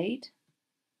degrade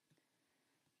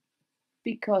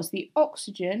because the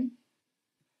oxygen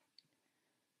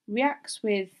reacts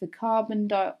with the carbon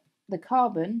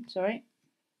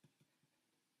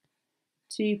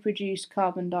to produce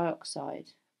carbon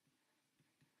dioxide.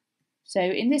 So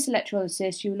in this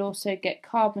electrolysis, you will also get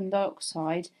carbon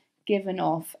dioxide given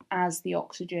off as the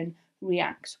oxygen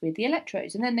reacts with the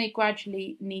electrodes, and then they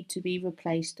gradually need to be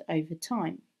replaced over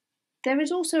time. There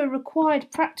is also a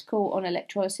required practical on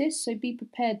electrolysis, so be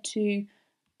prepared to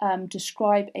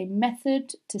describe a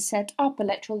method to set up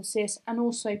electrolysis and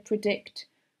also predict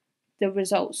the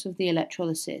results of the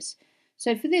electrolysis.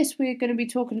 So for this, we're going to be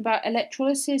talking about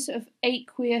electrolysis of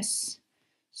aqueous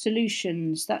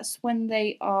solutions. That's when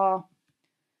they are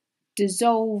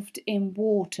dissolved in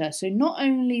water. So not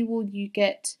only will you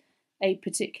get a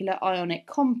particular ionic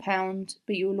compound,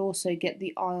 but you will also get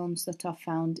the ions that are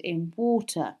found in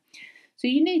water. So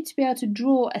you need to be able to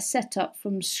draw a setup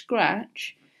from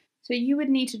scratch. So you would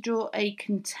need to draw a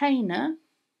container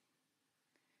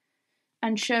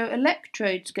and show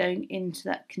electrodes going into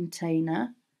that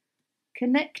container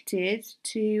connected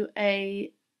to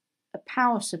a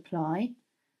power supply.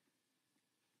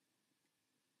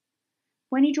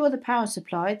 When you draw the power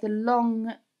supply, the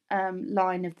long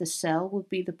line of the cell would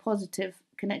be the positive,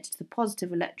 connected to the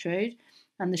positive electrode,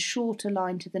 and the shorter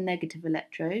line to the negative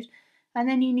electrode. And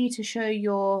then you need to show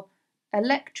your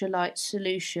electrolyte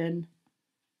solution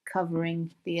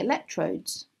covering the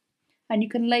electrodes. And you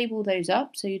can label those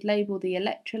up. So you'd label the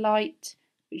electrolyte,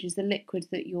 which is the liquid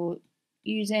that you're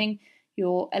using,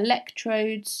 your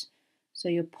electrodes, so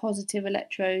your positive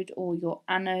electrode or your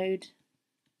anode,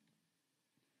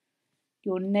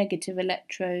 your negative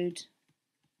electrode,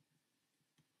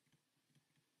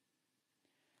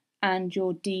 and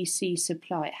your DC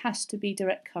supply. It has to be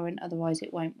direct current, otherwise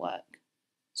it won't work.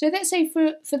 So let's say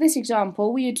for this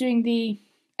example, we are doing the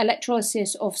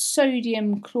electrolysis of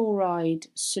sodium chloride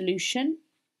solution.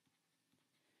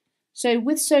 So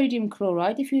with sodium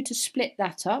chloride, if you were to split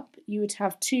that up, you would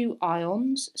have 2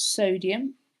 ions,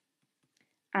 sodium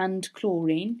and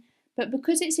chlorine. But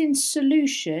because it's in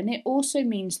solution, it also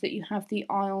means that you have the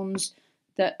ions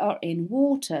that are in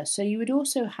water. So you would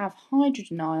also have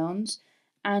hydrogen ions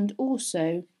and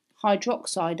also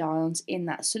hydroxide ions in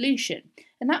that solution.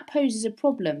 And that poses a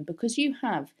problem because you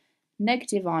have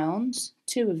negative ions,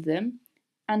 2 of them,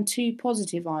 and 2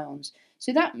 positive ions.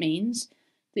 So that means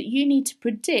that you need to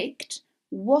predict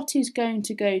what is going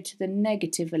to go to the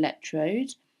negative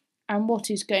electrode and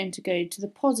what is going to go to the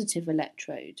positive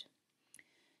electrode.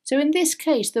 So in this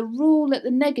case, the rule at the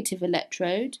negative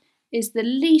electrode is the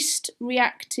least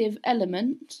reactive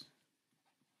element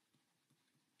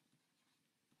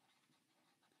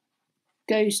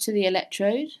goes to the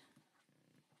electrode.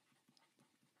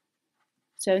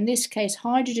 So in this case,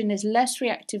 hydrogen is less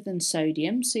reactive than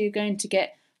sodium, so you're going to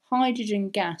get hydrogen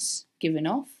gas given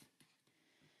off.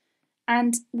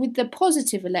 And with the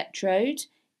positive electrode,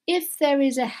 if there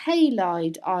is a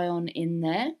halide ion in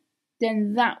there,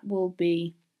 then that will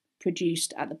be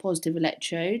produced at the positive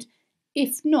electrode.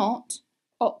 If not,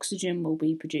 oxygen will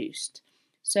be produced.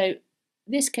 So in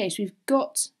this case, we've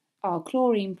got our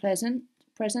chlorine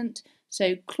present,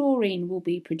 so chlorine will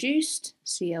be produced,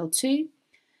 Cl2.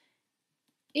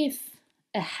 If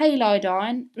a halide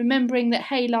ion, remembering that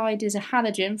halide is a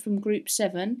halogen from group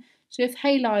 7, so if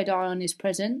halide ion is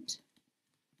present,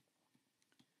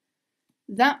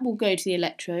 that will go to the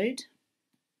electrode.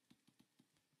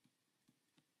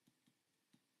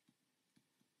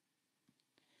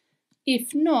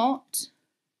 If not,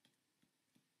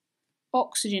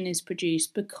 oxygen is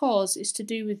produced because it's to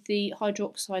do with the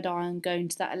hydroxide ion going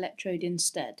to that electrode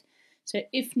instead. So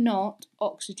if not,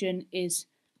 oxygen is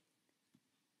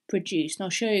produced. And I'll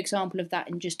show you an example of that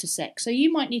in just a sec. So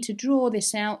you might need to draw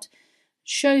this out,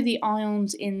 show the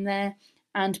ions in there,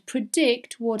 and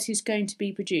predict what is going to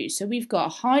be produced. So we've got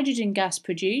a hydrogen gas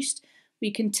produced. We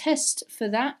can test for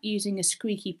that using a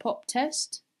squeaky pop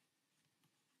test.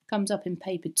 Comes up in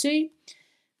paper 2.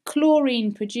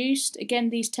 Chlorine produced. Again,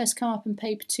 these tests come up in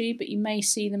paper 2, but you may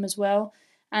see them as well.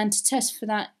 And to test for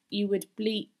that, you would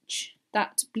bleach.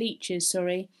 That bleaches,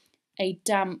 a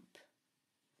damp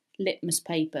litmus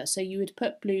paper. So you would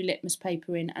put blue litmus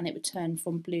paper in and it would turn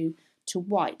from blue to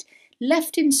white.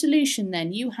 Left in solution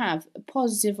then you have a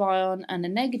positive ion and a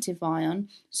negative ion,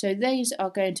 so these are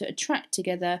going to attract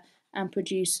together and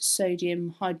produce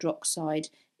sodium hydroxide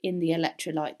in the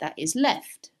electrolyte that is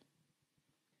left.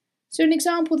 So an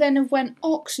example then of when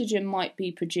oxygen might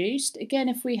be produced, again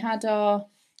if we had our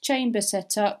chamber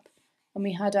set up and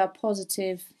we had our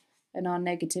positive and our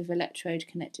negative electrode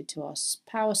connected to our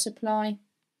power supply.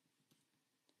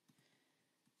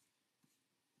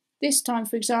 This time,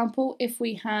 for example, if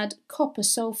we had copper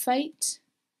sulfate,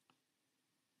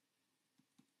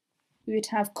 we would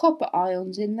have copper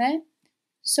ions in there,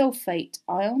 sulfate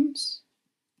ions,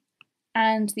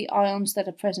 and the ions that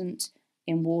are present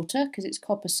in water because it's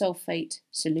copper sulfate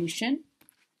solution.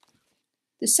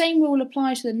 The same rule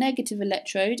applies to the negative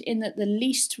electrode in that the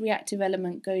least reactive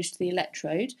element goes to the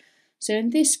electrode. So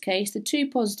in this case, the two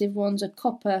positive ones are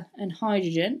copper and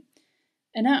hydrogen.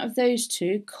 And out of those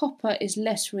two, copper is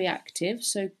less reactive,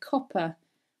 so copper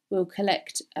will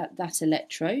collect at that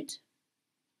electrode.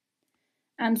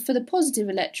 And for the positive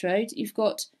electrode, you've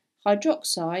got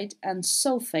hydroxide and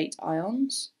sulfate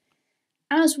ions.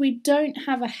 As we don't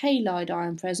have a halide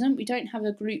ion present, we don't have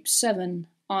a group 7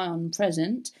 ion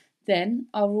present, then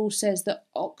our rule says that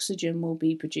oxygen will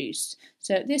be produced.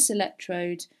 So at this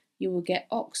electrode, you will get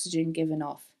oxygen given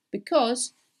off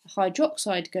because the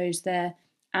hydroxide goes there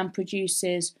and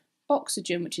produces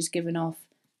oxygen, which is given off,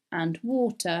 and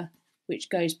water, which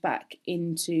goes back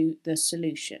into the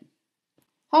solution.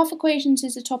 Half equations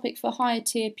is a topic for higher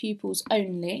tier pupils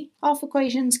only. Half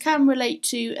equations can relate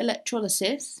to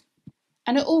electrolysis,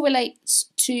 and it all relates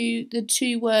to the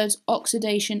two words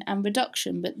oxidation and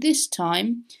reduction, but this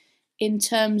time in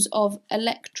terms of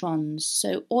electrons.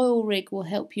 So oil rig will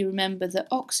help you remember that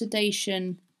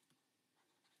oxidation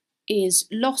is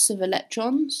loss of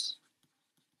electrons,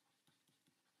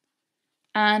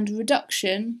 and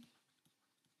reduction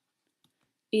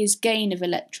is gain of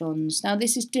electrons. Now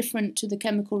this is different to the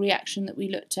chemical reaction that we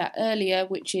looked at earlier,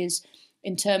 which is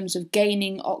in terms of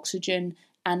gaining oxygen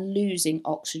and losing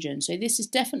oxygen. So this is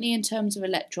definitely in terms of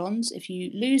electrons. If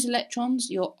you lose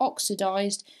electrons, you're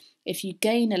oxidized. If you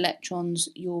gain electrons,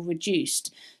 you're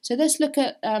reduced. So let's look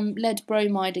at lead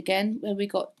bromide again, where we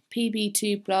got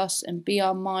Pb2 plus and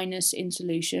Br minus in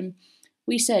solution.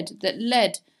 We said that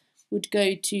lead would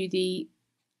go to the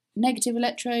negative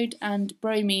electrode and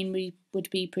bromine would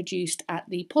be produced at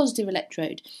the positive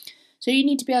electrode. So you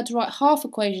need to be able to write half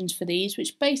equations for these,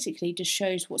 which basically just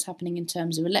shows what's happening in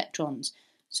terms of electrons.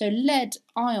 So lead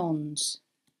ions,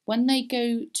 when they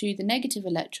go to the negative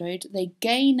electrode, they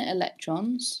gain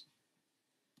electrons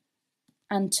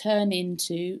and turn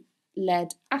into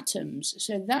lead atoms.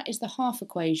 So that is the half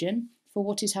equation for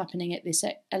what is happening at this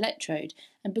electrode.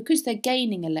 And because they're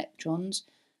gaining electrons,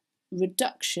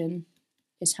 reduction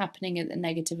is happening at the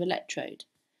negative electrode.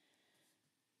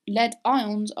 Lead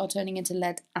ions are turning into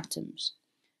lead atoms.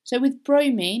 So with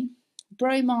bromine,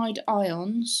 bromide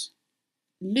ions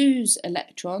lose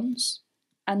electrons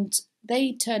and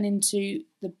they turn into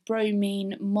the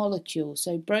bromine molecule.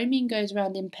 So bromine goes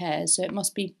around in pairs, so it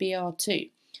must be Br2.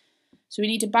 So we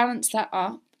need to balance that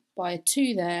up by a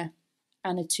 2 there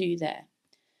and a 2 there.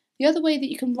 The other way that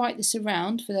you can write this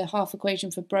around for the half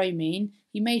equation for bromine,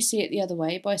 you may see it the other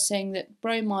way by saying that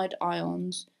bromide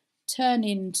ions turn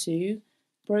into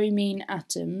bromine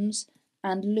atoms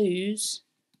and lose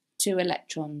 2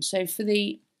 electrons. So for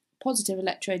the positive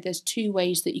electrode, there's 2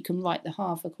 ways that you can write the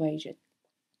half equation.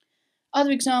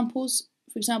 Other examples,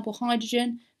 for example,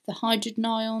 hydrogen. The hydrogen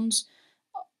ions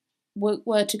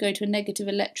were to go to a negative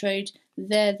electrode,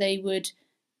 there they would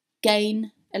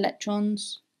gain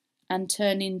electrons and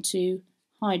turn into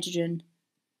hydrogen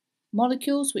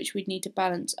molecules, which we'd need to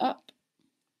balance up.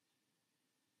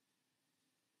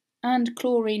 And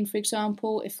chlorine, for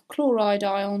example, if chloride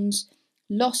ions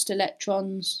lost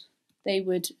electrons, they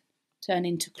would turn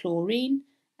into chlorine,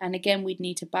 and again we'd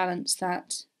need to balance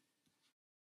that.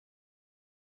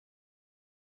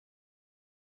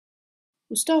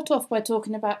 We'll start off by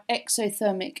talking about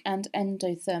exothermic and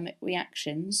endothermic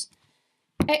reactions.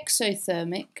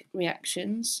 Exothermic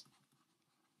reactions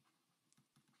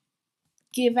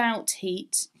give out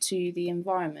heat to the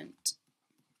environment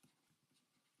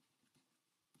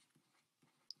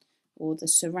or the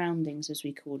surroundings as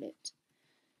we call it.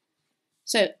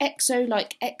 So exo,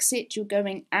 like exit, you're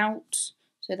going out,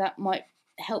 so that might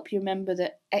help you remember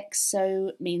that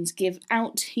exo means give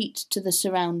out heat to the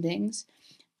surroundings.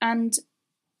 And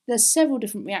there's several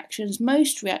different reactions.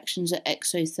 Most reactions are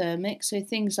exothermic, so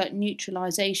things like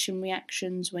neutralization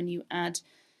reactions when you add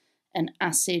an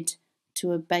acid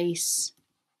to a base.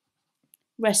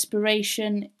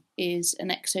 Respiration is an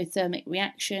exothermic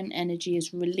reaction. Energy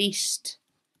is released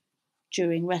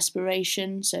during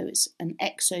respiration, so it's an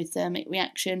exothermic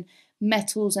reaction.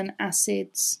 Metals and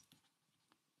acids.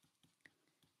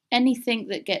 Anything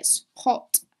that gets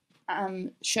hot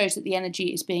shows that the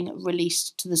energy is being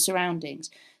released to the surroundings.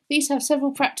 These have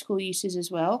several practical uses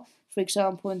as well, for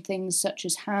example in things such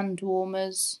as hand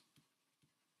warmers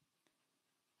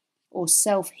or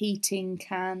self-heating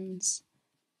cans,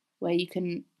 where you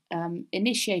can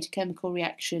initiate a chemical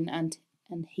reaction and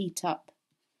heat up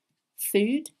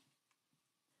food.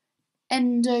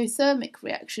 Endothermic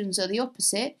reactions are the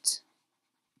opposite.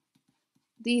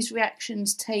 These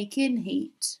reactions take in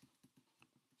heat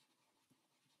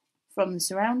from the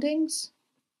surroundings.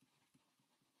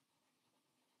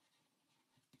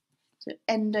 So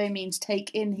endo means take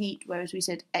in heat, whereas we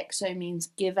said exo means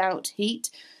give out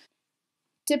heat.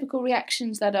 Typical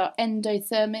reactions that are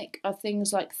endothermic are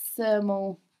things like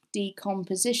thermal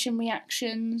decomposition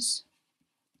reactions.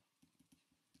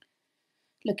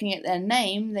 Looking at their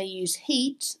name, they use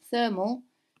heat, thermal,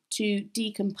 to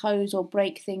decompose or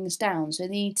break things down. So they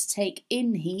need to take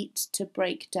in heat to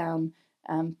break down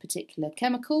particular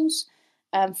chemicals.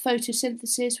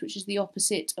 Photosynthesis, which is the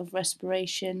opposite of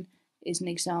respiration, is an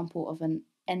example of an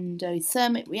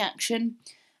endothermic reaction.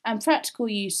 And practical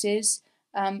uses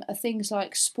are things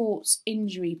like sports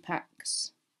injury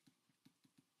packs.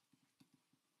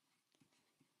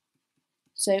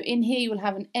 So in here you will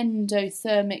have an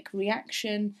endothermic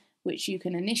reaction which you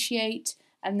can initiate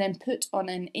and then put on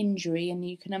an injury, and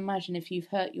you can imagine if you've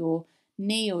hurt your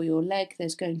knee or your leg,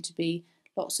 there's going to be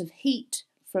lots of heat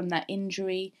from that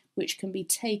injury which can be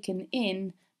taken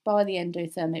in by the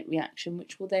endothermic reaction,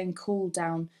 which will then cool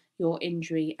down your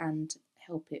injury and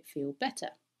help it feel better.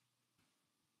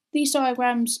 These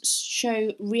diagrams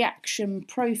show reaction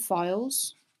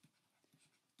profiles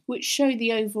which show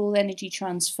the overall energy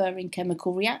transfer in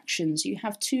chemical reactions. You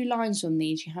have 2 lines on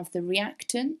these. You have the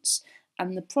reactants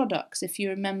and the products. If you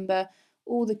remember,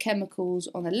 all the chemicals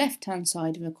on the left-hand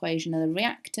side of an equation are the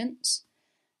reactants,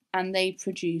 and they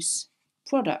produce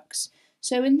products.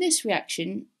 So in this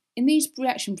reaction, in these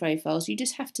reaction profiles, you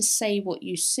just have to say what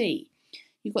you see.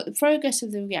 You've got the progress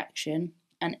of the reaction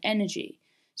and energy.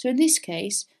 So in this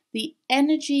case, the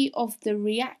energy of the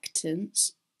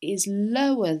reactants is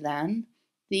lower than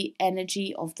the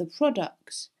energy of the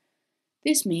products.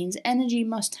 This means energy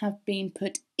must have been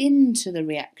put into the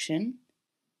reaction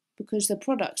because the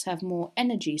products have more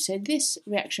energy. So this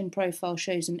reaction profile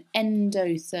shows an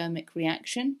endothermic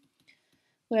reaction.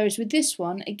 Whereas with this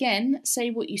one, again, say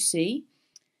what you see.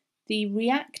 The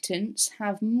reactants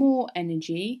have more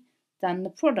energy than the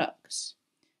products.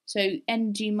 So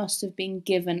energy must have been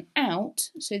given out.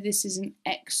 So this is an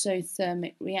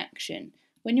exothermic reaction.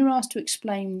 When you're asked to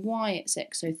explain why it's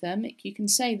exothermic, you can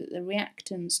say that the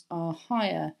reactants are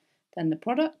higher than the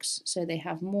products, so they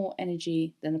have more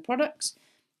energy than the products,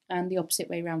 and the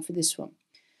opposite way around for this one.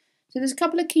 So there's a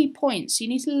couple of key points. You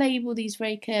need to label these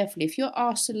very carefully. If you're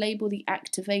asked to label the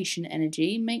activation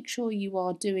energy, make sure you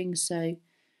are doing so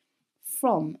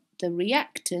from the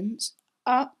reactants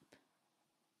up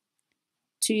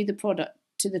to the product,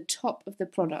 to the top of the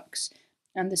products.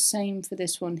 And the same for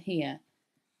this one here.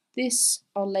 This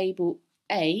I'll label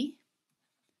A,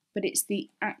 but it's the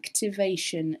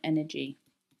activation energy.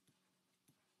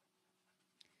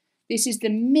 This is the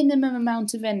minimum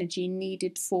amount of energy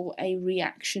needed for a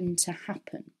reaction to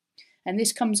happen. And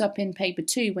this comes up in paper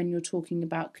 2 when you're talking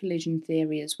about collision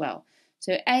theory as well.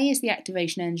 So A is the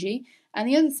activation energy, and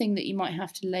the other thing that you might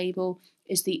have to label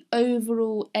is the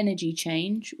overall energy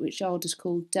change, which I'll just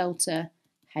call delta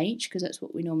H, because that's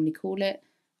what we normally call it,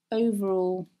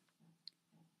 overall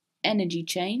energy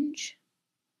change.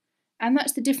 And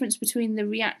that's the difference between the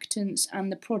reactants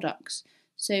and the products.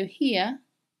 So here,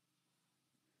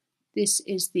 this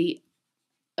is the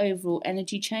overall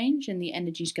energy change, and the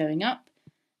energy is going up.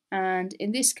 And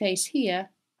in this case here,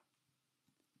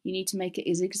 you need to make it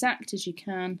as exact as you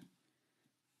can.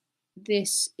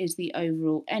 This is the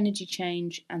overall energy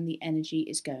change, and the energy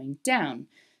is going down.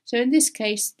 So in this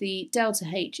case, the delta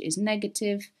H is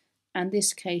negative, and in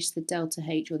this case, the delta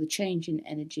H, or the change in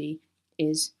energy,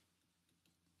 is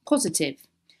positive.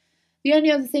 The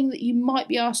only other thing that you might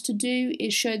be asked to do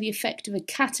is show the effect of a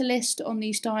catalyst on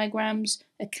these diagrams.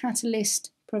 A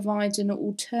catalyst provides an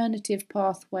alternative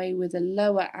pathway with a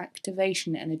lower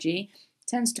activation energy. It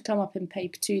tends to come up in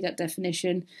paper 2, that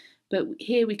definition, but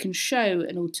here we can show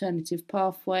an alternative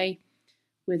pathway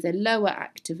with a lower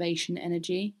activation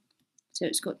energy. So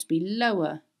it's got to be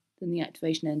lower than the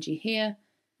activation energy here,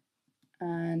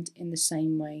 and in the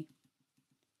same way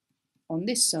on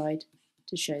this side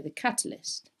to show the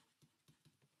catalyst.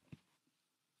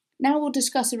 Now we'll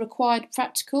discuss a required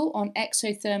practical on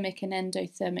exothermic and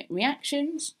endothermic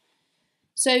reactions.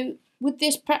 So with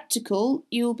this practical,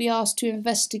 you'll be asked to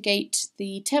investigate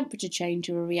the temperature change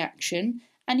of a reaction,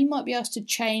 and you might be asked to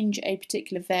change a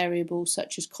particular variable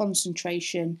such as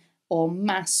concentration or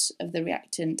mass of the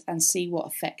reactant and see what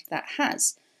effect that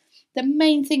has. The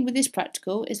main thing with this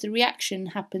practical is the reaction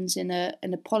happens in a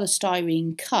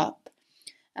polystyrene cup,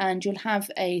 and you'll have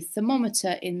a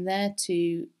thermometer in there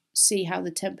to see how the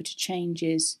temperature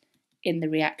changes in the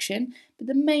reaction. But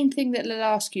the main thing that they'll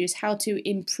ask you is how to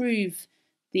improve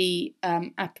the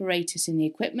apparatus in the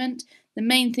equipment. The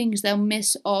main things they'll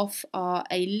miss off are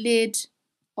a lid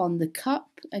on the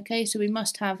cup. Okay, so we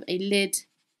must have a lid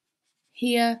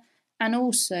here, and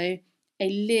also a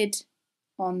lid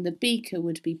on the beaker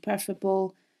would be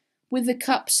preferable, with the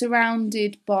cup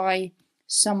surrounded by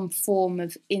some form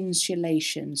of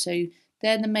insulation. So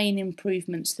they're the main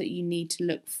improvements that you need to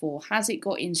look for. Has it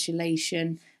got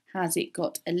insulation? Has it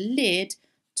got a lid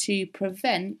to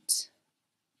prevent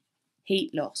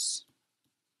heat loss?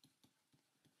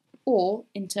 Or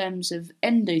in terms of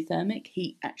endothermic,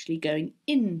 heat actually going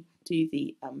into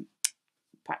the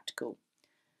practical.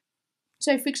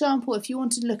 So for example, if you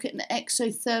wanted to look at an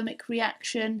exothermic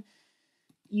reaction,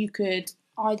 you could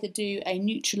either do a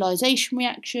neutralization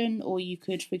reaction, or you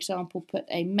could, for example, put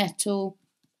a metal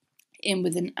in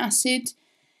with an acid,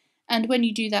 and when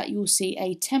you do that you'll see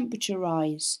a temperature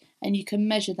rise, and you can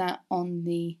measure that on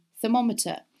the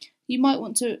thermometer. You might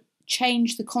want to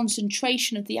change the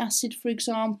concentration of the acid, for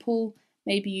example,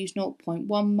 maybe use 0.1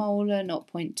 molar,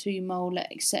 0.2 molar,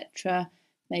 etc.,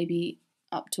 maybe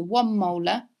up to 1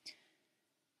 molar,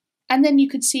 and then you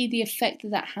could see the effect that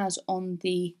that has on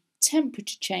the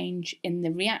temperature change in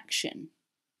the reaction.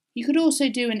 You could also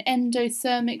do an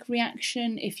endothermic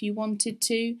reaction if you wanted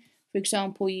to. For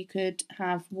example, you could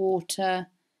have water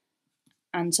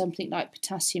and something like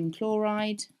potassium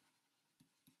chloride.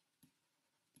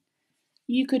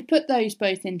 You could put those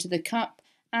both into the cup,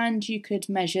 and you could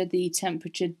measure the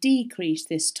temperature decrease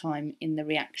this time in the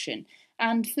reaction.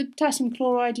 And for potassium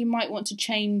chloride, you might want to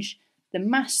change the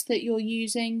mass that you're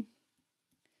using.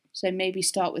 So maybe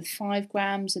start with 5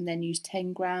 grams and then use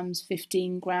 10 grams,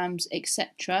 15 grams,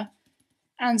 etc.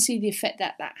 and see the effect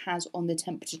that that has on the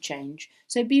temperature change.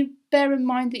 So bear in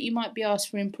mind that you might be asked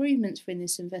for improvements in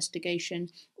this investigation,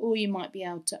 or you might be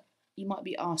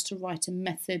asked to write a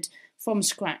method from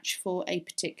scratch for a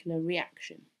particular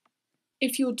reaction.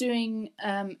 If you're doing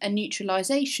a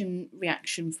neutralization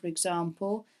reaction, for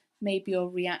example, maybe you're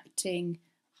reacting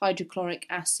hydrochloric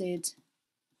acid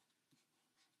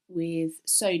with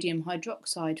sodium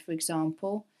hydroxide, for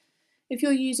example. If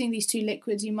you're using these two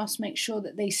liquids, you must make sure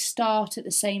that they start at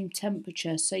the same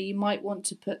temperature. So you might want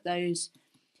to put those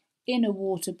in a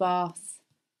water bath,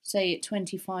 say at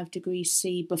 25 degrees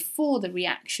C before the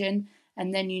reaction,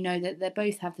 and then you know that they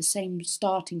both have the same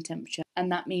starting temperature,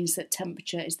 and that means that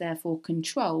temperature is therefore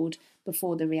controlled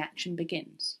before the reaction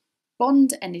begins.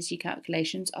 Bond energy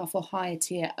calculations are for higher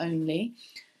tier only,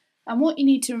 and what you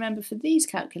need to remember for these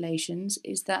calculations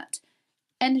is that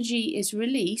energy is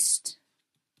released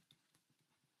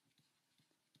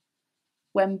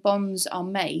when bonds are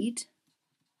made,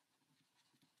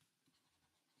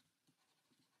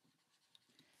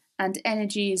 and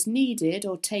energy is needed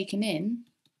or taken in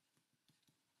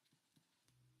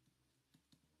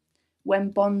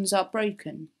when bonds are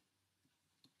broken.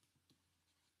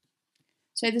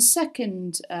 So the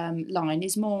second line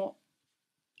is more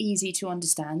easy to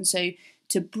understand. So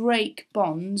to break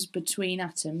bonds between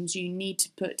atoms, you need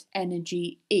to put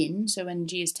energy in, so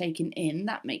energy is taken in,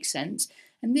 that makes sense.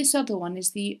 And this other one is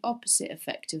the opposite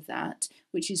effect of that,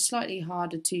 which is slightly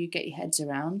harder to get your heads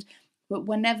around. But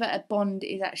whenever a bond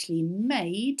is actually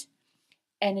made,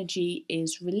 energy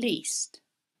is released.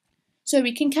 So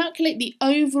we can calculate the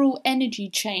overall energy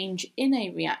change in a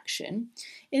reaction.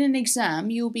 In an exam,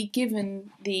 you'll be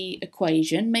given the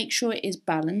equation. Make sure it is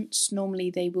balanced. Normally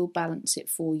they will balance it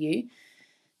for you.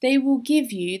 They will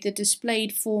give you the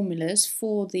displayed formulas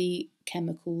for the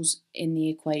chemicals in the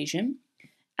equation,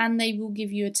 and they will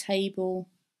give you a table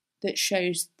that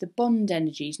shows the bond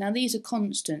energies. Now these are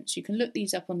constants. You can look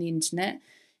these up on the internet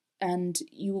and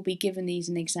you will be given these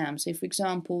in exams. So for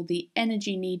example, the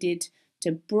energy needed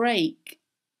to break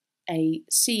a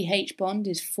CH bond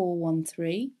is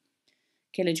 413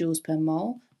 kilojoules per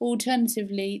mole.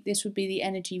 Alternatively, this would be the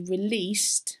energy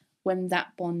released when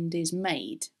that bond is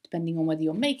made, depending on whether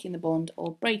you're making the bond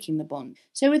or breaking the bond.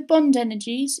 So with bond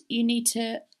energies, you need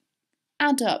to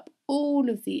add up all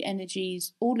of the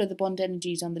energies, all of the bond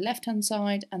energies on the left-hand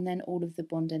side, and then all of the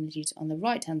bond energies on the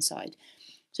right-hand side.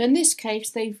 So in this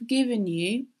case, they've given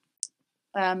you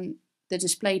the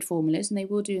displayed formulas, and they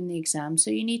will do in the exam.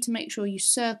 So you need to make sure you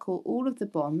circle all of the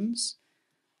bonds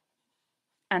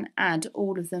and add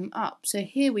all of them up. So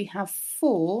here we have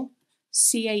 4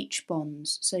 CH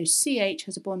bonds. So CH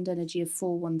has a bond energy of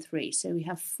 413. So we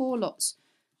have 4 lots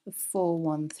of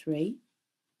 413.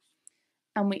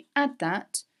 And we add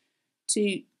that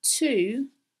to 2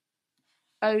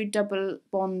 O double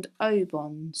bond O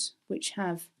bonds, which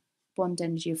have bond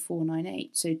energy of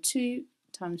 498. So 2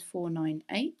 times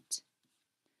 498.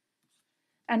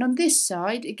 And on this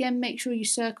side, again, make sure you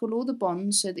circle all the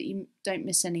bonds so that you don't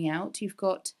miss any out. You've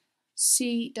got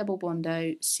C double bond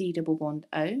O, C double bond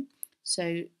O.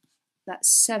 So that's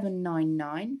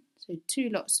 799. So 2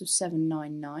 lots of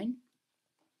 799.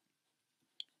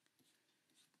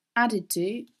 Added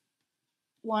to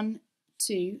 1,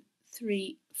 2,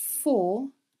 3, 4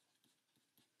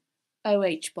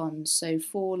 OH bonds. So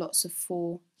 4 lots of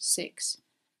 4, 6,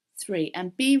 3.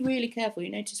 And be really careful.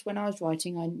 You notice when I was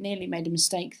writing, I nearly made a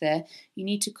mistake there. You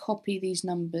need to copy these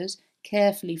numbers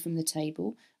carefully from the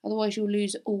table, otherwise you'll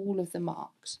lose all of the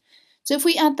marks. So if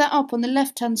we add that up on the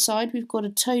left hand side, we've got a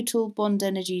total bond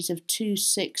energies of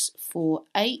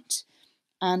 2648,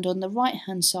 and on the right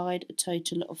hand side a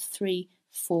total of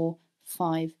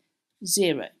 3450.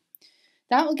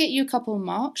 That will get you a couple of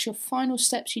marks. Your final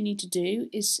steps you need to do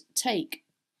is take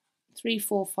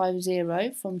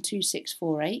 3450 from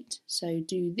 2648, so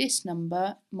do this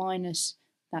number minus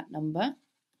that number,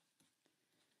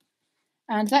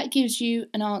 and that gives you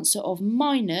an answer of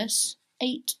minus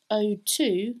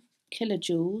 802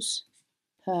 kilojoules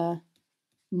per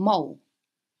mole.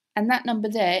 And that number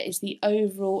there is the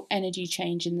overall energy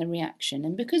change in the reaction,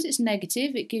 and because it's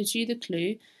negative, it gives you the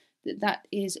clue that that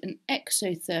is an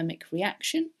exothermic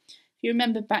reaction. If you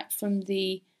remember back from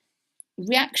the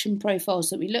reaction profiles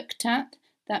that we looked at,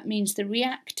 that means the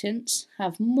reactants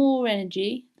have more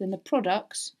energy than the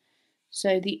products,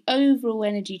 so the overall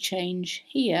energy change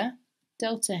here,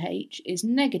 delta H, is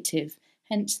negative,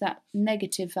 hence that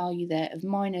negative value there of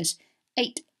minus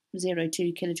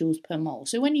 802 kilojoules per mole.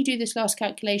 So when you do this last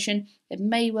calculation, it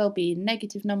may well be a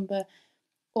negative number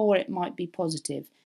or it might be positive.